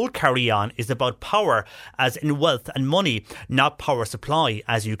 This whole carry on is about power, as in wealth and money, not power supply,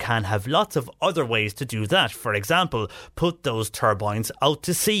 as you can have lots of other ways to do that. For example, put those turbines out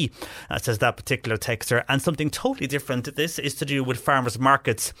to sea, says that particular texter. And something totally different, this is to do with farmers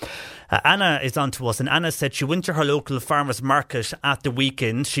markets. Anna is on to us, and Anna said she went to her local farmers market at the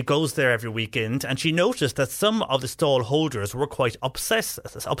weekend. She goes there every weekend, and she noticed that some of the stall holders were quite upset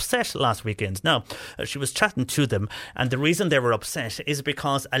last weekend. Now, she was chatting to them, and the reason they were upset is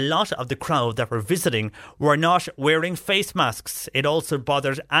because a lot of the crowd that were visiting were not wearing face masks. It also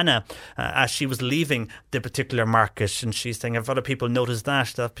bothered Anna as she was leaving the particular market, and she's saying if other people notice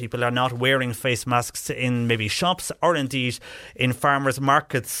that people are not wearing face masks in maybe shops or indeed in farmers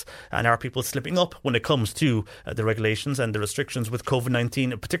markets, and are people slipping up when it comes to the regulations and the restrictions with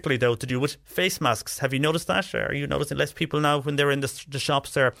COVID-19, particularly though to do with face masks. Have you noticed that? Are you noticing less people now when they're in the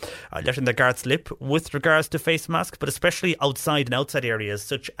shops are letting their guard slip with regards to face masks, but especially outside and outside areas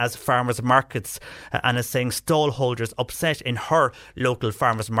such as farmers markets? Anna's saying stall holders upset in her local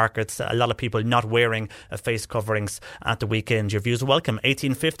farmers markets, a lot of people not wearing face face coverings at the weekend. Your views are welcome.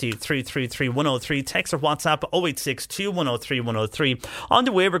 1850 333 103. Text or WhatsApp 0862 103 103. On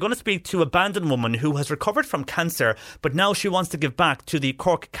the way, we're going to speak to a Bandon woman who has recovered from cancer, but now she wants to give back to the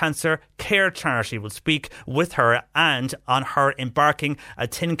Cork Cancer Care Charity. We'll speak with her and on her embarking a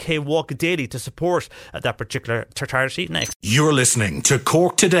 10k walk daily to support that particular charity next. You're listening to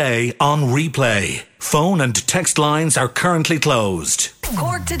Cork Today on replay. Phone and text lines are currently closed.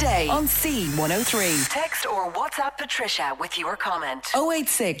 Cork Today on C103. Text or WhatsApp Patricia with your comment.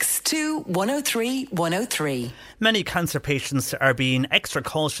 0862 103 103. Many cancer patients are being extra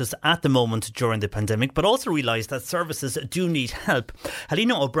cautious at the moment during the pandemic, but also realise that services do need help.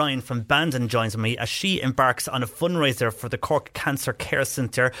 Helena O'Brien from Bandon joins me as she embarks on a fundraiser for the Cork Cancer Care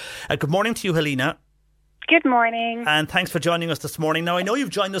Centre. Good morning to you, Helena. Good morning. And thanks for joining us this morning. Now, I know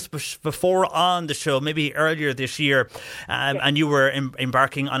you've joined us before on the show, maybe earlier this year, and you were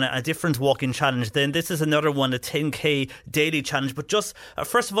embarking on a different walking challenge. Then this is another one, a 10k daily challenge. But just,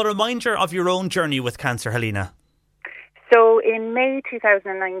 first of all, a reminder of your own journey with cancer, Helena. So in May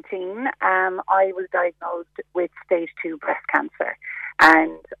 2019, I was diagnosed with stage 2 breast cancer.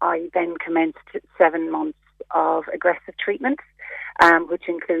 And I then commenced 7 months of aggressive treatment. Which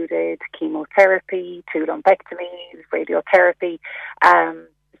included chemotherapy, 2 lumpectomies, radiotherapy.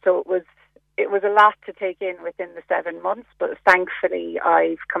 So it was a lot to take in within the 7 months, but thankfully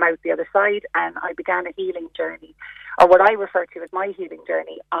I've come out the other side and I began a healing journey, or what I refer to as my healing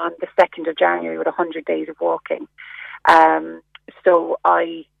journey, on the 2nd of January with 100 days of walking. So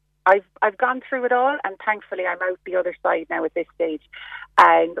I've gone through it all, and thankfully I'm out the other side now at this stage,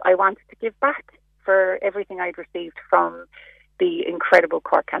 and I wanted to give back for everything I'd received from the incredible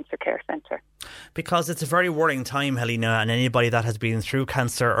Cork Cancer Care Centre. Because it's a very worrying time, Helena, and anybody that has been through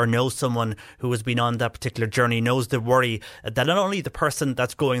cancer or knows someone who has been on that particular journey knows the worry that not only the person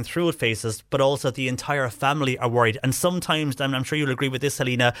that's going through it faces, but also the entire family are worried. And sometimes, and I'm sure you'll agree with this,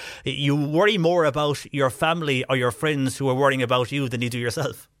 Helena, you worry more about your family or your friends who are worrying about you than you do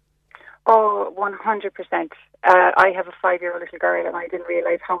yourself. Oh, 100%. I have a 5-year-old little girl, and I didn't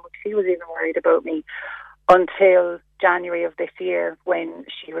realise how much she was even worried about me until January of this year, when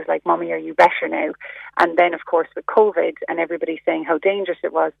she was like, "Mummy, are you better now?" And then, of course, with COVID and everybody saying how dangerous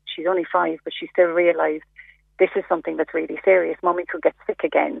it was, she's only 5, but she still realised this is something that's really serious. Mummy could get sick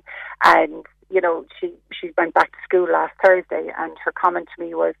again. And, you know, she went back to school last Thursday, and her comment to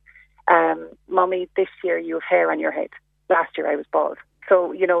me was, "Mummy, this year you have hair on your head. Last year I was bald."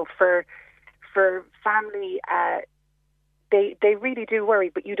 So, you know, for family, they really do worry,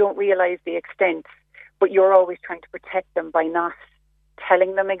 but you don't realise the extent. But you're always trying to protect them by not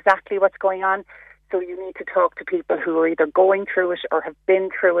telling them exactly what's going on. So you need to talk to people who are either going through it or have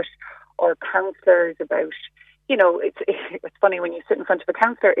been through it, or counsellors about, you know, it's funny when you sit in front of a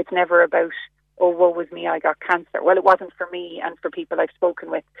counsellor, it's never about, "Oh, woe was me, I got cancer." Well, it wasn't for me and for people I've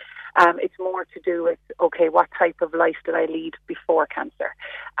spoken with. It's more to do with, okay, what type of life did I lead before cancer?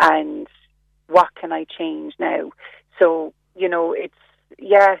 And what can I change now? So, you know, it's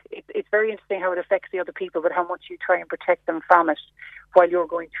very interesting how it affects the other people, but how much you try and protect them from it while you're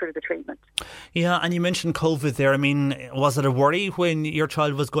going through the treatment. Yeah, and you mentioned COVID there. I mean, was it a worry when your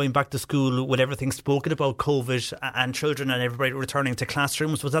child was going back to school with everything spoken about COVID and children and everybody returning to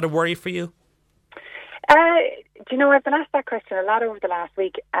classrooms? Was that a worry for you? Do you know, I've been asked that question a lot over the last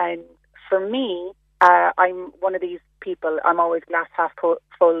week, and for me, I'm one of these people, I'm always glass half full,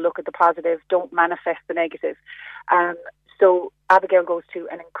 look at the positive, don't manifest the negative. So Abigail goes to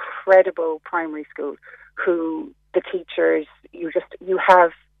an incredible primary school who the teachers, you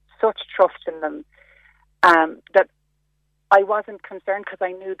have such trust in them, that I wasn't concerned, because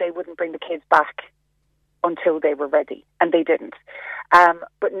I knew they wouldn't bring the kids back until they were ready, and they didn't.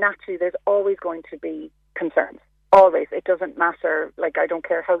 But naturally, there's always going to be concerns. Always. It doesn't matter. Like, I don't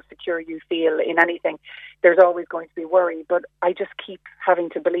care how secure you feel in anything. There's always going to be worry. But I just keep having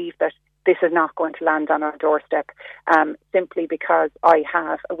to believe that this is not going to land on our doorstep, simply because I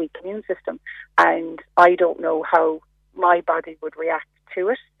have a weak immune system, and I don't know how my body would react to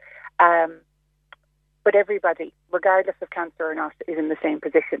it. But everybody, regardless of cancer or not, is in the same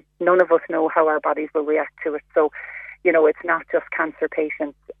position. None of us know how our bodies will react to it. So, you know, it's not just cancer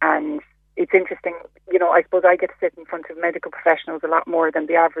patients. And it's interesting, you know, I suppose I get to sit in front of medical professionals a lot more than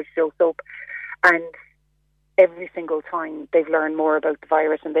the average Joe Soap. And every single time they've learned more about the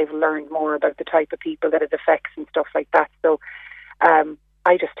virus, and they've learned more about the type of people that it affects and stuff like that. So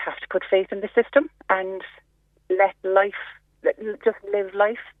I just have to put faith in the system and just live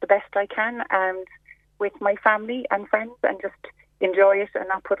life the best I can, and with my family and friends, and just enjoy it and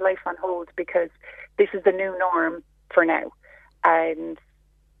not put life on hold, because this is the new norm for now. And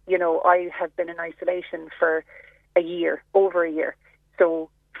you know, I have been in isolation for over a year. So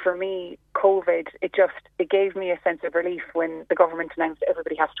for me, COVID, it gave me a sense of relief when the government announced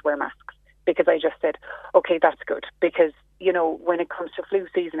everybody has to wear masks, because I just said, okay, that's good. Because, you know, when it comes to flu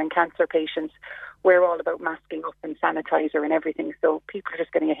season and cancer patients, we're all about masking up and sanitizer and everything. So people are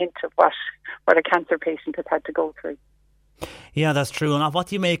just getting a hint of what a cancer patient has had to go through. Yeah, that's true. And what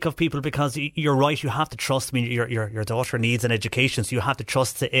do you make of people? Because you're right, you have to trust. I mean, your daughter needs an education, so you have to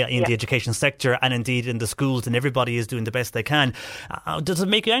trust in the education sector and indeed in the schools, and everybody is doing the best they can. Does it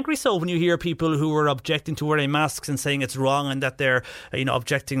make you angry so when you hear people who are objecting to wearing masks and saying it's wrong and that they're, you know,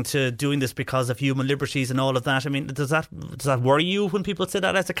 objecting to doing this because of human liberties and all of that? I mean, does that worry you when people say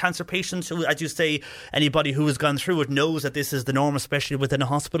that? As a cancer patient, who, as you say, anybody who has gone through it knows that this is the norm, especially within a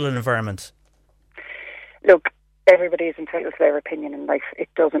hospital environment. Look, everybody is entitled to their opinion in life. It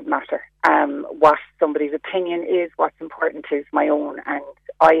doesn't matter what somebody's opinion is. What's important is my own. And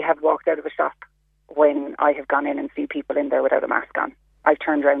I have walked out of a shop when I have gone in and see people in there without a mask on. I've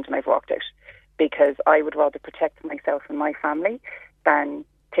turned around and I've walked out, because I would rather protect myself and my family than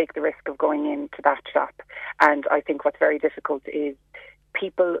take the risk of going into that shop. And I think what's very difficult is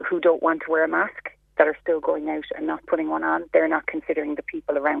people who don't want to wear a mask that are still going out and not putting one on. They're not considering the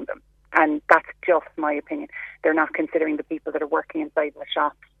people around them. And that's just my opinion. They're not considering the people that are working inside the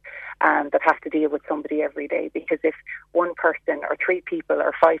shops that have to deal with somebody every day. Because if one person or 3 people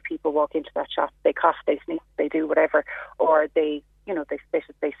or 5 people walk into that shop, they cough, they sneeze, they do whatever, or they spit,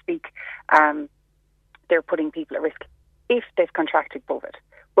 they speak, they're putting people at risk if they've contracted COVID.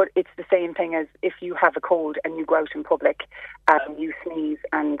 But it's the same thing as if you have a cold and you go out in public, you sneeze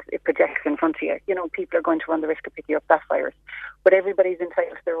and it projects in front of you. You know, people are going to run the risk of picking up that virus. But everybody's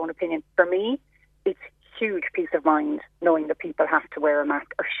entitled to their own opinion. For me, it's huge peace of mind knowing that people have to wear a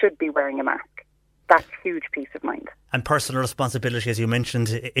mask or should be wearing a mask. That's huge peace of mind. And personal responsibility, as you mentioned,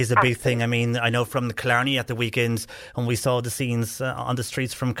 is a big thing. I mean, I know from Killarney at the weekend, when we saw the scenes on the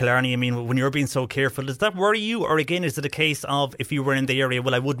streets from Killarney, I mean, when you're being so careful, does that worry you? Or again, is it a case of, if you were in the area,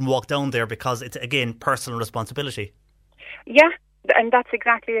 well, I wouldn't walk down there because it's, again, personal responsibility? Yeah, and that's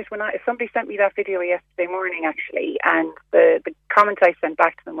exactly it. When somebody sent me that video yesterday morning, actually, and the comment I sent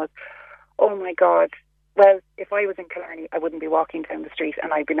back to them was, oh my God, well, if I was in Killarney, I wouldn't be walking down the street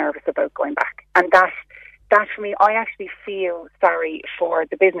and I'd be nervous about going back. And that for me, I actually feel sorry for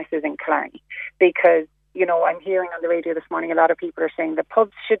the businesses in Killarney, because, you know, I'm hearing on the radio this morning a lot of people are saying the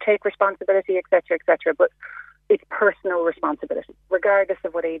pubs should take responsibility, etc., etc., but it's personal responsibility, regardless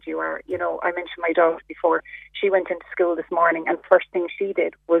of what age you are. You know, I mentioned my daughter before. She went into school this morning and the first thing she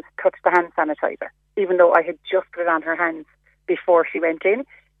did was touch the hand sanitizer, even though I had just put it on her hands before she went in.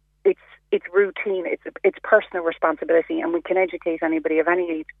 It's routine, it's personal responsibility, and we can educate anybody of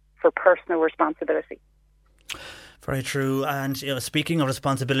any age for personal responsibility. Very true. And, you know, speaking of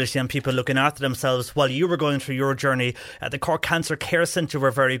responsibility and people looking after themselves, while you were going through your journey, the Cork Cancer Care Centre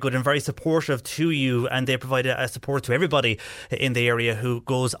were very good and very supportive to you, and they provided a support to everybody in the area who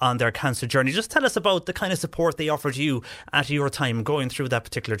goes on their cancer journey. Just tell us about the kind of support they offered you at your time going through that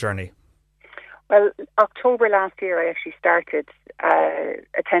particular journey. Well, October last year, I actually started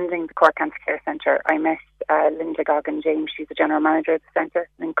attending the Cork Cancer Care Centre. I met Linda Goggin-James. She's the general manager of the centre,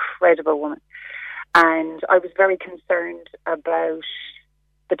 an incredible woman. And I was very concerned about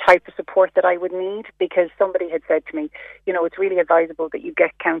the type of support that I would need, because somebody had said to me, you know, it's really advisable that you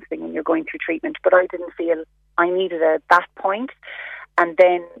get counselling when you're going through treatment, but I didn't feel I needed it at that point. And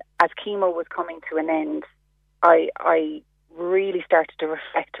then as chemo was coming to an end, I really started to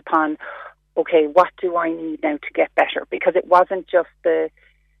reflect upon, okay, what do I need now to get better? Because it wasn't just the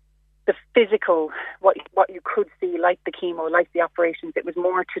physical, what you could see, like the chemo, like the operations. It was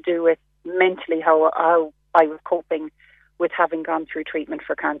more to do with mentally how I was coping with having gone through treatment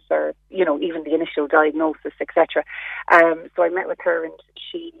for cancer, you know, even the initial diagnosis, etc. So I met with her, and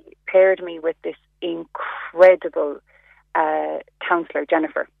she paired me with this incredible counsellor,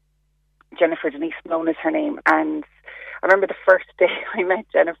 Jennifer Denise Malone is her name. And I remember the first day I met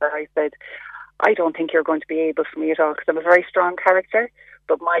Jennifer, I said, I don't think you're going to be able for me at all, because I'm a very strong character,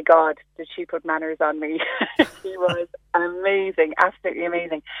 but my God, did she put manners on me. She was amazing, absolutely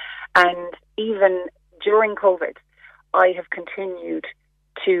amazing. And even during COVID, I have continued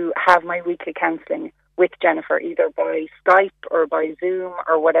to have my weekly counselling with Jennifer, either by Skype or by Zoom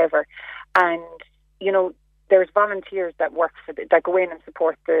or whatever. And, you know, there's volunteers that work that go in and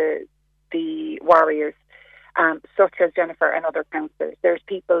support the warriors. such as Jennifer and other counsellors. There's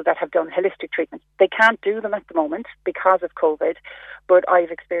people that have done holistic treatments. They can't do them at the moment because of COVID, but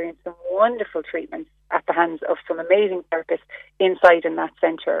I've experienced some wonderful treatments at the hands of some amazing therapists inside in that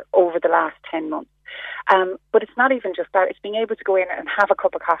centre over the last 10 months. But it's not even just that. It's being able to go in and have a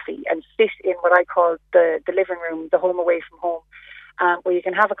cup of coffee and sit in what I call the living room, the home away from home, where you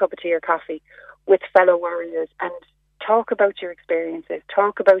can have a cup of tea or coffee with fellow warriors and talk about your experiences,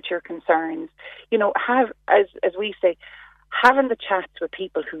 talk about your concerns. You know, have, as we say, having the chats with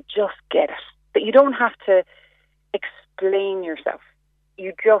people who just get it. That you don't have to explain yourself.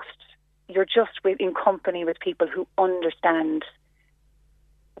 You're just in company with people who understand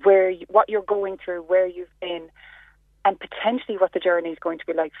what you're going through, where you've been, and potentially what the journey is going to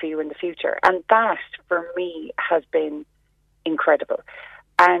be like for you in the future. And that, for me, has been incredible.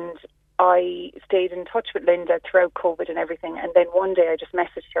 And I stayed in touch with Linda throughout COVID and everything. And then one day I just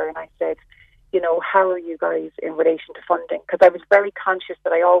messaged her and I said, you know, how are you guys in relation to funding? Because I was very conscious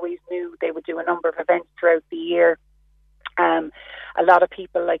that I always knew they would do a number of events throughout the year. A lot of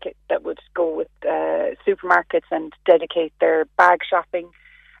people like it that would go with supermarkets and dedicate their bag shopping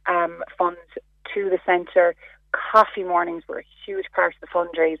funds to the centre. Coffee mornings were a huge part of the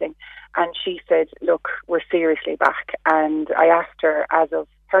fundraising. And she said, look, we're seriously back. And I asked her as of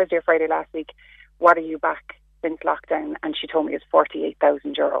Thursday or Friday last week, what are you back since lockdown? And she told me it's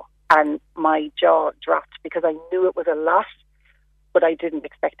 €48,000. And my jaw dropped because I knew it was a lot, but I didn't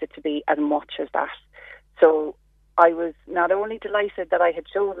expect it to be as much as that. So I was not only delighted that I had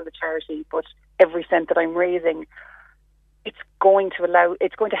chosen the charity, but every cent that I'm raising, it's going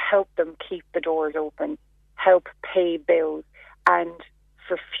to help them keep the doors open, help pay bills, and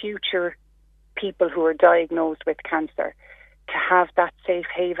for future people who are diagnosed with cancer to have that safe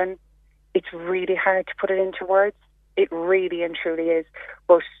haven. It's really hard to put it into words. It really and truly is.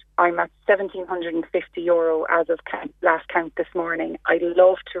 But I'm at €1,750 as of last count this morning. I'd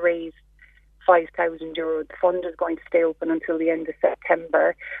love to raise €5,000. The fund is going to stay open until the end of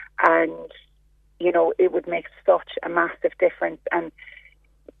September. And, you know, it would make such a massive difference. And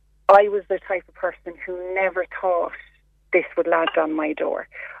I was the type of person who never thought this would land on my door.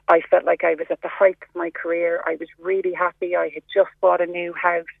 I felt like I was at the height of my career. I was really happy. I had just bought a new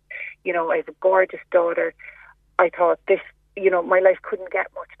house. You know, I have a gorgeous daughter. I thought this, you know, my life couldn't get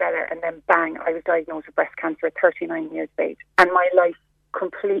much better. And then bang, I was diagnosed with breast cancer at 39 years of age. And my life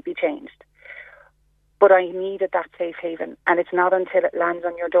completely changed. But I needed that safe haven. And it's not until it lands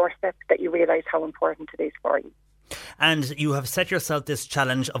on your doorstep that you realise how important it is for you. And you have set yourself this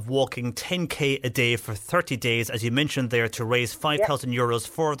challenge of walking 10k a day for 30 days, as you mentioned there, to raise €5,000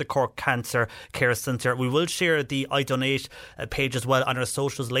 for the Cork Cancer Care Centre. We will share the I Donate page as well on our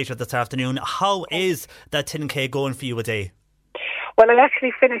socials later this afternoon. How is that 10k going for you a day? Well, I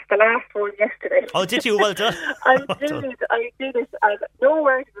actually finished the last one yesterday. Oh, did you? Well done. I did it. No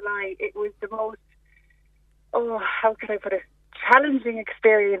word of a lie. It was the most, how can I put it, challenging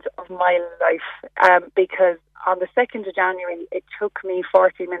experience of my life, because on the 2nd of January it took me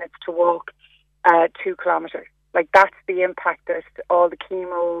 40 minutes to walk 2 kilometres. Like, that's the impact that all the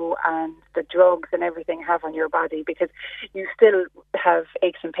chemo and the drugs and everything have on your body, because you still have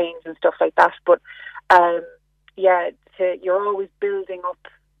aches and pains and stuff like that, but you're always building up,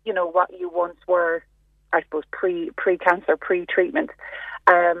 you know, what you once were, I suppose, pre-cancer, pre-treatment.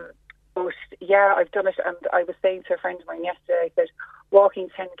 But yeah, I've done it, and I was saying to a friend of mine yesterday, I said, walking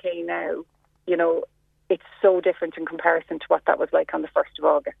 10k now, you know, it's so different in comparison to what that was like on the 1st of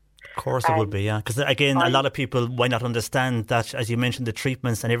August. Of course it would be, yeah. Because again, a lot of people might not understand that, as you mentioned, the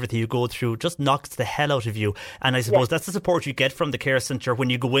treatments and everything you go through just knocks the hell out of you. And I suppose that's the support you get from the care centre.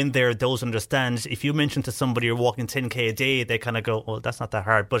 When you go in there, those understand. If you mention to somebody you're walking 10k a day, they kind of go, well, that's not that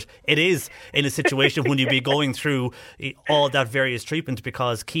hard. But it is in a situation when you be going through all that various treatment,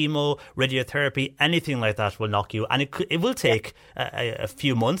 because chemo, radiotherapy, anything like that will knock you. And it will take a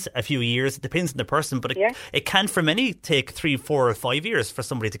few months, a few years. It depends on the person. But it can, for many, take 3, 4 or 5 years for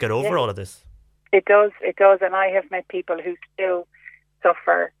somebody to get over all of this. It does, and I have met people who still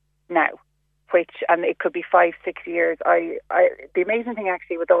suffer now, and it could be 5, 6 years. The amazing thing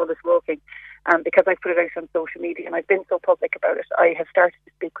actually with all this walking, because I put it out on social media and I've been so public about it, I have started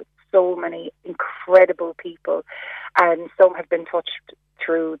to speak with so many incredible people, and some have been touched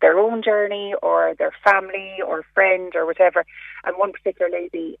through their own journey or their family or friend or whatever. And one particular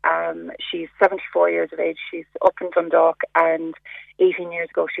lady, she's 74 years of age, she's up in Dundalk, and 18 years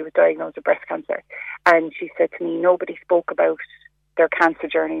ago she was diagnosed with breast cancer. And she said to me, nobody spoke about their cancer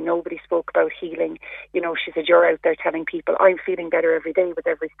journey, nobody spoke about healing. You know, she said, you're out there telling people I'm feeling better every day with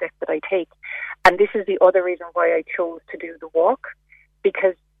every step that I take. And this is the other reason why I chose to do the walk,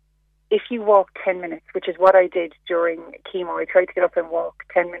 because if you walk 10 minutes, which is what I did during chemo, I tried to get up and walk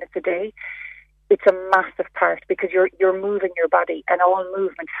 10 minutes a day. It's a massive part because you're moving your body, and all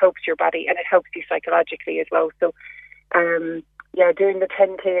movement helps your body and it helps you psychologically as well. So, doing the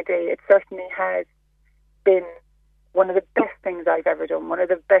 10K a day, it certainly has been one of the best things I've ever done, one of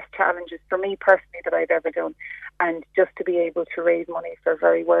the best challenges for me personally that I've ever done. And just to be able to raise money for a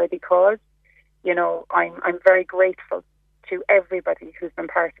very worthy cause, you know, I'm very grateful to everybody who's been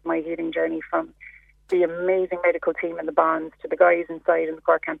part of my healing journey, from the amazing medical team in the Bonds to the guys inside in the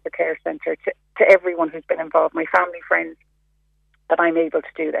Cork Cancer Care Centre, to everyone who's been involved, my family, friends, that I'm able to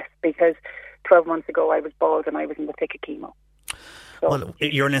do this, because 12 months ago I was bald and I was in the thick of chemo. Well,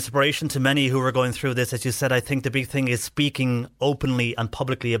 you're an inspiration to many who are going through this. As you said, I think the big thing is speaking openly and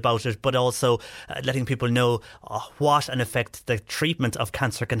publicly about it, but also letting people know what an effect the treatment of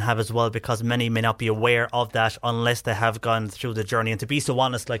cancer can have as well, because many may not be aware of that unless they have gone through the journey. And to be so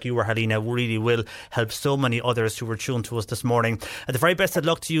honest like you were, Helena, really will help so many others who were tuned to us this morning. The very best of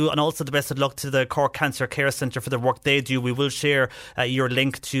luck to you, and also the best of luck to the Cork Cancer Care Centre for the work they do. We will share your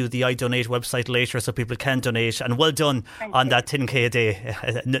link to the iDonate website later so people can donate. And well done on that 10K day.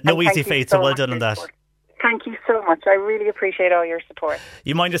 No easy feat, so well done on that. Thank you so much. I really appreciate all your support.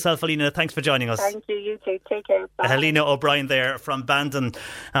 You mind yourself, Helena. Thanks for joining us. Thank you. You too. Take care. Bye. Helena O'Brien there from Bandon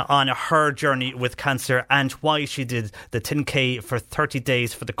on her journey with cancer and why she did the 10K for 30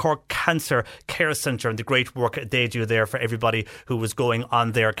 days for the Cork Cancer Care Centre and the great work they do there for everybody who was going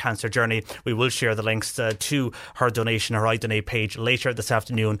on their cancer journey. We will share the links to her donation, her iDonate page later this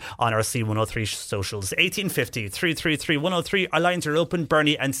afternoon on our C103 socials. 1850 333 103. Our lines are open.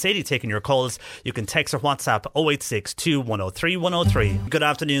 Bernie and Sadie taking your calls. You can text or WhatsApp 0862 103 103. Good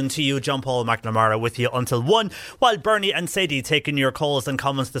afternoon to you, John Paul McNamara, with you until 1, while Bernie and Sadie taking your calls and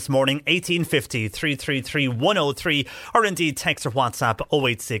comments this morning. 1850 333 103, or indeed text or WhatsApp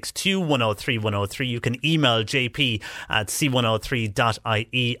 0862 103 103. You can email jp at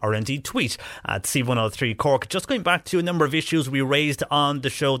c103.ie or indeed tweet at C103 Cork. Just going back to a number of issues we raised on the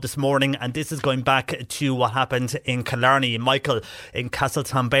show this morning, and this is going back to what happened in Killarney. Michael in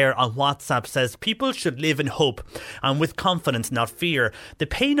Castletownbere on WhatsApp says people should live in hope and with confidence, not fear. The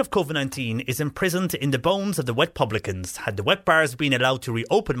pain of COVID-19 is imprisoned in the bones of the wet publicans. Had the wet bars been allowed to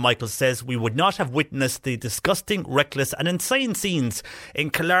reopen, Michael says, we would not have witnessed the disgusting, reckless and insane scenes in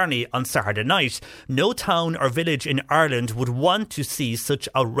Killarney on Saturday night. No town or village in Ireland would want to see such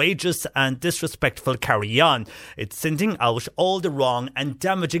outrageous and disrespectful carry on. It's sending out all the wrong and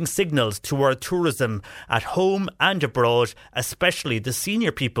damaging signals to our tourism at home and abroad, especially the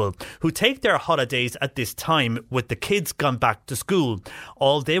senior people who take their holidays at this time with the kids gone back to school.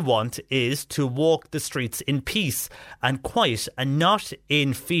 All they want is to walk the streets in peace and quiet, and not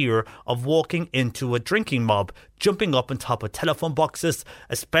in fear of walking into a drinking mob, jumping up on top of telephone boxes,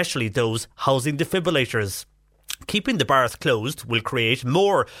 especially those housing defibrillators. Keeping the bars closed will create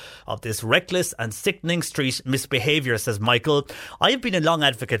more of this reckless and sickening street misbehaviour, says Michael. I have been a long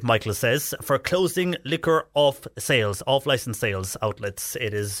advocate, Michael says, for closing liquor off-licence sales outlets.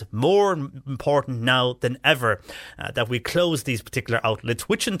 It is more important now than ever that we close these particular outlets,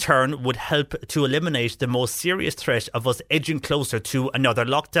 which in turn would help to eliminate the most serious threat of us edging closer to another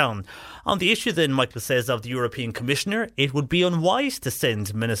lockdown. On the issue then, Michael says, of the European Commissioner, it would be unwise to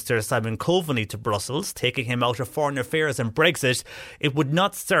send Minister Simon Coveney to Brussels, taking him out of foreign affairs and Brexit. It would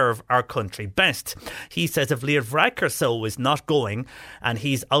not serve our country best. He says if Leo Varadkar is not going and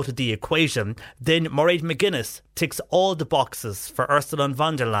he's out of the equation, then Mairead McGuinness ticks all the boxes for Ursula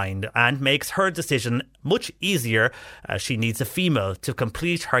von der Leyen and makes her decision much easier. She needs a female to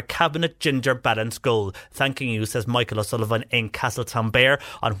complete her cabinet gender balance goal. Thanking you, says Michael O'Sullivan in Castletownbere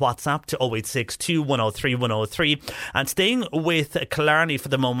on WhatsApp to 0862 103 103. And staying with Killarney for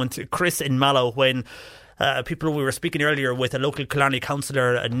the moment, Chris in Mallow, when we were speaking earlier with a local Killarney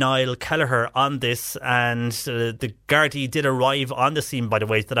councillor, Niall Kelleher, on this, and the Gardaí did arrive on the scene, by the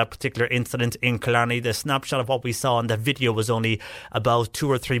way, to that particular incident in Killarney. The snapshot of what we saw on the video was only about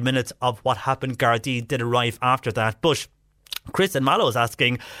 2 or 3 minutes of what happened. Gardaí did arrive after that, but Chris in Mallow is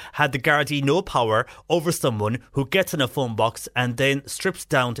asking, had the Gardaí no power over someone who gets in a phone box and then strips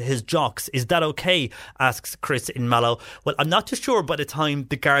down to his jocks? Is that okay? Asks Chris in Mallow. Well, I'm not too sure by the time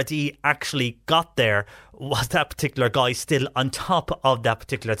the Gardaí actually got there was that particular guy still on top of that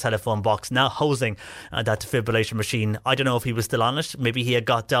particular telephone box, now housing that defibrillation machine. I don't know if he was still on it. Maybe he had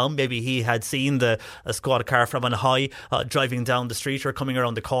got down. Maybe he had seen the squad car from on high driving down the street or coming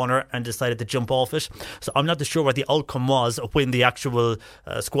around the corner and decided to jump off it. So I'm not too sure what the outcome was when the actual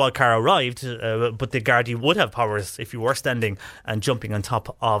squad car arrived, but the Gardaí would have powers if you were standing and jumping on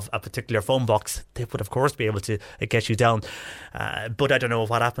top of a particular phone box. They would of course be able to get you down. But I don't know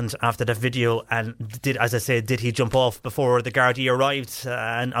what happened after that video, and did he jump off before the Gardaí arrived,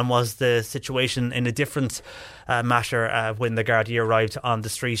 and was the situation in a different matter when the Gardaí arrived on the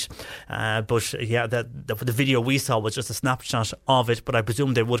street? But yeah, the video we saw was just a snapshot of it, but I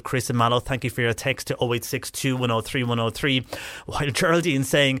presume they would. Chris and Mallow, thank you for your text to 0862 103 103. While Geraldine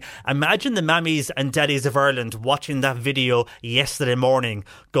saying, imagine the mammies and daddies of Ireland watching that video yesterday morning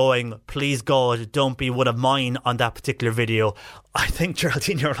going, please God, don't be one of mine on that particular video. I think,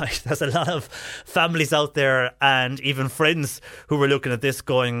 Geraldine, you're right. There's a lot of families out there and even friends who were looking at this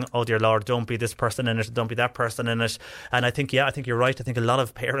going, oh dear Lord, don't be this person in it, don't be that person in it. And I think you're right. I think a lot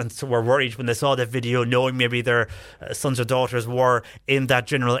of parents were worried when they saw that video, knowing maybe their sons or daughters were in that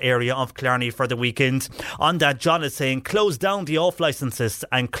general area of Killarney for the weekend. On that, John is saying, close down the off licences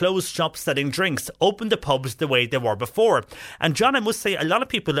and close shops selling drinks, open the pubs the way they were before. And John, I must say, a lot of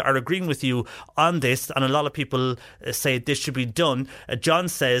people are agreeing with you on this, and a lot of people say this should be done. John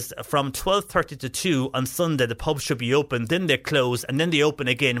says from 12:30 to 2 on Sunday the pubs should be open, then they close, and then they open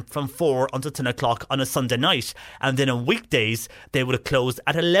again from 4 until 10 o'clock on a Sunday night, and then on weekdays they would have closed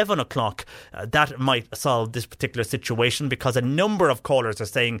at 11 o'clock. That might solve this particular situation, because a number of callers are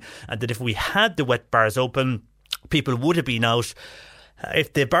saying that if we had the wet bars open, people would have been out.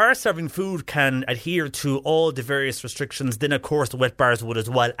 If the bar serving food can adhere to all the various restrictions, then of course the wet bars would as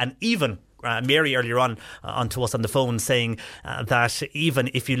well. And even Mary earlier on to us on the phone saying that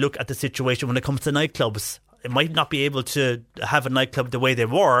even if you look at the situation when it comes to nightclubs, it might not be able to have a nightclub the way they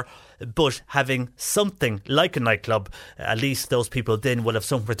were, but having something like a nightclub, at least those people then will have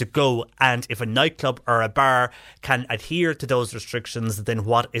somewhere to go. And if a nightclub or a bar can adhere to those restrictions, then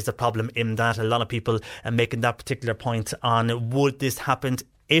what is the problem in that? A lot of people are making that particular point on, would this happen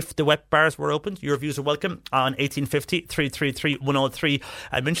if the wet bars were opened? Your views are welcome on 1850 333 103.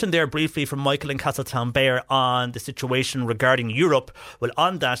 I mentioned there briefly from Michael in Castletownbere on the situation regarding Europe. Well,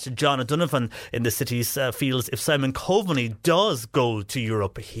 on that, John O'Donovan in the cities feels if Simon Coveney does go to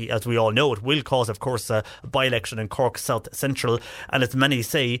Europe, he, as we all know, it will cause, of course, a by-election in Cork South Central. And as many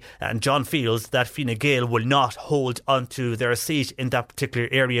say, and John feels that Fine Gael will not hold onto their seat in that particular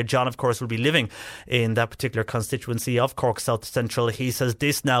area. John, of course, will be living in that particular constituency of Cork South Central. He says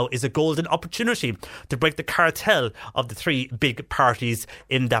this now is a golden opportunity to break the cartel of the three big parties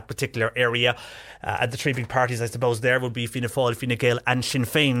in that particular area. And the three big parties, I suppose, there would be Fianna Fáil, Fine Gael and Sinn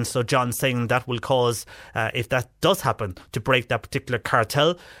Féin. So John saying that will cause, if that does happen, to break that particular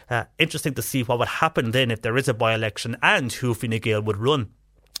cartel. Interesting to see what would happen then if there is a by-election and who Fine Gael would run.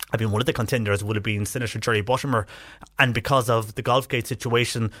 I mean, one of the contenders would have been Senator Jerry Buttimer, and because of the Golfgate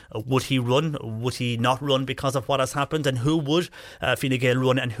situation, would he run? Would he not run because of what has happened? And who would Fine Gael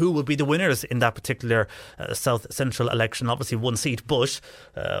run, and who would be the winners in that particular South Central election? Obviously one seat, but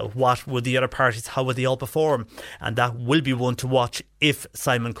what would the other parties, how would they all perform? And that will be one to watch if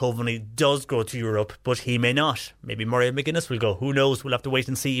Simon Coveney does go to Europe, but he may not. Maybe Murray McGuinness will go. Who knows? We'll have to wait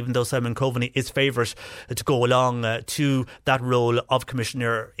and see, even though Simon Coveney is favourite to go along to that role of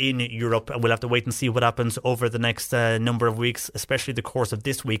Commissioner in Europe. And we'll have to wait and see what happens over the next number of weeks, especially the course of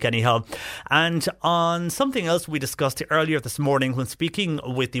this week anyhow. And on something else we discussed earlier this morning when speaking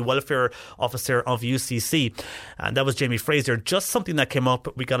with the welfare officer of UCC, and that was Jamie Fraser, just something that came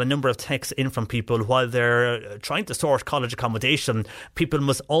up. We got a number of texts in from people while they're trying to sort college accommodation. People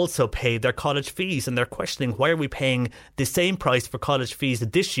must also pay their college fees, and they're questioning, why are we paying the same price for college fees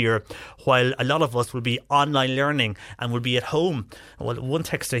this year while a lot of us will be online learning and will be at home? Well, one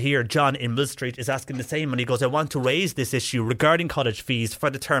texter here, John in Mill Street, is asking the same, and he goes, I want to raise this issue regarding college fees for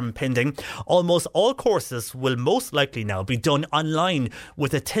the term pending. Almost all courses will most likely now be done online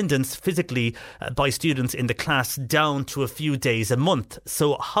with attendance physically by students in the class down to a few days a month.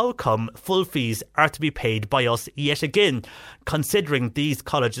 So how come full fees are to be paid by us yet again, considering these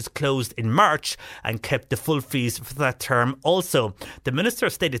colleges closed in March and kept the full fees for that term also? The Minister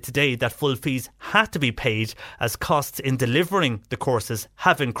stated today that full fees had to be paid as costs in delivering the courses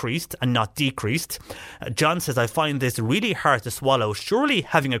have increased and not decreased. John says, I find this really hard to swallow. Surely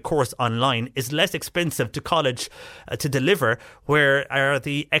having a course online is less expensive to college to deliver. Where are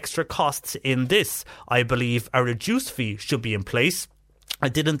the extra costs in this? I believe a reduced fee should be in place.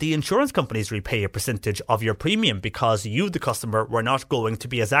 didn't the insurance companies repay a percentage of your premium because you, the customer, were not going to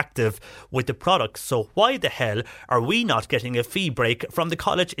be as active with the product? So why the hell are we not getting a fee break from the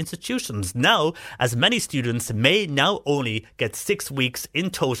college institutions now, as many students may now only get 6 weeks in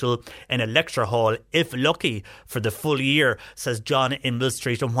total in a lecture hall, if lucky, for the full year, says John in Mill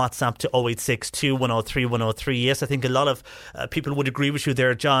Street on WhatsApp to 0862 103 103. Yes, I think a lot of people would agree with you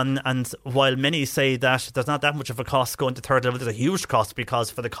there, John, and while many say that there's not that much of a cost going to third level, there's a huge cost, because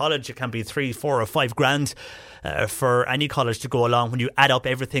for the college it can be 3, 4 or 5 grand for any college to go along when you add up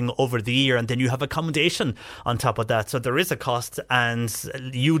everything over the year, and then you have accommodation on top of that. So there is a cost, and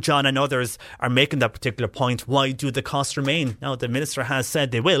you, John, and others are making that particular point. Why do the costs remain? Now, the Minister has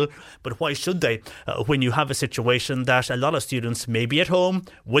said they will, but why should they when you have a situation that a lot of students may be at home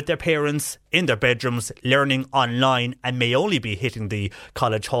with their parents in their bedrooms learning online and may only be hitting the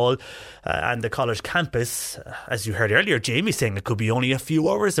college hall and the college campus, as you heard earlier, Jamie saying it could be only a few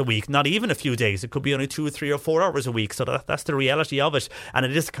hours a week, not even a few days. It could be only 2 or 3 or 4 hours a week. So that's the reality of it. And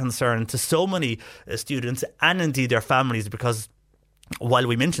it is a concern to so many students and indeed their families, because while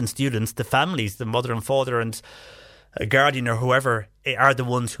we mention students, the families, the mother and father and a guardian or whoever, are the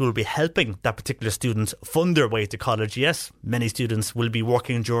ones who will be helping that particular student fund their way to college. Yes, many students will be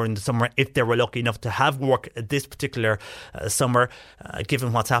working during the summer if they were lucky enough to have work this particular summer,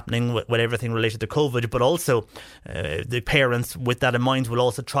 given what's happening with everything related to COVID. But also the parents, with that in mind, will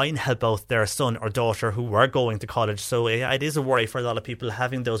also try and help out their son or daughter who are going to college. So it is a worry for a lot of people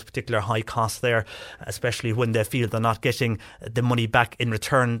having those particular high costs there, especially when they feel they're not getting the money back in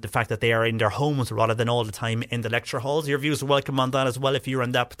return, the fact that they are in their homes rather than all the time in the lecture halls. Your views are welcome on that as well. If you're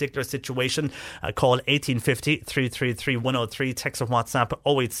in that particular situation, call 1850 333 103, text or WhatsApp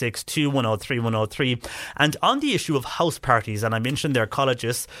 0862 103 103. And on the issue of house parties, and I mentioned their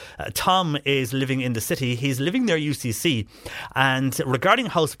colleges, Tom is living in the city. He's living near UCC, and regarding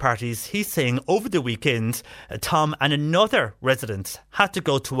house parties, he's saying over the weekend Tom and another resident had to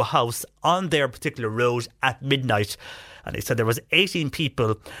go to a house on their particular road at midnight. And he said there was 18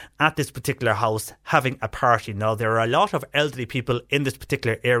 people at this particular house having a party. Now, there are a lot of elderly people in this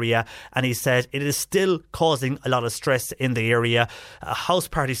particular area, and he said it is still causing a lot of stress in the area. A house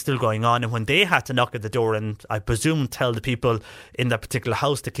party still going on, and when they had to knock at the door and I presume tell the people in that particular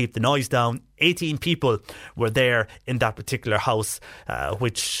house to keep the noise down, 18 people were there in that particular house,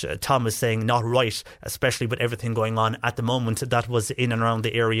 which Tom is saying not right, especially with everything going on at the moment. That was in and around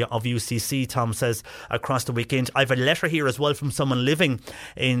the area of UCC, Tom says, across the weekend. I've a letter here as well from someone living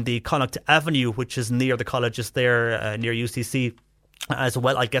in the Connacht Avenue, which is near the colleges there, near UCC as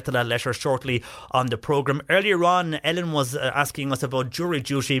well. I'll get to that letter shortly on the programme. Earlier on, Ellen was asking us about jury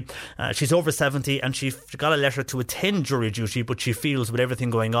duty. She's over 70 and she got a letter to attend jury duty, but she feels with everything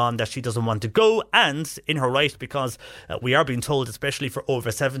going on that she doesn't want to go, and in her right, because we are being told, especially for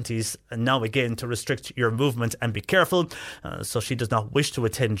over 70s now again, to restrict your movement and be careful. So she does not wish to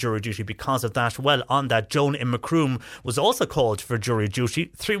attend jury duty because of that. Well, on that, Joan in Macroom was also called for jury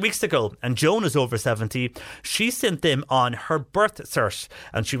duty 3 weeks ago, and Joan is over 70. She sent them on her birth cert,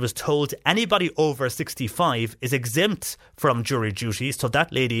 and she was told anybody over 65 is exempt from jury duty, so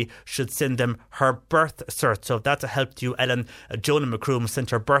that lady should send them her birth cert. So if that's a help to you, Ellen, Joan Macroom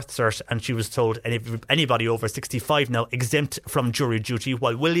sent her birth cert, and she was told anybody over 65 now exempt from jury duty,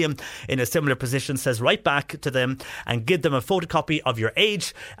 while William, in a similar position, says write back to them and give them a photocopy of your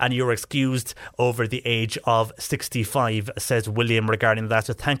age and you're excused over the age of 65, says William regarding that.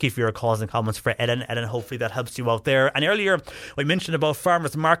 So thank you for your calls and comments for Ellen. Ellen, hopefully that helps you out there. And earlier we mentioned about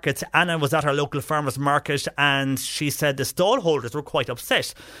farmers markets. Anna was at our local farmers market, and she said the stall holders were quite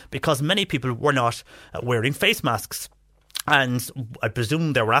upset because many people were not wearing face masks. And I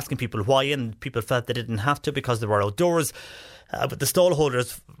presume they were asking people why, and people felt they didn't have to because they were outdoors. But the stall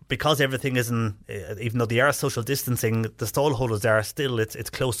holders, because everything isn't, even though they are social distancing, the stall holders are still, it's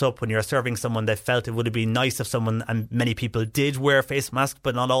close up. When you're serving someone, they felt it would have been nice if someone, and many people did wear face masks,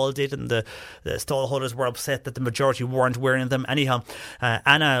 but not all did, and the stall holders were upset that the majority weren't wearing them. Anyhow,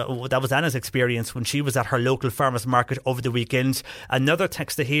 Anna, that was Anna's experience when she was at her local farmers market over the weekend. Another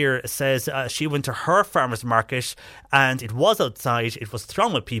texter here says she went to her farmers market and it was outside, it was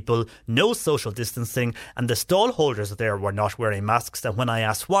thronged with people, no social distancing, and the stall holders there were not wearing masks. And when I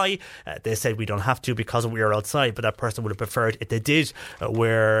asked why, they said we don't have to because we are outside, but that person would have preferred if they did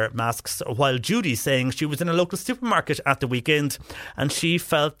wear masks. While Judy saying she was in a local supermarket at the weekend and she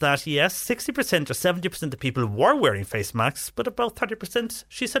felt that yes, 60% or 70% of people were wearing face masks, but about 30%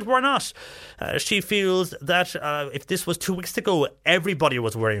 she said were not. She feels that if this was 2 weeks ago, everybody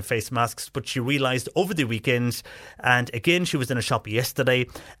was wearing face masks, but she realised over the weekend, and again she was in a shop yesterday,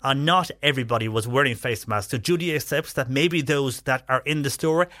 and not everybody was wearing face masks. So Judy accepts that maybe those that are in the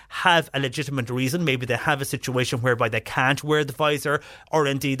store have a legitimate reason. Maybe they have a situation whereby they can't wear the visor or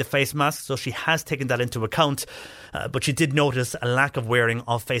indeed the face mask, so she has taken that into account. But she did notice a lack of wearing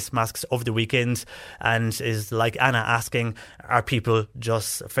of face masks over the weekend and is like Anna asking, are people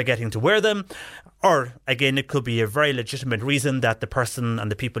just forgetting to wear them? Or again, it could be a very legitimate reason that the person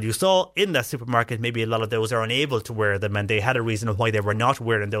and the people you saw in that supermarket, maybe a lot of those are unable to wear them and they had a reason why they were not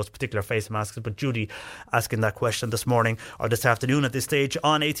wearing those particular face masks. But Judy asking that question this morning or this afternoon at this stage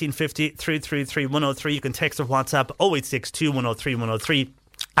on 1850 333 103. You can text or WhatsApp 0862 103 103.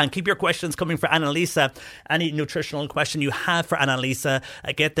 And keep your questions coming for Annalisa. Any nutritional question you have for Annalisa,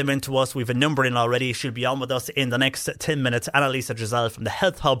 get them into us. We have a number in already. She'll be on with us in the next 10 minutes. Annalisa Giselle from the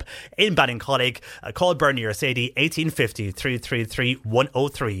Health Hub in Ballincollig. Call Bernie or Sadie 1850 333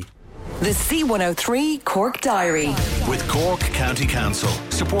 103. The C103 Cork Diary. With Cork County Council.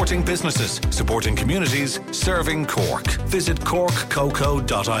 Supporting businesses, supporting communities, serving Cork. Visit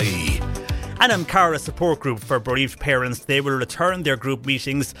corkcoco.ie. Anam Cara Support Group for Bereaved Parents, they will return their group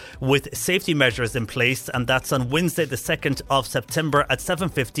meetings with safety measures in place, and that's on Wednesday the 2nd of September at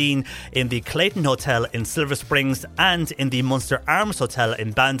 7:15 in the Clayton Hotel in Silver Springs and in the Munster Arms Hotel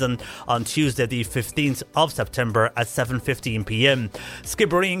in Bandon on Tuesday the 15th of September at 7:15pm.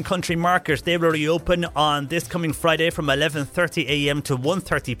 Skibbereen Country Market, they will reopen on this coming Friday from 11:30am to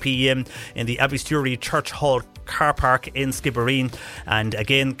 1:30pm in the Abbeystory Church Hall car park in Skibbereen. And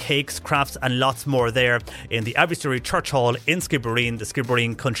again, cakes, crafts and lots more there in the Abbeystory Church Hall in Skibbereen, the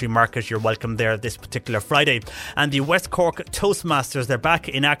Skibbereen Country Market. You're welcome there this particular Friday. And the West Cork Toastmasters, they're back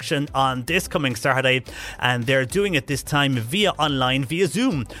in action on this coming Saturday, and they're doing it this time via online, via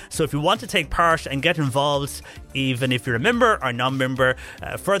Zoom. So if you want to take part and get involved, even if you're a member or non-member,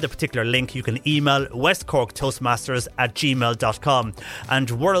 for the particular link you can email westcorktoastmasters@gmail.com.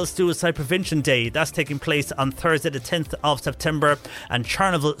 And World Suicide Prevention Day, that's taking place on Thursday the 10th of September, and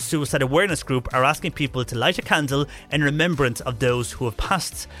Charnival Suicide Awareness Group are asking people to light a candle in remembrance of those who have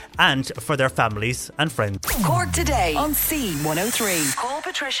passed and for their families and friends. Cork Today on C103. Call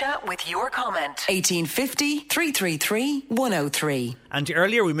Patricia with your comment. 1850 333 103. And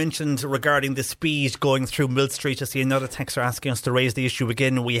earlier we mentioned regarding the speed going through Mill Street. I see another texter asking us to raise the issue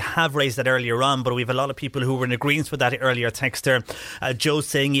again. We have raised that earlier on, but we have a lot of people who were in agreement with that earlier texter. Joe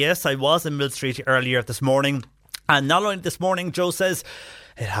saying, yes, I was in Mill Street earlier this morning. And not only this morning, Joe says,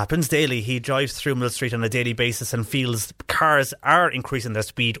 it happens daily. He drives through Mill Street on a daily basis and feels cars are increasing their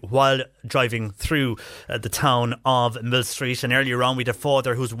speed while driving through the town of Mill Street. And earlier on, we had a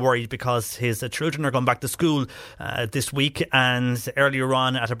father who's worried because his children are going back to school this week. And earlier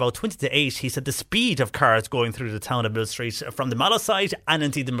on, at about 20 to 8, he said the speed of cars going through the town of Mill Street from the Mallow side and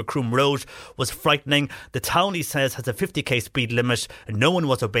indeed the Macroom Road was frightening. The town, he says, has a 50k speed limit. No one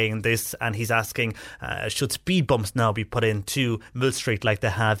was obeying this. And he's asking, should speed bumps now be put into Mill Street like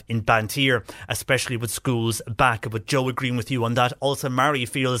they have in Bantir, especially with schools back? But Joe agreeing with you on that. Also, Mary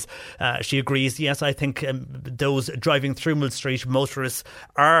feels, she agrees, yes, I think those driving through Mill Street, motorists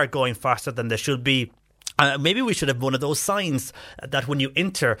are going faster than they should be. Maybe we should have one of those signs that when you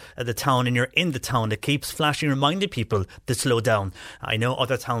enter the town and you're in the town, it keeps flashing, reminding people to slow down. I know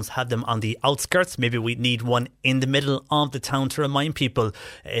other towns have them on the outskirts. Maybe we need one in the middle of the town to remind people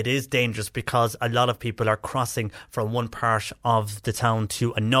it is dangerous, because a lot of people are crossing from one part of the town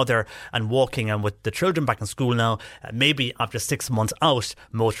to another and walking. And with the children back in school now, maybe after 6 months out,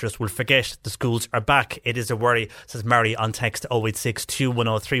 motorists will forget the schools are back. It is a worry, says Mary on text 0862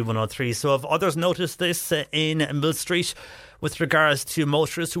 103 103. So have others noticed this in Mill Street with regards to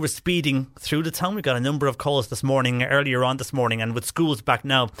motorists who were speeding through the town? We got a number of calls this morning, earlier on this morning, and with schools back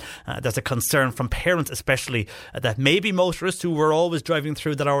now, there's a concern from parents especially that maybe motorists who were always driving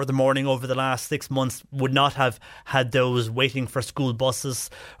through that hour of the morning over the last 6 months would not have had those waiting for school buses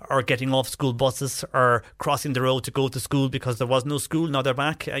or getting off school buses or crossing the road to go to school because there was no school. Now they're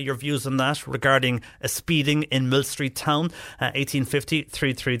back. Your views on that regarding speeding in Mill Street town, 1850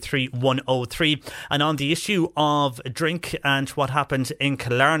 333 103. And on the issue of drink and what happened in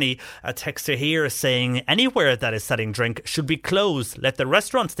Killarney, a texter here saying anywhere that is selling drink should be closed. Let the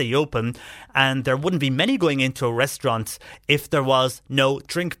restaurants stay open, and there wouldn't be many going into a restaurant if there was no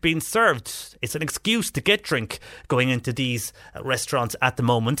drink being served. It's an excuse to get drink going into these restaurants at the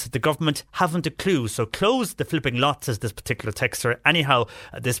moment. The government haven't a clue, so close the flipping lot, says this particular texter. Anyhow,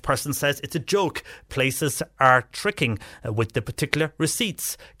 this person says it's a joke. Places are tricking with the particular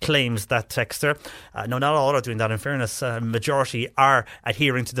receipts, claims that texter. No, not all are doing that, in fairness. majority are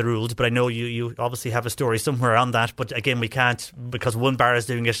adhering to the rules. But I know you obviously have a story somewhere on that. But again, we can't, because one bar is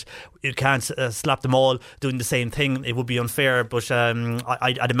doing it, you can't slap them all doing the same thing. It would be unfair. But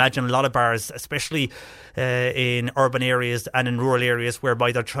I'd imagine a lot of bars, especially in urban areas and in rural areas,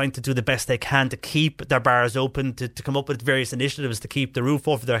 whereby they're trying to do the best they can to keep their bars open, to come up with various initiatives to keep the roof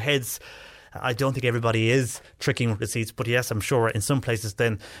over their heads. I don't think everybody is tricking receipts, but yes, I'm sure in some places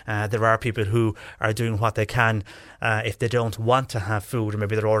then there are people who are doing what they can if they don't want to have food, or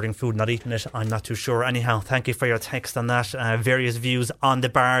maybe they're ordering food, not eating it. I'm not too sure. Anyhow, thank you for your text on that. Various views on the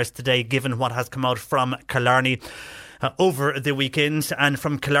bars today, given what has come out from Killarney over the weekend. And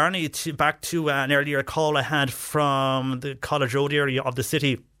from Killarney back to an earlier call I had from the College Road area of the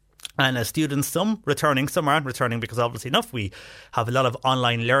city. And students, some returning, some aren't returning, because obviously enough we have a lot of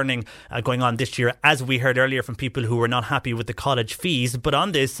online learning going on this year, as we heard earlier from people who were not happy with the college fees. But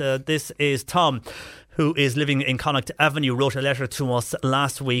on this, this is Tom, who is living in Connacht Avenue, wrote a letter to us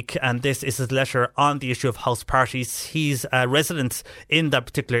last week, and this is his letter on the issue of house parties. He's a resident in that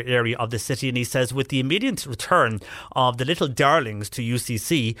particular area of the city, and he says, with the immediate return of the little darlings to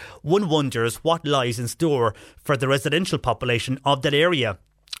UCC, one wonders what lies in store for the residential population of that area.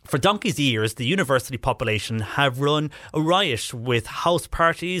 For donkey's years, the university population have run a riot with house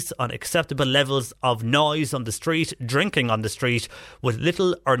parties, unacceptable levels of noise on the street, drinking on the street, with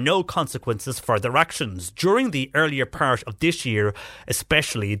little or no consequences for their actions. During the earlier part of this year,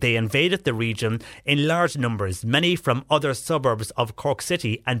 especially, they invaded the region in large numbers, many from other suburbs of Cork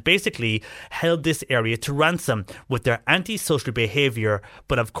City, and basically held this area to ransom with their antisocial behaviour.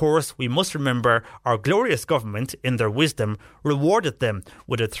 But of course, we must remember our glorious government, in their wisdom, rewarded them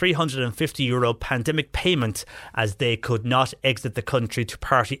with a €350 pandemic payment, as they could not exit the country to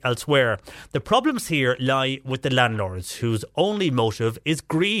party elsewhere. The problems here lie with the landlords, whose only motive is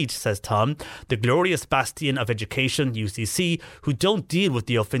greed, says Tom. The glorious bastion of education, UCC, who don't deal with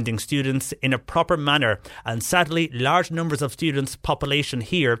the offending students in a proper manner. And sadly, large numbers of students' population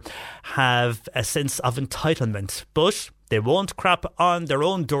here have a sense of entitlement. But they won't crap on their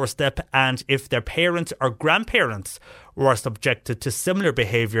own doorstep, and if their parents or grandparents were subjected to similar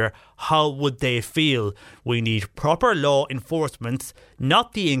behaviour, how would they feel? We need proper law enforcement,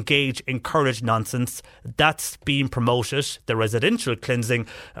 not the engage, encourage nonsense that's being promoted. The residential cleansing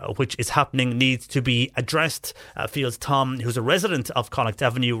which is happening needs to be addressed, feels Tom, who's a resident of Connacht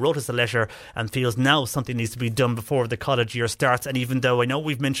Avenue, wrote us a letter and feels now something needs to be done before the college year starts. And even though I know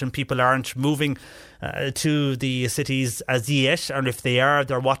we've mentioned people aren't moving to the cities as yet, and if they are,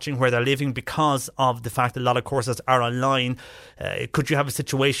 they're watching where they're living because of the fact that a lot of courses are online. Could you have a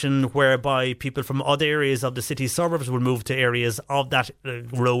situation whereby people from other areas of the city suburbs will move to areas of that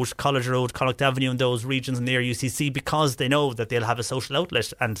road, College Road, Connacht Avenue, and those regions near UCC, because they know that they'll have a social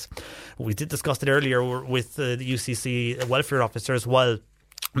outlet? And we did discuss it earlier with the UCC welfare officers. While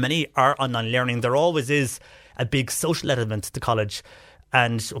many are online learning, there always is a big social element to college.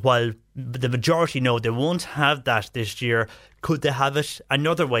 And while the majority know they won't have that this year, could they have it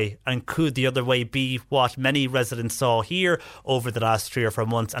another way? And could the other way be what many residents saw here over the last 3 or 4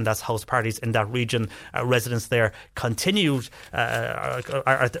 months, and that's house parties in that region? Residents there continued,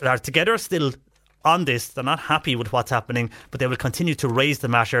 are together still on this. They're not happy with what's happening, but they will continue to raise the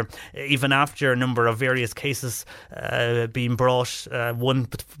matter even after a number of various cases being brought, one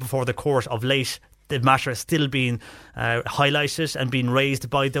before the court of late. The matter is still being highlighted and being raised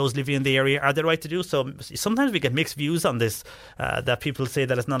by those living in the area. Are they right to do so? Sometimes we get mixed views on this, that people say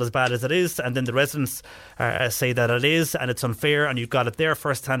that it's not as bad as it is, and then the residents say that it is and it's unfair. And you've got it there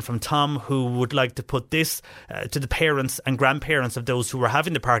firsthand from Tom, who would like to put this to the parents and grandparents of those who were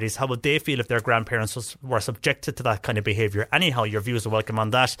having the parties. How would they feel if their grandparents were subjected to that kind of behaviour? Anyhow, your views are welcome on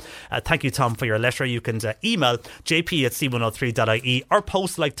that. Thank you, Tom, for your letter. You can email jp@c103.ie or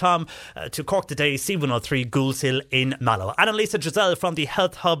post like Tom to Cork Today, C103 Goulds Hill in Mallow. Annalisa Giselle from the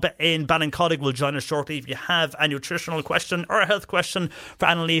Health Hub in Ballincollig will join us shortly. If you have a nutritional question or a health question for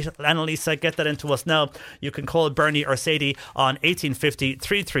Annalisa, get that into us now. You can call Bernie or Sadie on 1850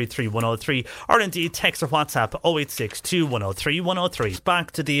 333 103, or indeed text or WhatsApp 0862 103 103.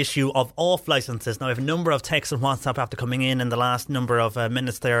 Back to the issue of off licences. Now, I have a number of texts and WhatsApp after coming in the last number of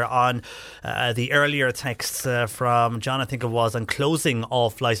minutes there on the earlier texts from John, I think it was, on closing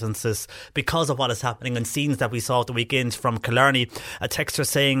off licences because of what is happening and scenes that we saw at the weekend from Killarney. A texter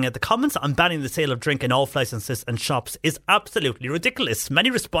saying the comments on banning the sale of drink in off-licences and shops is absolutely ridiculous.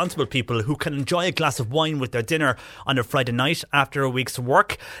 Many responsible people who can enjoy a glass of wine with their dinner on a Friday night after a week's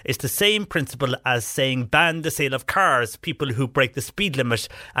work. It's the same principle as saying ban the sale of cars. People who break the speed limit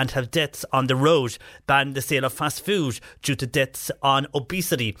and have deaths on the road. Ban the sale of fast food due to deaths on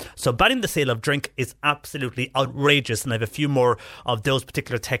obesity. So banning the sale of drink is absolutely outrageous, and I have a few more of those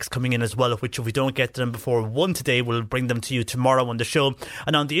particular texts coming in as well, which if we don't get to them before 1 today, we'll bring them to you tomorrow on the show.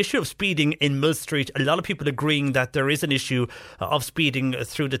 And on the issue of speeding in Mill Street, a lot of people agreeing that there is an issue of speeding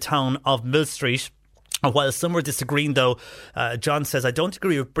through the town of Mill Street. While some were disagreeing, though, John says, I don't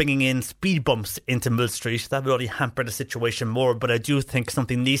agree with bringing in speed bumps into Mill Street. That would only hamper the situation more. But I do think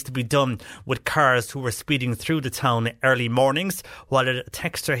something needs to be done with cars who are speeding through the town early mornings. While a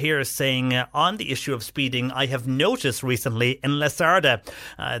texter here is saying, on the issue of speeding, I have noticed recently in Lisarda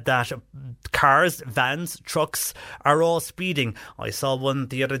that cars, vans, trucks are all speeding. I saw one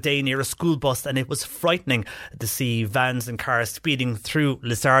the other day near a school bus, and it was frightening to see vans and cars speeding through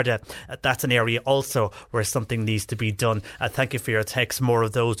Lisarda. That's an area also where something needs to be done. Thank you for your text. More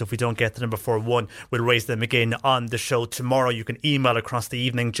of those. If we don't get to them before 1, we'll raise them again on the show tomorrow. You can email across the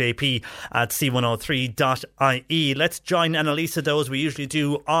evening, jp@c103.ie. Let's join Annalisa, though, as we usually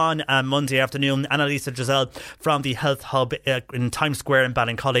do on a Monday afternoon. Annalisa Giselle from the Health Hub in Times Square in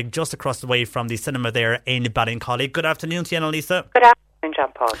Ballincollig, just across the way from the cinema there in Ballincollig. Good afternoon to you, Annalisa. Good afternoon,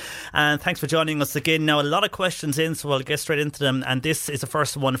 John Paul. And thanks for joining us again. Now, a lot of questions in, so I'll get straight into them. And this is the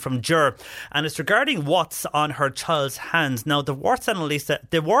first one from Ger. And it's regarding warts on her child's hands. Now, the warts, Annalisa,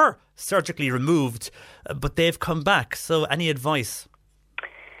 they were surgically removed, but they've come back. So any advice?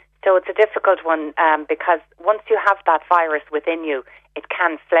 So it's a difficult one because once you have that virus within you, it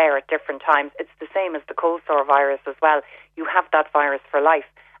can flare at different times. It's the same as the cold sore virus as well. You have that virus for life,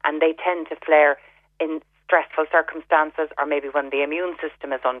 and they tend to flare in stressful circumstances, or maybe when the immune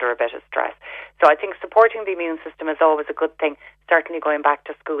system is under a bit of stress. So I think supporting the immune system is always a good thing. Certainly going back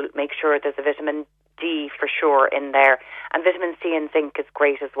to school, make sure there's a vitamin D for sure in there, and vitamin C and zinc is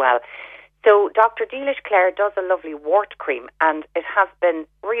great as well. So Dr. Dealish Clare does a lovely wart cream, and it has been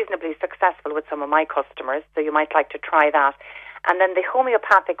reasonably successful with some of my customers, so you might like to try that. And then the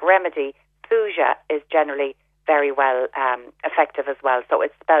homeopathic remedy, Thuja, is generally very well effective as well. So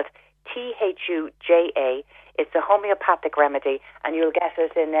it's spelled Thuja. It's a homeopathic remedy, and you'll get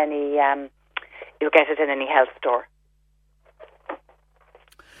it in any health store.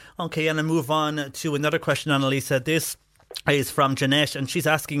 Okay, and I move on to another question, Annalisa. This is from Jeanette, and she's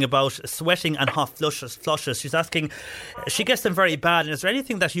asking about sweating and hot flushes. She's asking, she gets them very bad, and is there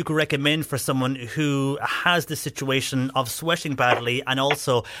anything that you could recommend for someone who has the situation of sweating badly and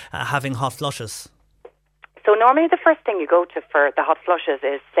also having hot flushes? So normally the first thing you go to for the hot flushes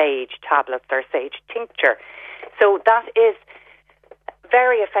is sage tablets or sage tincture. So that is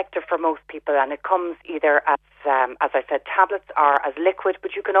very effective for most people, and it comes either as I said, tablets or as liquid,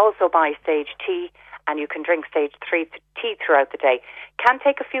 but you can also buy sage tea, and you can drink sage tea throughout the day. Can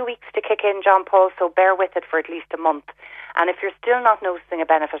take a few weeks to kick in, John Paul, so bear with it for at least a month. And if you're still not noticing a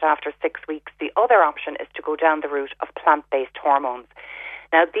benefit after 6 weeks, the other option is to go down the route of plant-based hormones.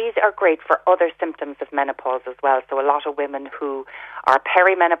 Now, these are great for other symptoms of menopause as well. So a lot of women who are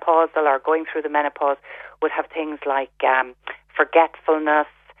perimenopausal or going through the menopause would have things like forgetfulness,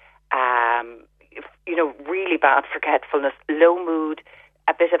 really bad forgetfulness, low mood,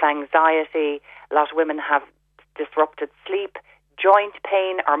 a bit of anxiety. A lot of women have disrupted sleep, joint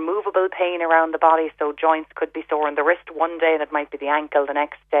pain or movable pain around the body. So joints could be sore in the wrist one day and it might be the ankle the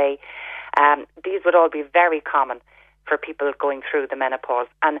next day. These would all be very common for people going through the menopause.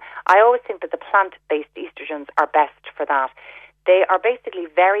 And I always think that the plant-based estrogens are best for that. They are basically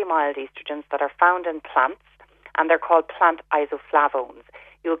very mild estrogens that are found in plants, and they're called plant isoflavones.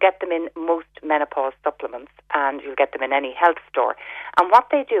 You'll get them in most menopause supplements, and you'll get them in any health store. And what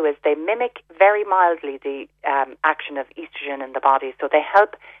they do is they mimic very mildly the action of estrogen in the body. So they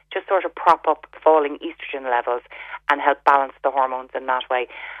help to sort of prop up falling estrogen levels and help balance the hormones in that way.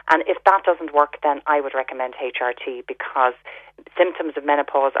 And if that doesn't work, then I would recommend HRT, because symptoms of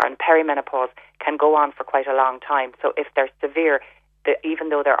menopause and perimenopause can go on for quite a long time. So if they're severe, even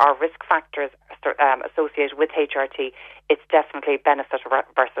though there are risk factors associated with HRT, it's definitely benefit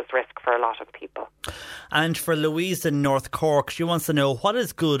versus risk for a lot of people. And for Louise in North Cork, she wants to know what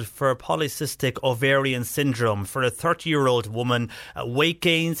is good for polycystic ovarian syndrome. For a 30-year-old woman, weight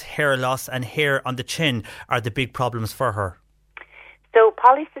gains, hair loss and hair on the chin are the big problems for her. So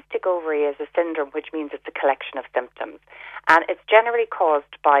polycystic ovary is a syndrome, which means it's a collection of symptoms. And it's generally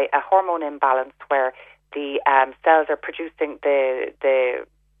caused by a hormone imbalance where the cells are producing the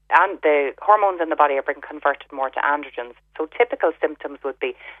and the hormones in the body are being converted more to androgens. So typical symptoms would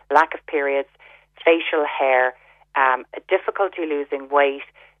be lack of periods, facial hair, difficulty losing weight,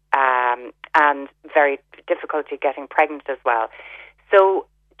 and very difficulty getting pregnant as well. So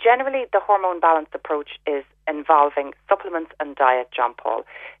generally the hormone balance approach is involving supplements and diet, John Paul.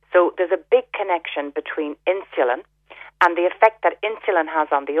 So there's a big connection between insulin and the effect that insulin has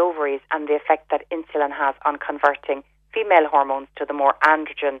on the ovaries and the effect that insulin has on converting female hormones to the more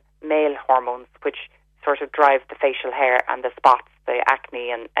androgen male hormones, which sort of drive the facial hair and the spots, the acne,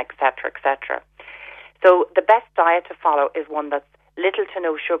 and et cetera. So the best diet to follow is one that's little to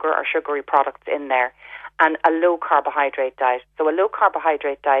no sugar or sugary products in there, and a low carbohydrate diet. So a low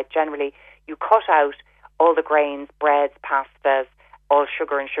carbohydrate diet, generally you cut out all the grains, breads, pastas, all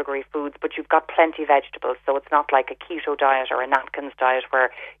sugar and sugary foods, but you've got plenty of vegetables. So it's not like a keto diet or an Atkins diet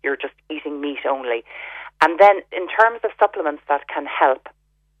where you're just eating meat only. And then in terms of supplements that can help,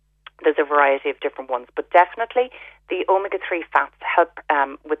 there's a variety of different ones, but definitely the omega-3 fats help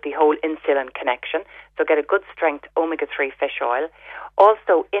with the whole insulin connection. So get a good strength omega-3 fish oil.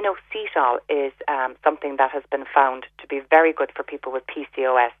 Also, inositol is something that has been found to be very good for people with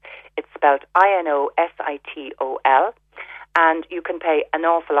PCOS. It's spelled INOSITOL, and you can pay an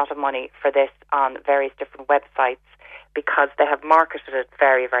awful lot of money for this on various different websites because they have marketed it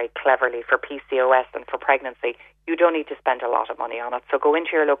very, very cleverly for PCOS and for pregnancy. You don't need to spend a lot of money on it. So go into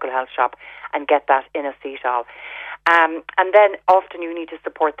your local health shop and get that inositol. And then often you need to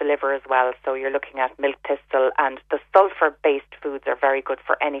support the liver as well. So you're looking at milk thistle, and the sulfur-based foods are very good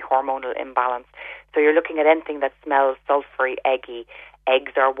for any hormonal imbalance. So you're looking at anything that smells sulfury, eggy.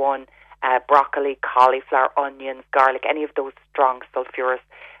 Eggs are one, broccoli, cauliflower, onions, garlic, any of those strong sulfurous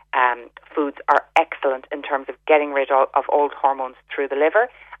foods are excellent in terms of getting rid of old hormones through the liver,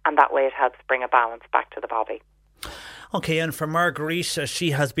 and that way it helps bring a balance back to the body. Okay, and for Marguerite,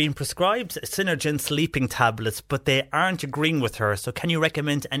 she has been prescribed Synergen sleeping tablets, but they aren't agreeing with her. So can you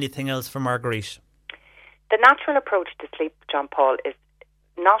recommend anything else for Marguerite? The natural approach to sleep, John Paul, is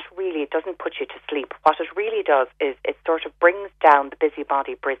not really, it doesn't put you to sleep. What it really does is it sort of brings down the busy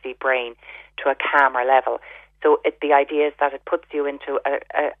body, busy brain to a calmer level. So the idea is that it puts you into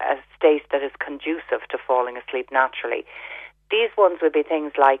a state that is conducive to falling asleep naturally. These ones would be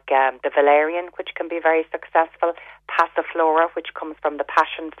things like the valerian, which can be very successful, passiflora, which comes from the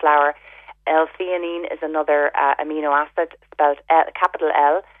passion flower. L-theanine is another amino acid, spelled capital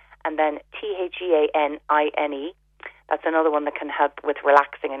L, and then THEANINE. That's another one that can help with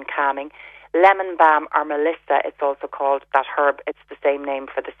relaxing and calming. Lemon balm or melissa, it's also called, that herb. It's the same name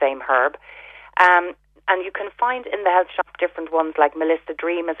for the same herb. And you can find in the health shop different ones like Melissa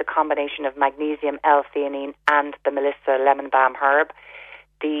Dream is a combination of magnesium, L-theanine and the Melissa lemon balm herb.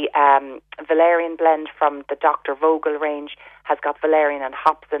 The valerian blend from the Dr. Vogel range has got valerian and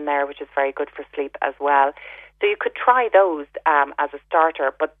hops in there, which is very good for sleep as well. So you could try those as a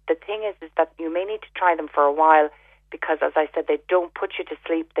starter, but the thing is that you may need to try them for a while because, as I said, they don't put you to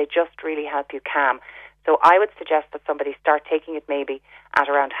sleep, they just really help you calm. So I would suggest that somebody start taking it maybe at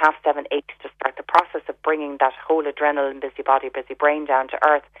around 7:30, 8 to start the process of bringing that whole adrenaline, busy body, busy brain down to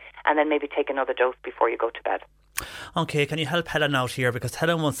earth, and then maybe take another dose before you go to bed. Okay, can you help Helen out here? Because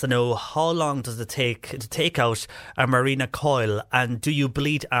Helen wants to know, how long does it take to take out a Mirena coil, and do you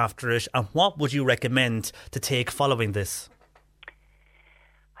bleed after it, and what would you recommend to take following this?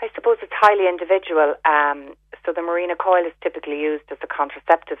 I suppose it's highly individual. So the Mirena coil is typically used as a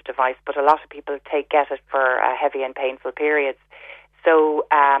contraceptive device, but a lot of people get it for heavy and painful periods. So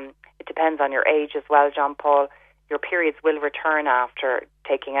it depends on your age as well, John Paul. Your periods will return after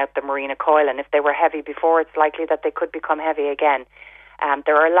taking out the Mirena coil, and if they were heavy before, it's likely that they could become heavy again.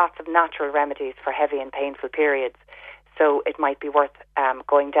 There are lots of natural remedies for heavy and painful periods, so it might be worth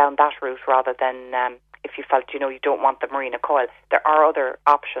going down that route rather than if you felt you don't want the Mirena coil. There are other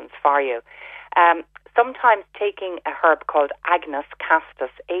options for you. Sometimes taking a herb called Agnus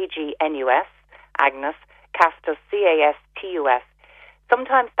castus, A-G-N-U-S, Agnus castus, C-A-S-T-U-S.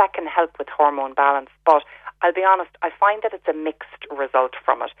 Sometimes that can help with hormone balance, but I'll be honest, I find that it's a mixed result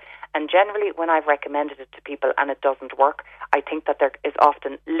from it. And generally, when I've recommended it to people and it doesn't work, I think that there is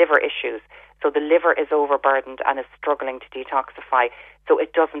often liver issues. So the liver is overburdened and is struggling to detoxify. So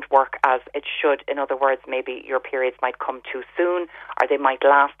it doesn't work as it should. In other words, maybe your periods might come too soon or they might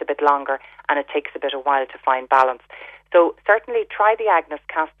last a bit longer and it takes a bit of a while to find balance. So certainly try the Agnus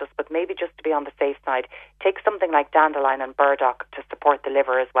castus, but maybe just to be on the safe side, take something like dandelion and burdock to support the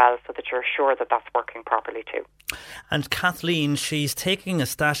liver as well so that you're sure that that's working properly too. And Kathleen, she's taking a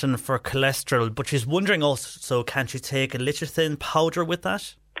statin for cholesterol, but she's wondering also, can she take a lecithin powder with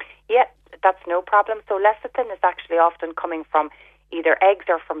that? Yeah, that's no problem. So lecithin is actually often coming from either eggs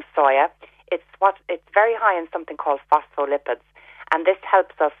or from soya. It's very high in something called phospholipids, and this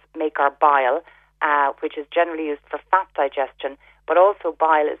helps us make our bile, which is generally used for fat digestion, but also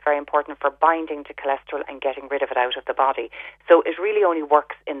bile is very important for binding to cholesterol and getting rid of it out of the body. So it really only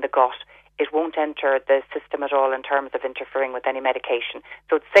works in the gut. It won't enter the system at all in terms of interfering with any medication.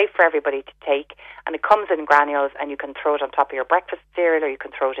 So it's safe for everybody to take, and it comes in granules, and you can throw it on top of your breakfast cereal or you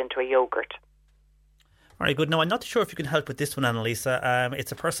can throw it into a yogurt. Very good. Now, I'm not sure if you can help with this one, Annalisa.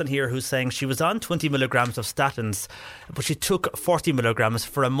 It's a person here who's saying she was on 20 milligrams of statins, but she took 40 milligrams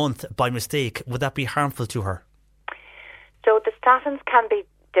for a month by mistake. Would that be harmful to her? So the statins can be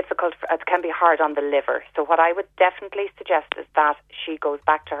difficult, it can be hard on the liver. So what I would definitely suggest is that she goes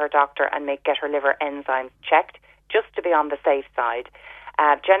back to her doctor and get her liver enzymes checked, just to be on the safe side.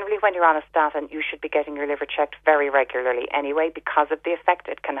 Generally, when you're on a statin, you should be getting your liver checked very regularly anyway, because of the effect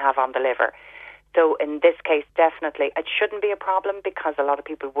it can have on the liver. So in this case, definitely, it shouldn't be a problem, because a lot of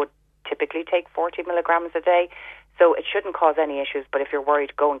people would typically take 40 milligrams a day. So it shouldn't cause any issues, but if you're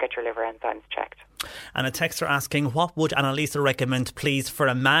worried, go and get your liver enzymes checked. And a texter asking, what would Annalisa recommend, please, for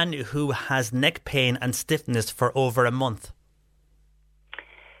a man who has neck pain and stiffness for over a month?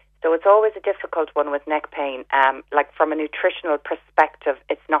 So it's always a difficult one with neck pain. Like from a nutritional perspective,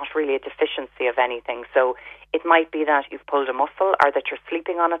 it's not really a deficiency of anything. So it might be that you've pulled a muscle or that you're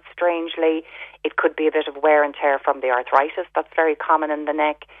sleeping on it strangely. It could be a bit of wear and tear from the arthritis that's very common in the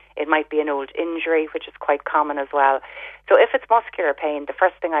neck. It might be an old injury, which is quite common as well. So if it's muscular pain, the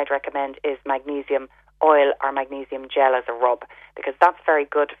first thing I'd recommend is magnesium oil or magnesium gel as a rub, because that's very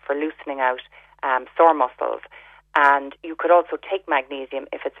good for loosening out sore muscles. And you could also take magnesium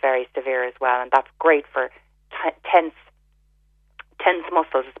if it's very severe as well, and that's great for tense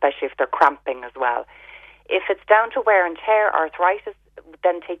muscles, especially if they're cramping as well. If it's down to wear and tear, arthritis,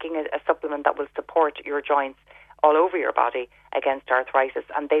 then taking a supplement that will support your joints all over your body against arthritis,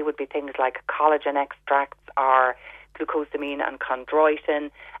 and they would be things like collagen extracts or glucosamine and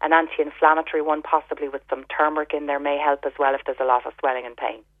chondroitin. An anti-inflammatory one, possibly with some turmeric in there, may help as well if there's a lot of swelling and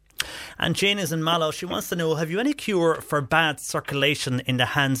pain. And Jane is in Mallow. She wants to know, have you any cure for bad circulation in the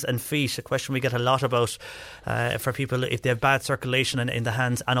hands and feet? A question we get a lot about for people if they have bad circulation in the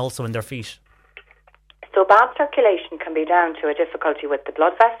hands and also in their feet. So bad circulation can be down to a difficulty with the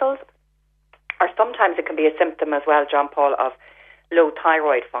blood vessels, or sometimes it can be a symptom as well, John Paul, of low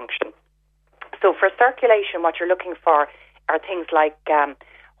thyroid function. So for circulation, what you're looking for are things like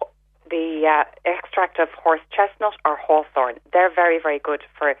the extract of horse chestnut or hawthorn. They're very, very good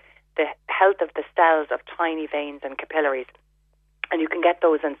for the health of the cells of tiny veins and capillaries, and you can get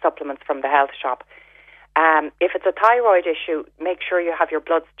those in supplements from the health shop. If it's a thyroid issue, make sure you have your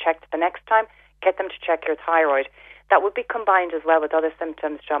bloods checked the next time. Get them to check your thyroid. That would be combined as well with other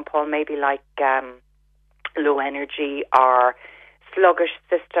symptoms, John Paul, maybe like low energy or sluggish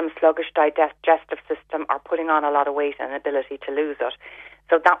digestive system, or putting on a lot of weight and inability to lose it.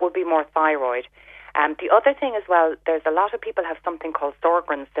 So that would be more thyroid. The other thing as well, there's a lot of people have something called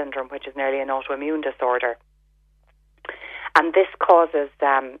Sjogren's syndrome, which is nearly an autoimmune disorder. And this causes,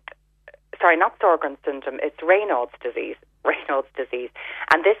 not Sjogren's syndrome, it's Raynaud's disease.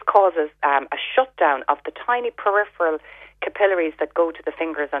 And this causes a shutdown of the tiny peripheral capillaries that go to the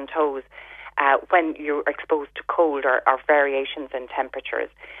fingers and toes when you're exposed to cold or variations in temperatures.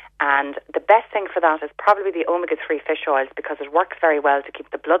 And the best thing for that is probably the omega-3 fish oils, because it works very well to keep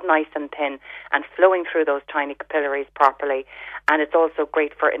the blood nice and thin and flowing through those tiny capillaries properly. And it's also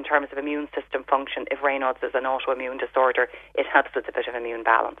great for in terms of immune system function. If Raynaud's is an autoimmune disorder, it helps with a bit of immune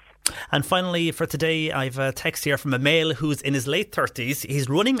balance. And finally, for today, I've a text here from a male who's in his late 30s. He's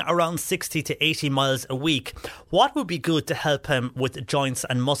running around 60 to 80 miles a week. What would be good to help him with joints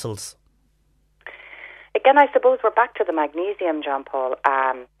and muscles? Again, I suppose we're back to the magnesium, John Paul.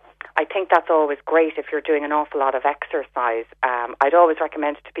 I think that's always great if you're doing an awful lot of exercise. I'd always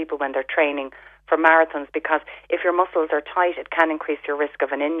recommend it to people when they're training for marathons, because if your muscles are tight, it can increase your risk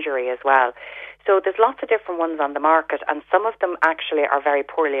of an injury as well. So there's lots of different ones on the market, and some of them actually are very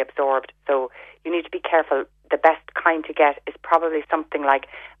poorly absorbed. So you need to be careful. The best kind to get is probably something like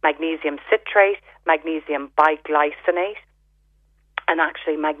magnesium citrate, magnesium biglycinate, and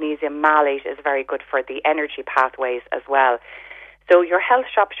actually magnesium malate is very good for the energy pathways as well. So your health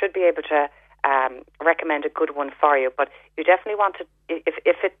shop should be able to recommend a good one for you, but you definitely want to,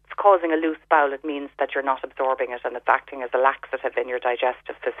 if it's causing a loose bowel, it means that you're not absorbing it and it's acting as a laxative in your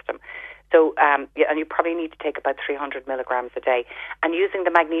digestive system. So, and you probably need to take about 300 milligrams a day. And using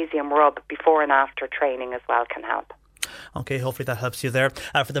the magnesium rub before and after training as well can help. Okay, hopefully that helps you there.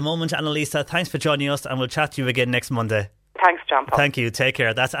 For the moment, Annalisa, thanks for joining us, and we'll chat to you again next Monday. Thanks, John Paul. Thank you. Take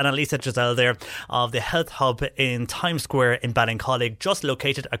care. That's Annalisa Giselle there of the Health Hub in Times Square in Ballincollig, just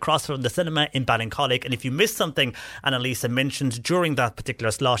located across from the cinema in Ballincollig. And if you missed something Annalisa mentioned during that particular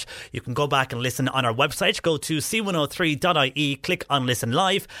slot, you can go back and listen on our website. Go to c103.ie, click on Listen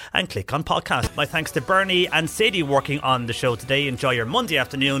Live and click on Podcast. My thanks to Bernie and Sadie working on the show today. Enjoy your Monday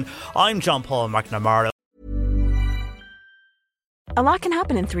afternoon. I'm John Paul McNamara. A lot can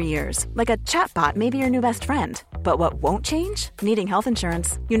happen in 3 years, like a chatbot may be your new best friend. But what won't change? Needing health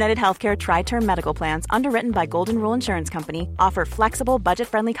insurance. United Healthcare Tri-Term Medical Plans, underwritten by Golden Rule Insurance Company, offer flexible,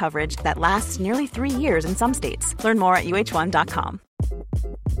 budget-friendly coverage that lasts nearly 3 years in some states. Learn more at uh1.com.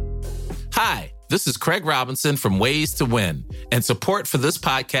 Hi, this is Craig Robinson from Ways to Win, and support for this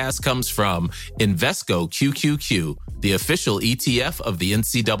podcast comes from Invesco QQQ, the official ETF of the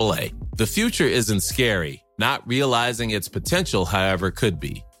NCAA. The future isn't scary. Not realizing its potential, however, could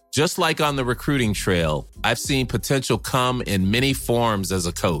be. Just like on the recruiting trail, I've seen potential come in many forms as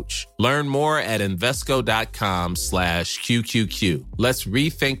a coach. Learn more at Invesco.com/QQQ. Let's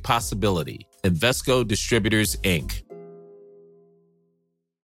rethink possibility. Invesco Distributors, Inc.